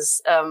that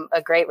is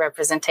a great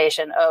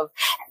representation of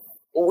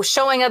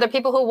showing other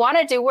people who want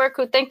to do work,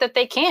 who think that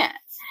they can't.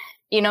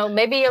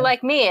 Maybe you're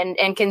like me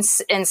and can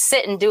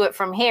sit and do it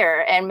from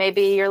here. And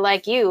maybe you're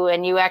like you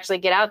and you actually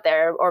get out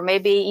there, or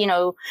maybe,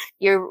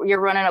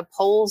 you're running a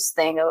polls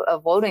thing, a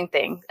voting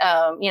thing.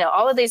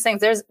 All of these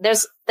things,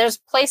 there's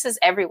places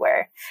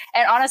everywhere.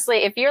 And honestly,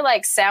 if you're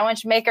like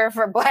sandwich maker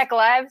for Black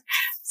Lives,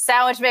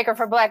 sandwich maker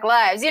for Black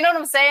Lives, you know what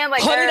I'm saying?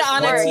 Like, put it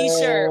on a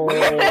t-shirt.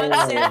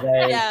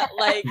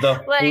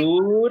 The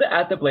food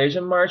at the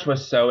Blasian March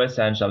was so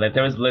essential. Like,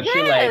 there was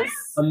literally like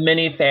a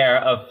mini fair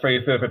of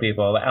free food for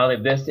people.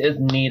 Like, this is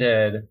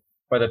needed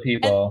for the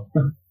people.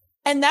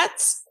 And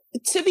that's,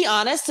 to be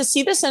honest, to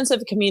see the sense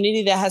of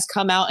community that has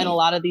come out in a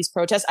lot of these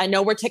protests. I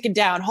know we're ticking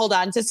down. Hold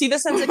on. To see the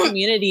sense of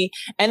community,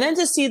 and then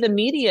to see the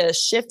media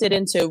shifted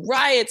into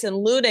riots and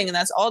looting, and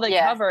that's all they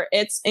cover.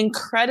 It's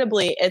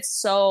incredibly,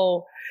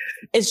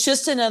 it's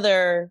just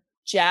another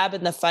jab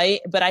in the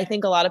fight. But I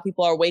think a lot of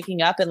people are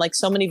waking up, and like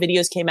so many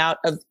videos came out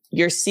of,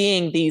 you're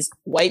seeing these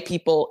white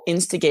people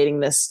instigating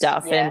this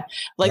stuff. And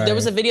like, there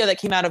was a video that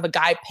came out of a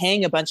guy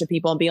paying a bunch of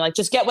people and being like,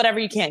 just get whatever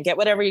you can, get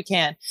whatever you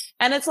can.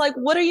 And it's like,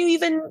 what are you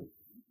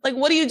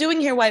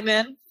doing here, white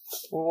man?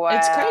 Wow.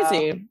 It's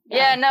crazy.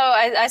 Yeah, no,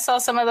 I saw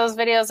some of those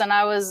videos, and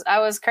I was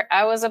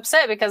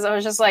upset, because I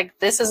was just like,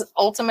 this is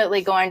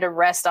ultimately going to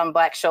rest on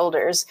Black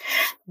shoulders,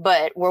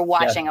 but we're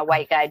watching a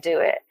white guy do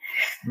it.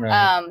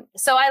 Right.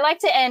 So I like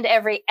to end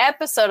every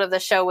episode of the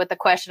show with a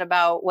question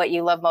about what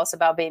you love most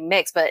about being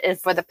mixed. But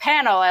for the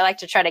panel, I like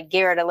to try to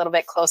gear it a little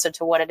bit closer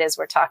to what it is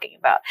we're talking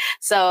about.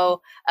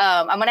 So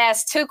I'm going to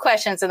ask 2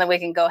 questions, and then we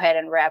can go ahead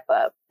and wrap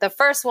up. The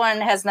first one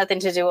has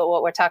nothing to do with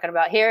what we're talking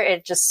about here.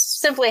 It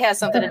just simply has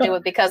something to do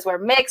with, because we're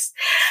mixed.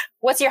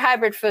 What's your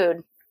hybrid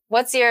food?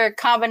 What's your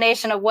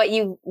combination of what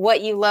you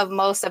love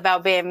most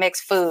about being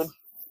mixed food?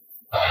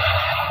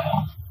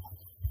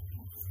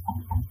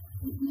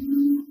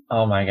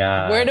 Oh my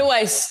God. Where do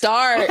I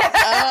start? We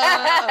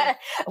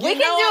can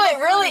do it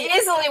really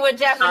easily with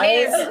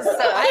Japanese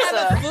stuff. I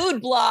have a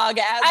food blog.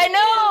 I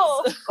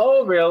know.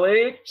 Oh,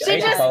 really? She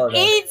just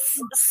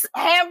eats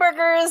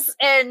hamburgers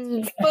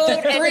and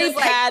food. Free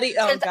patty.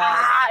 Oh,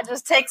 God.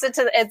 Just takes it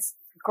to it's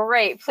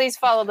great. Please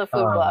follow the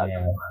food blog.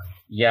 Man.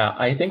 Yeah,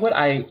 I think what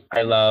I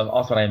love,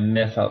 also what I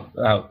miss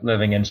out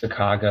living in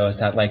Chicago, is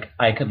that like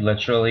I could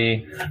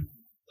literally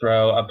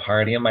throw a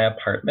party in my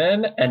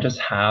apartment and just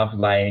have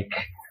like,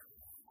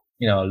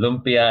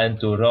 lumpia and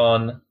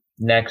turon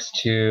next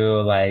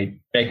to like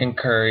bacon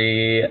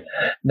curry,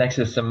 next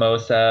to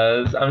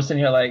samosas. I'm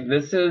sitting here like,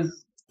 this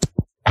is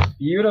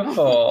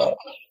beautiful.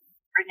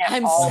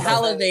 I'm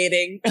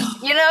salivating.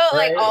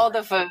 Like all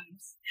the foods.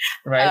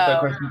 Right. But of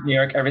course, in New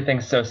York,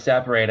 everything's so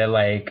separated.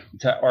 Like,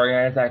 to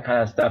organize that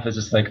kind of stuff is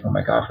just like, oh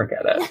my God, forget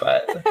it.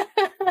 But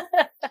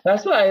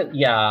that's why,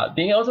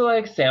 being able to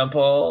like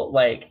sample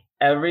like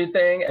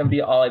everything and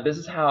be all like, this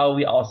is how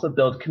we also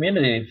build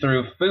community,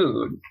 through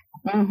food.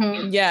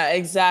 Mm-hmm. Yeah,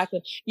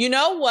 exactly. You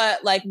know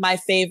what? Like, my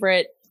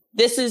favorite,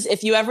 this is,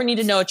 if you ever need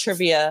to know a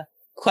trivia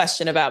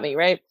question about me,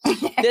 right?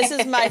 This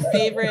is my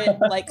favorite,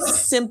 like,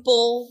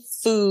 simple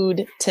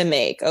food to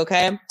make.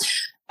 Okay.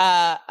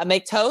 I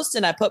make toast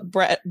and I put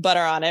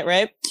butter on it,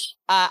 right?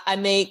 I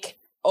make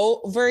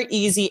over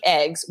easy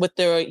eggs with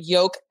the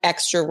yolk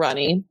extra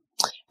runny.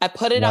 I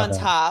put it on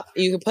top.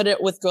 You can put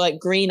it with like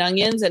green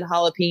onions and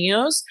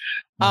jalapenos,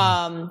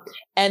 and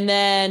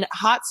then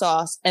hot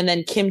sauce, and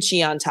then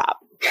kimchi on top.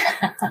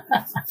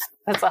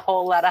 That's a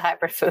whole lot of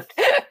hybrid food.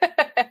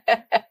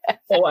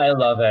 Oh, I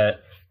love it.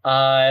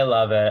 I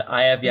love it.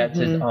 I have yet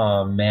to.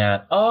 Oh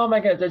man. Oh my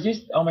god.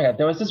 Oh my god.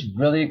 There was this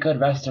really good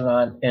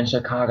restaurant in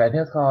Chicago. I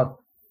think it's called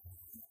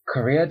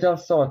Korea del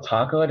Sol,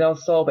 Taco del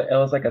Sol, but it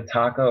was like a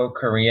taco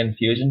Korean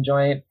fusion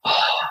joint.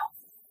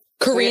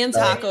 Korean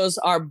tacos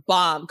are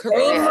bomb.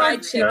 Korean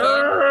fried chicken.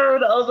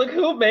 God. I was like,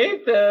 who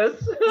made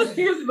this?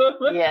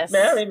 Yes.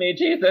 Marry me,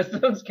 Jesus.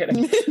 I'm just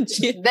kidding.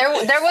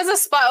 There was a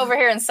spot over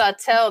here in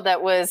Sawtell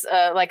that was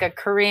like a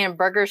Korean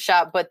burger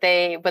shop, but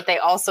they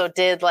also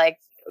did like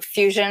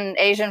fusion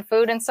Asian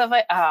food and stuff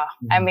like.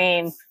 I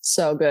mean,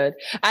 so good.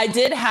 I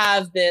did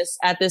have this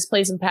at this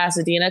place in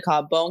Pasadena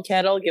called Bone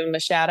Kettle. Give them a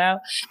shout out.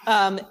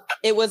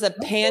 It was a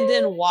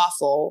pandan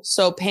waffle.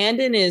 So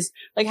pandan is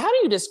like, how do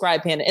you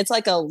describe pandan? It's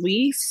like a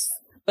leaf,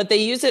 but they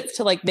use it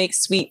to like make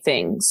sweet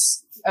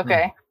things.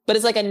 Okay. But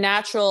it's like a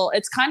natural,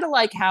 it's kind of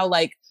like how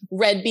like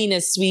red bean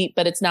is sweet,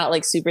 but it's not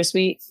like super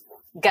sweet.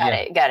 Got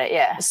it.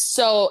 Yeah.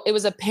 So it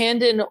was a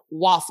pandan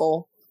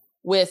waffle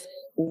with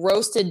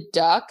roasted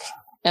duck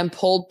and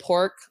pulled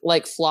pork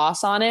like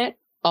floss on it.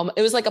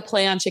 It was like a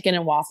play on chicken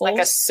and waffles. Like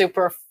a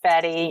super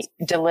fatty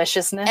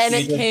deliciousness. And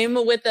it came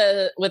with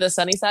a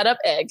sunny side up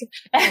egg.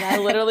 And I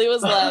literally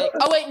was like,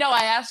 oh wait, no,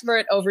 I asked for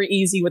it over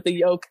easy with the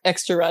yolk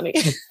extra runny.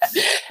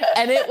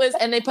 and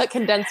they put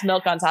condensed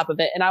milk on top of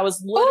it. And I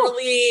was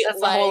literally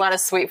that's like, a whole lot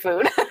of sweet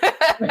food.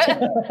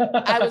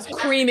 I was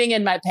creaming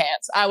in my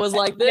pants. I was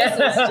like, this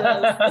is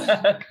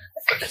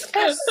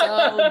just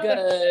so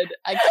good.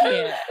 I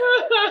can't.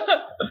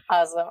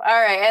 Awesome.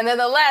 All right. And then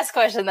the last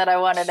question that I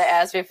wanted to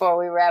ask before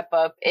we wrap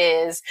up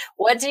is,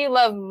 what do you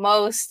love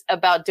most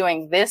about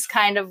doing this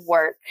kind of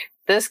work,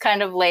 this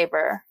kind of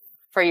labor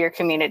for your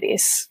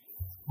communities?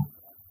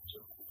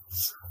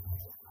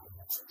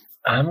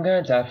 I'm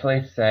going to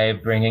definitely say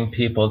bringing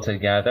people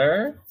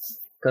together.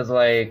 Because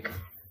like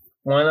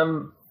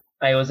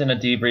I was in a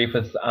debrief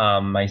with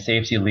my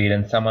safety lead,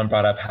 and someone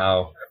brought up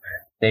how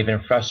they've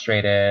been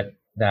frustrated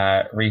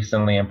that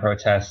recently in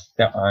protests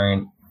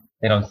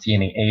they don't see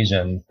any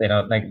Asians.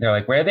 They're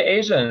like, where are the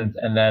Asians?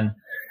 And then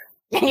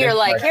you're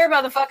like, here,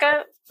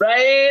 motherfucker.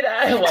 Right.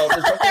 Well,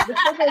 this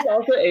person is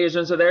also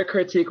Asian, so their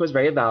critique was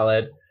very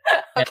valid.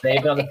 And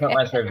they've been on the front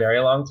lines for a very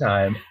long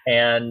time.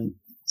 And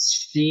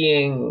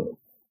seeing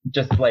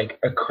just like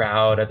a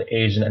crowd of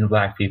Asian and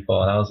Black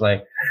people, and I was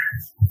like,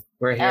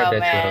 we're here, bitches.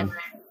 Man.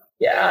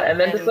 Yeah. And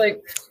then just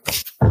like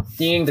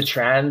seeing the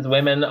trans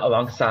women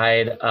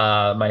alongside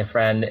my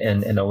friend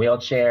in a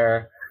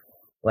wheelchair,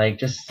 like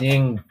just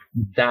seeing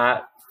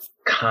that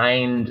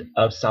kind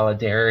of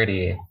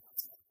solidarity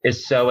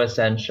is so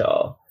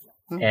essential.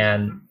 Mm-hmm.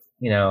 And,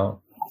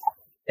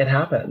 it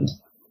happened.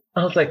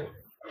 I was like,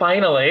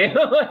 finally.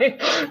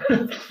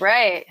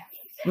 Right.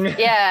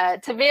 Yeah.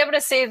 To be able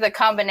to see the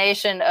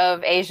combination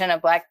of Asian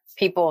and Black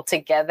people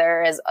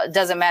together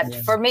doesn't matter.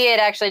 Yeah. For me, it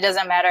actually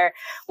doesn't matter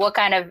what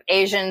kind of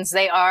Asians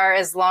they are,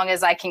 as long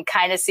as I can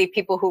kind of see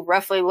people who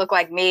roughly look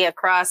like me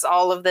across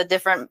all of the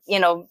different,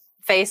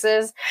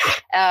 faces.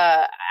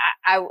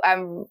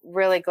 I'm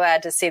really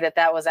glad to see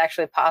that was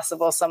actually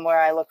possible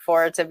somewhere. I look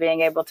forward to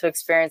being able to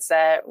experience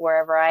that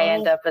wherever I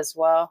end up as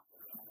well.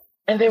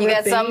 And they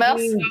got something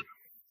else?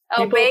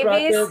 Oh,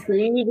 babies?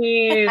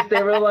 Babies.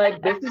 They were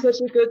like, this is such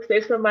a good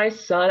space for my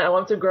son. I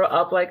want to grow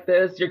up like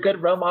this. You're a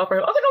good role model for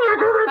him. I was like, oh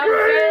my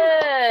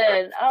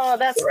God, good. Oh,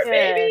 that's good.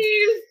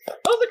 Babies. I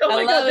was like, oh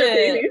my God,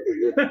 they're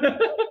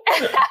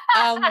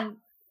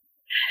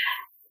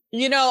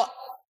babies.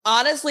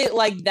 Honestly,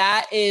 like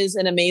that is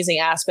an amazing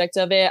aspect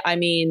of it. I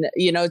mean,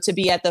 to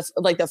be at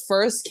the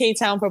first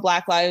K-Town for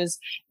Black Lives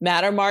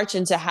Matter march,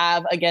 and to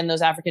have, again,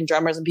 those African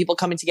drummers and people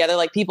coming together,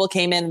 like people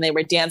came in and they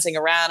were dancing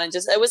around, and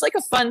it was like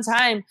a fun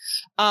time.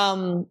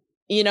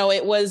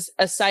 It was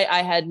a sight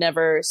I had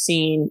never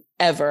seen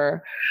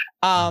ever.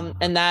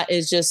 And that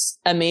is just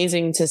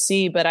amazing to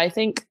see. But I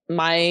think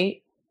my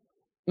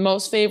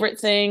most favorite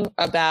thing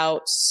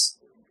about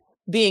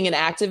being an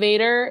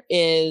activator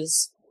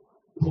is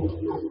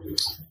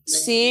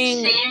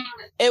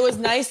it was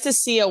nice to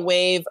see a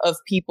wave of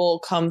people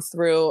come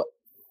through.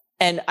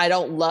 And I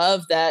don't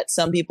love that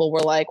some people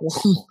were like,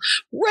 well,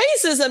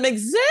 racism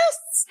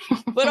exists,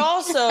 but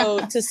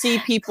also to see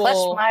people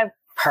clutch my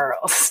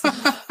pearls.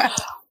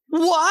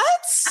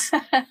 What?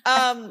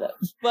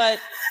 But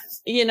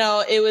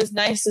it was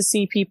nice to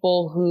see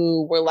people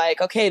who were like,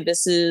 okay,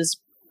 this is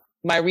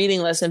my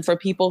reading list. And for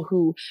people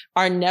who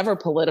are never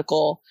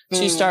political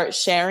to start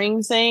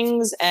sharing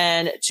things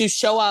and to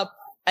show up.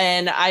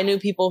 And I knew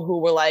people who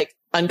were like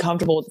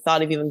uncomfortable with the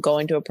thought of even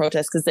going to a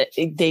protest because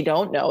they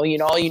don't know, all you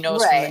know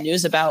is from the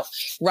news about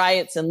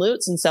riots and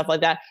loots and stuff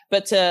like that.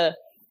 But to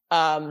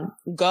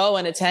go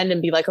and attend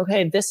and be like,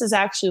 okay, this is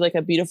actually like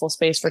a beautiful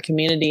space for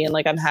community. And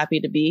like, I'm happy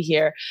to be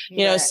here.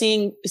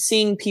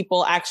 Seeing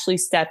people actually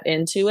step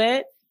into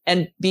it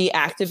and be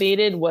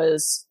activated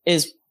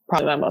is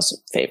probably my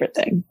most favorite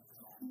thing.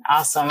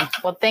 Awesome.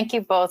 Well, thank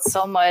you both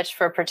so much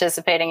for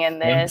participating in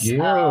this. Thank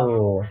you.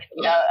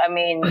 I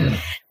mean,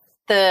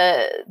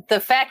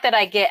 the fact that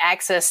I get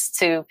access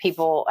to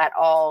people at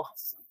all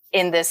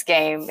in this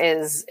game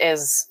is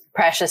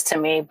precious to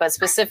me, but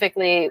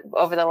specifically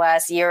over the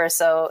last year or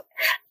so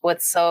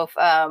with Soph,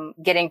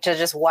 getting to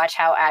just watch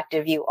how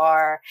active you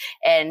are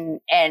and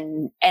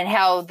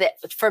how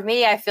for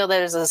me, I feel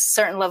there's a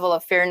certain level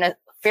of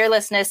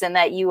fearlessness in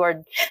that you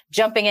are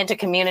jumping into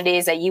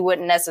communities that you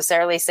wouldn't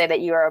necessarily say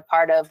that you are a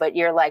part of, but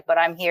you're like, but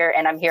I'm here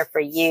and I'm here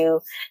for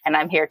you and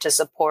I'm here to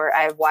support.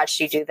 I've watched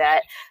you do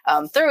that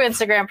through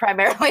Instagram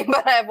primarily,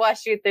 but I've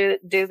watched you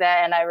do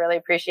that and I really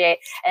appreciate.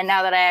 And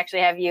now that I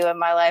actually have you in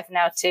my life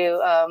now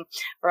too,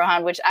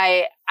 Rohan, which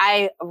I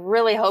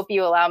really hope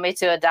you allow me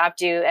to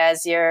adopt you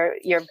as your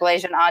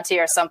Blasian auntie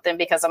or something,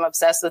 because I'm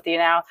obsessed with you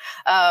now.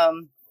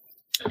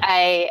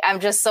 I'm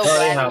just so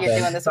glad that you're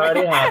doing this.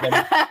 Already happened.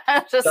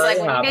 I'm just like,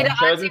 we need a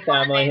chosen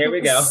family. Here we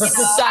go.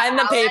 Sign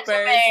the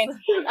papers.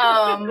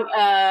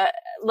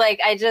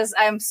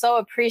 I'm so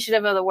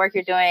appreciative of the work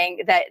you're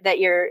doing, that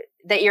you're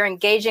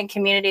engaging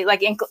community,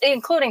 like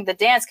including the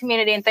dance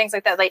community and things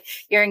like that. Like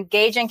you're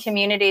engaging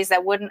communities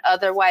that wouldn't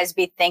otherwise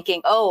be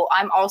thinking, oh,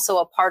 I'm also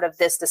a part of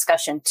this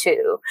discussion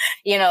too.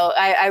 You know,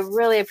 I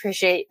really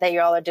appreciate that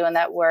you all are doing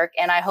that work.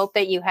 And I hope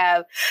that you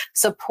have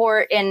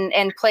support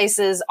in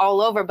places all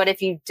over. But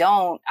if you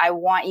don't, I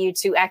want you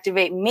to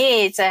activate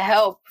me to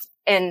help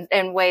in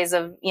ways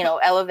of, you know,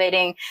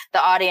 elevating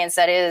the audience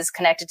that is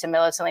connected to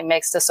Militantly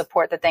Mixed to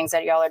support the things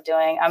that y'all are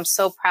doing. I'm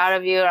so proud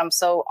of you. I'm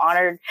so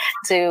honored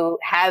to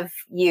have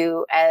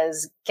you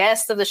as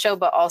guest of the show,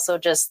 but also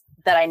just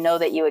that I know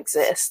that you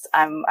exist.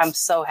 I'm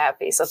so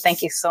happy. So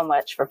thank you so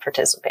much for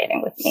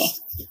participating with me.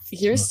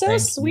 You're so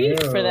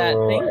sweet for that.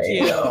 Thank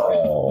you.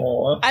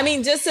 I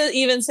mean, just to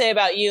even say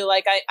about you,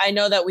 like, I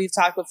know that we've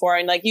talked before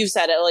and like you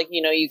said it, like, you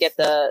know, you get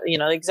the, you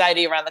know,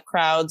 anxiety around the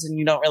crowds and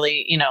you don't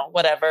really, you know,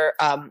 whatever,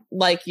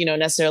 like, you know,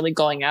 necessarily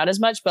going out as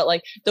much, but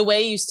like the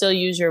way you still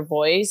use your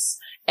voice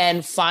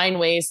and find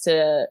ways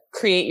to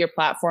create your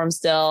platform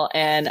still.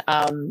 And,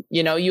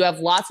 you know, you have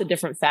lots of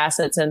different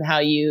facets and how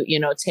you, you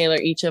know, tailor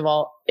each of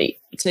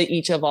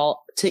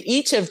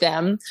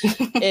them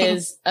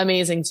is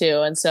amazing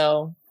too. And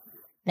so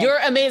you're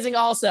amazing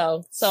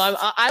also. So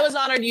I was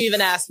honored you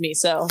even asked me.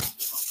 So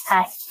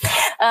hi.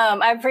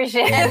 I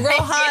appreciate it. And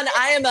Rohan,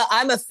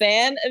 I'm a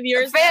fan of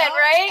yours.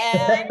 Right?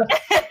 And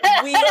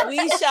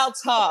we shall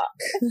talk.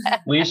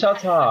 We shall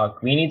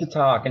talk. We need to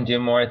talk and do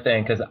more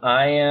things, because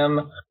I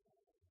am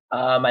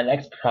my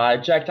next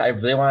project, I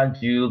really want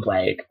to do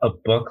like a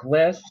book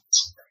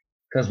list,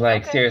 because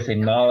like seriously,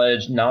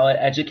 knowledge,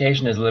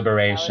 education is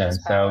liberation.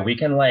 So we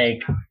can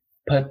like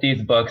put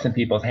these books in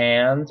people's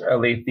hands, or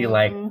at least be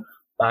like,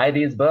 buy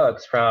these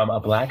books from a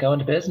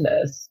Black-owned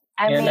business.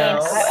 I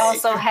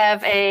also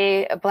have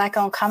a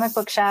Black-owned comic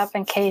book shop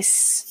in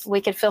case we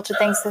could filter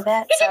things through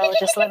that. So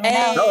just let me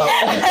know.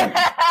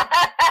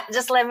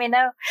 Just let me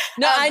know.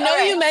 No, I know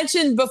you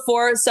mentioned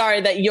before,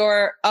 sorry, that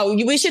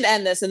we should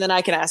end this and then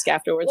I can ask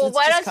afterwards. Well,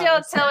 why don't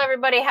y'all tell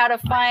everybody how to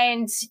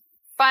find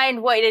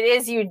what it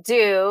is you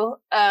do,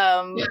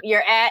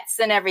 your ats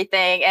and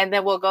everything, and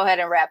then we'll go ahead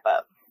and wrap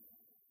up.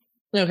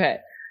 Okay.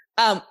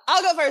 I'll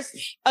go first.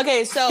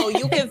 Okay, so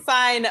you can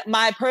find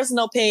my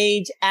personal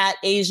page at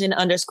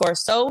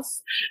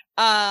Asian_Soph.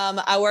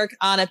 I work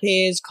on a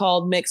page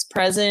called Mixed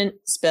Present,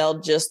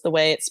 spelled just the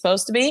way it's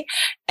supposed to be.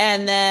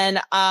 And then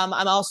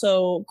I'm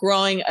also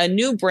growing a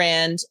new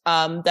brand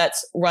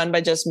that's run by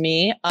just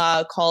me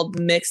called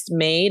Mixed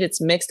Made. It's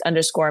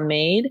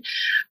Mixed_Made.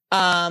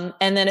 And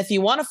then if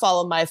you want to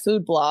follow my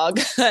food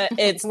blog,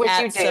 it's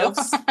at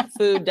Soph's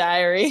Food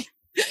Diary.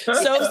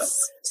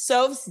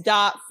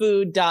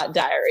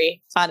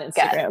 Soph's.food.diary on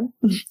Instagram.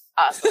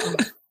 Awesome.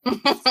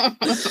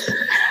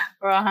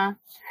 Rohan.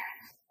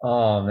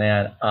 Oh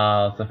man.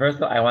 So first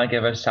of all, I want to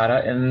give a shout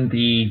out in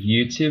the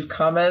YouTube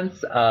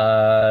comments.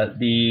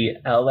 The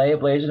LA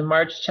Blasian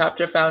March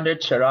chapter founder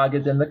Chirag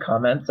is in the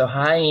comments. So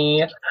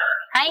hi.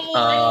 Hi.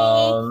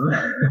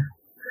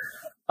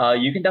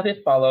 You can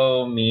definitely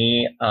follow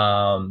me.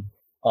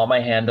 All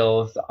my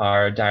handles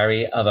are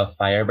Diary of a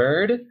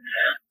Firebird.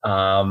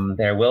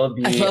 There will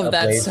be. I love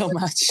that so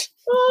much.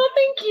 Oh,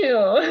 thank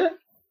you.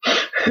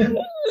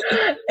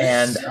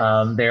 And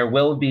there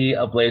will be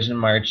a Blasian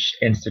March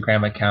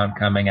Instagram account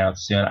coming out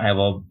soon. I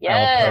will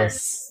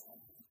post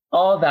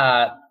all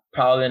that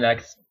probably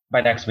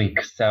by next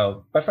week.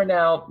 So, but for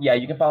now, yeah,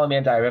 you can follow me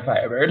on Diary of a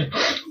Firebird.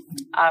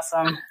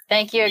 Awesome.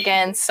 Thank you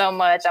again so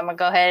much. I'm gonna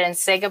go ahead and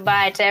say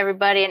goodbye to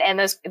everybody and end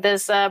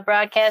this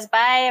broadcast.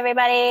 Bye,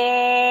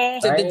 everybody.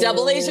 To the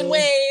double Asian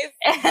wave.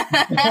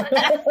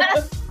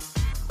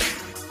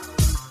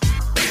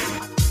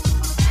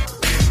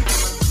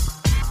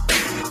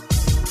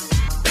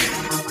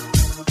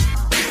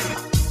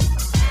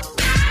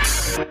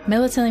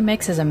 Militantly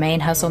Mixed is a Main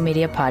Hustle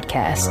Media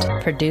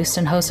podcast, produced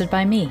and hosted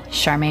by me,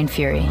 Charmaine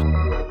Fury.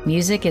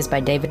 Music is by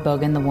David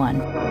Bogan the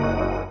One.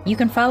 You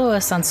can follow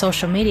us on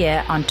social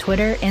media on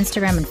Twitter,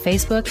 Instagram, and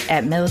Facebook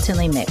at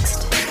Militantly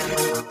Mixed.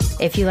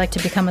 If you'd like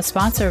to become a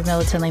sponsor of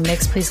Militantly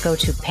Mixed, please go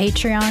to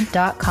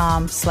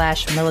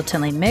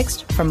patreon.com/militantly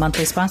mixed for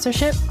monthly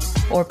sponsorship,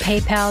 or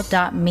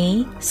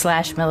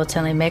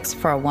paypal.me/militantly mixed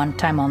for a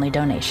one-time only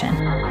donation.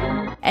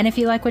 And if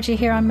you like what you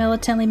hear on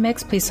Militantly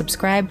Mixed, please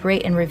subscribe,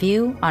 rate, and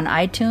review on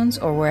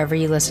iTunes or wherever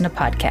you listen to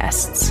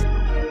podcasts.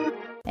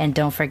 And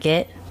don't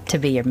forget to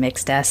be your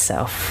mixed ass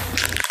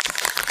self.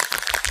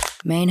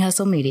 Main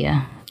Hustle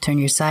Media. Turn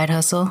your side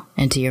hustle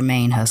into your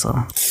main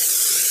hustle.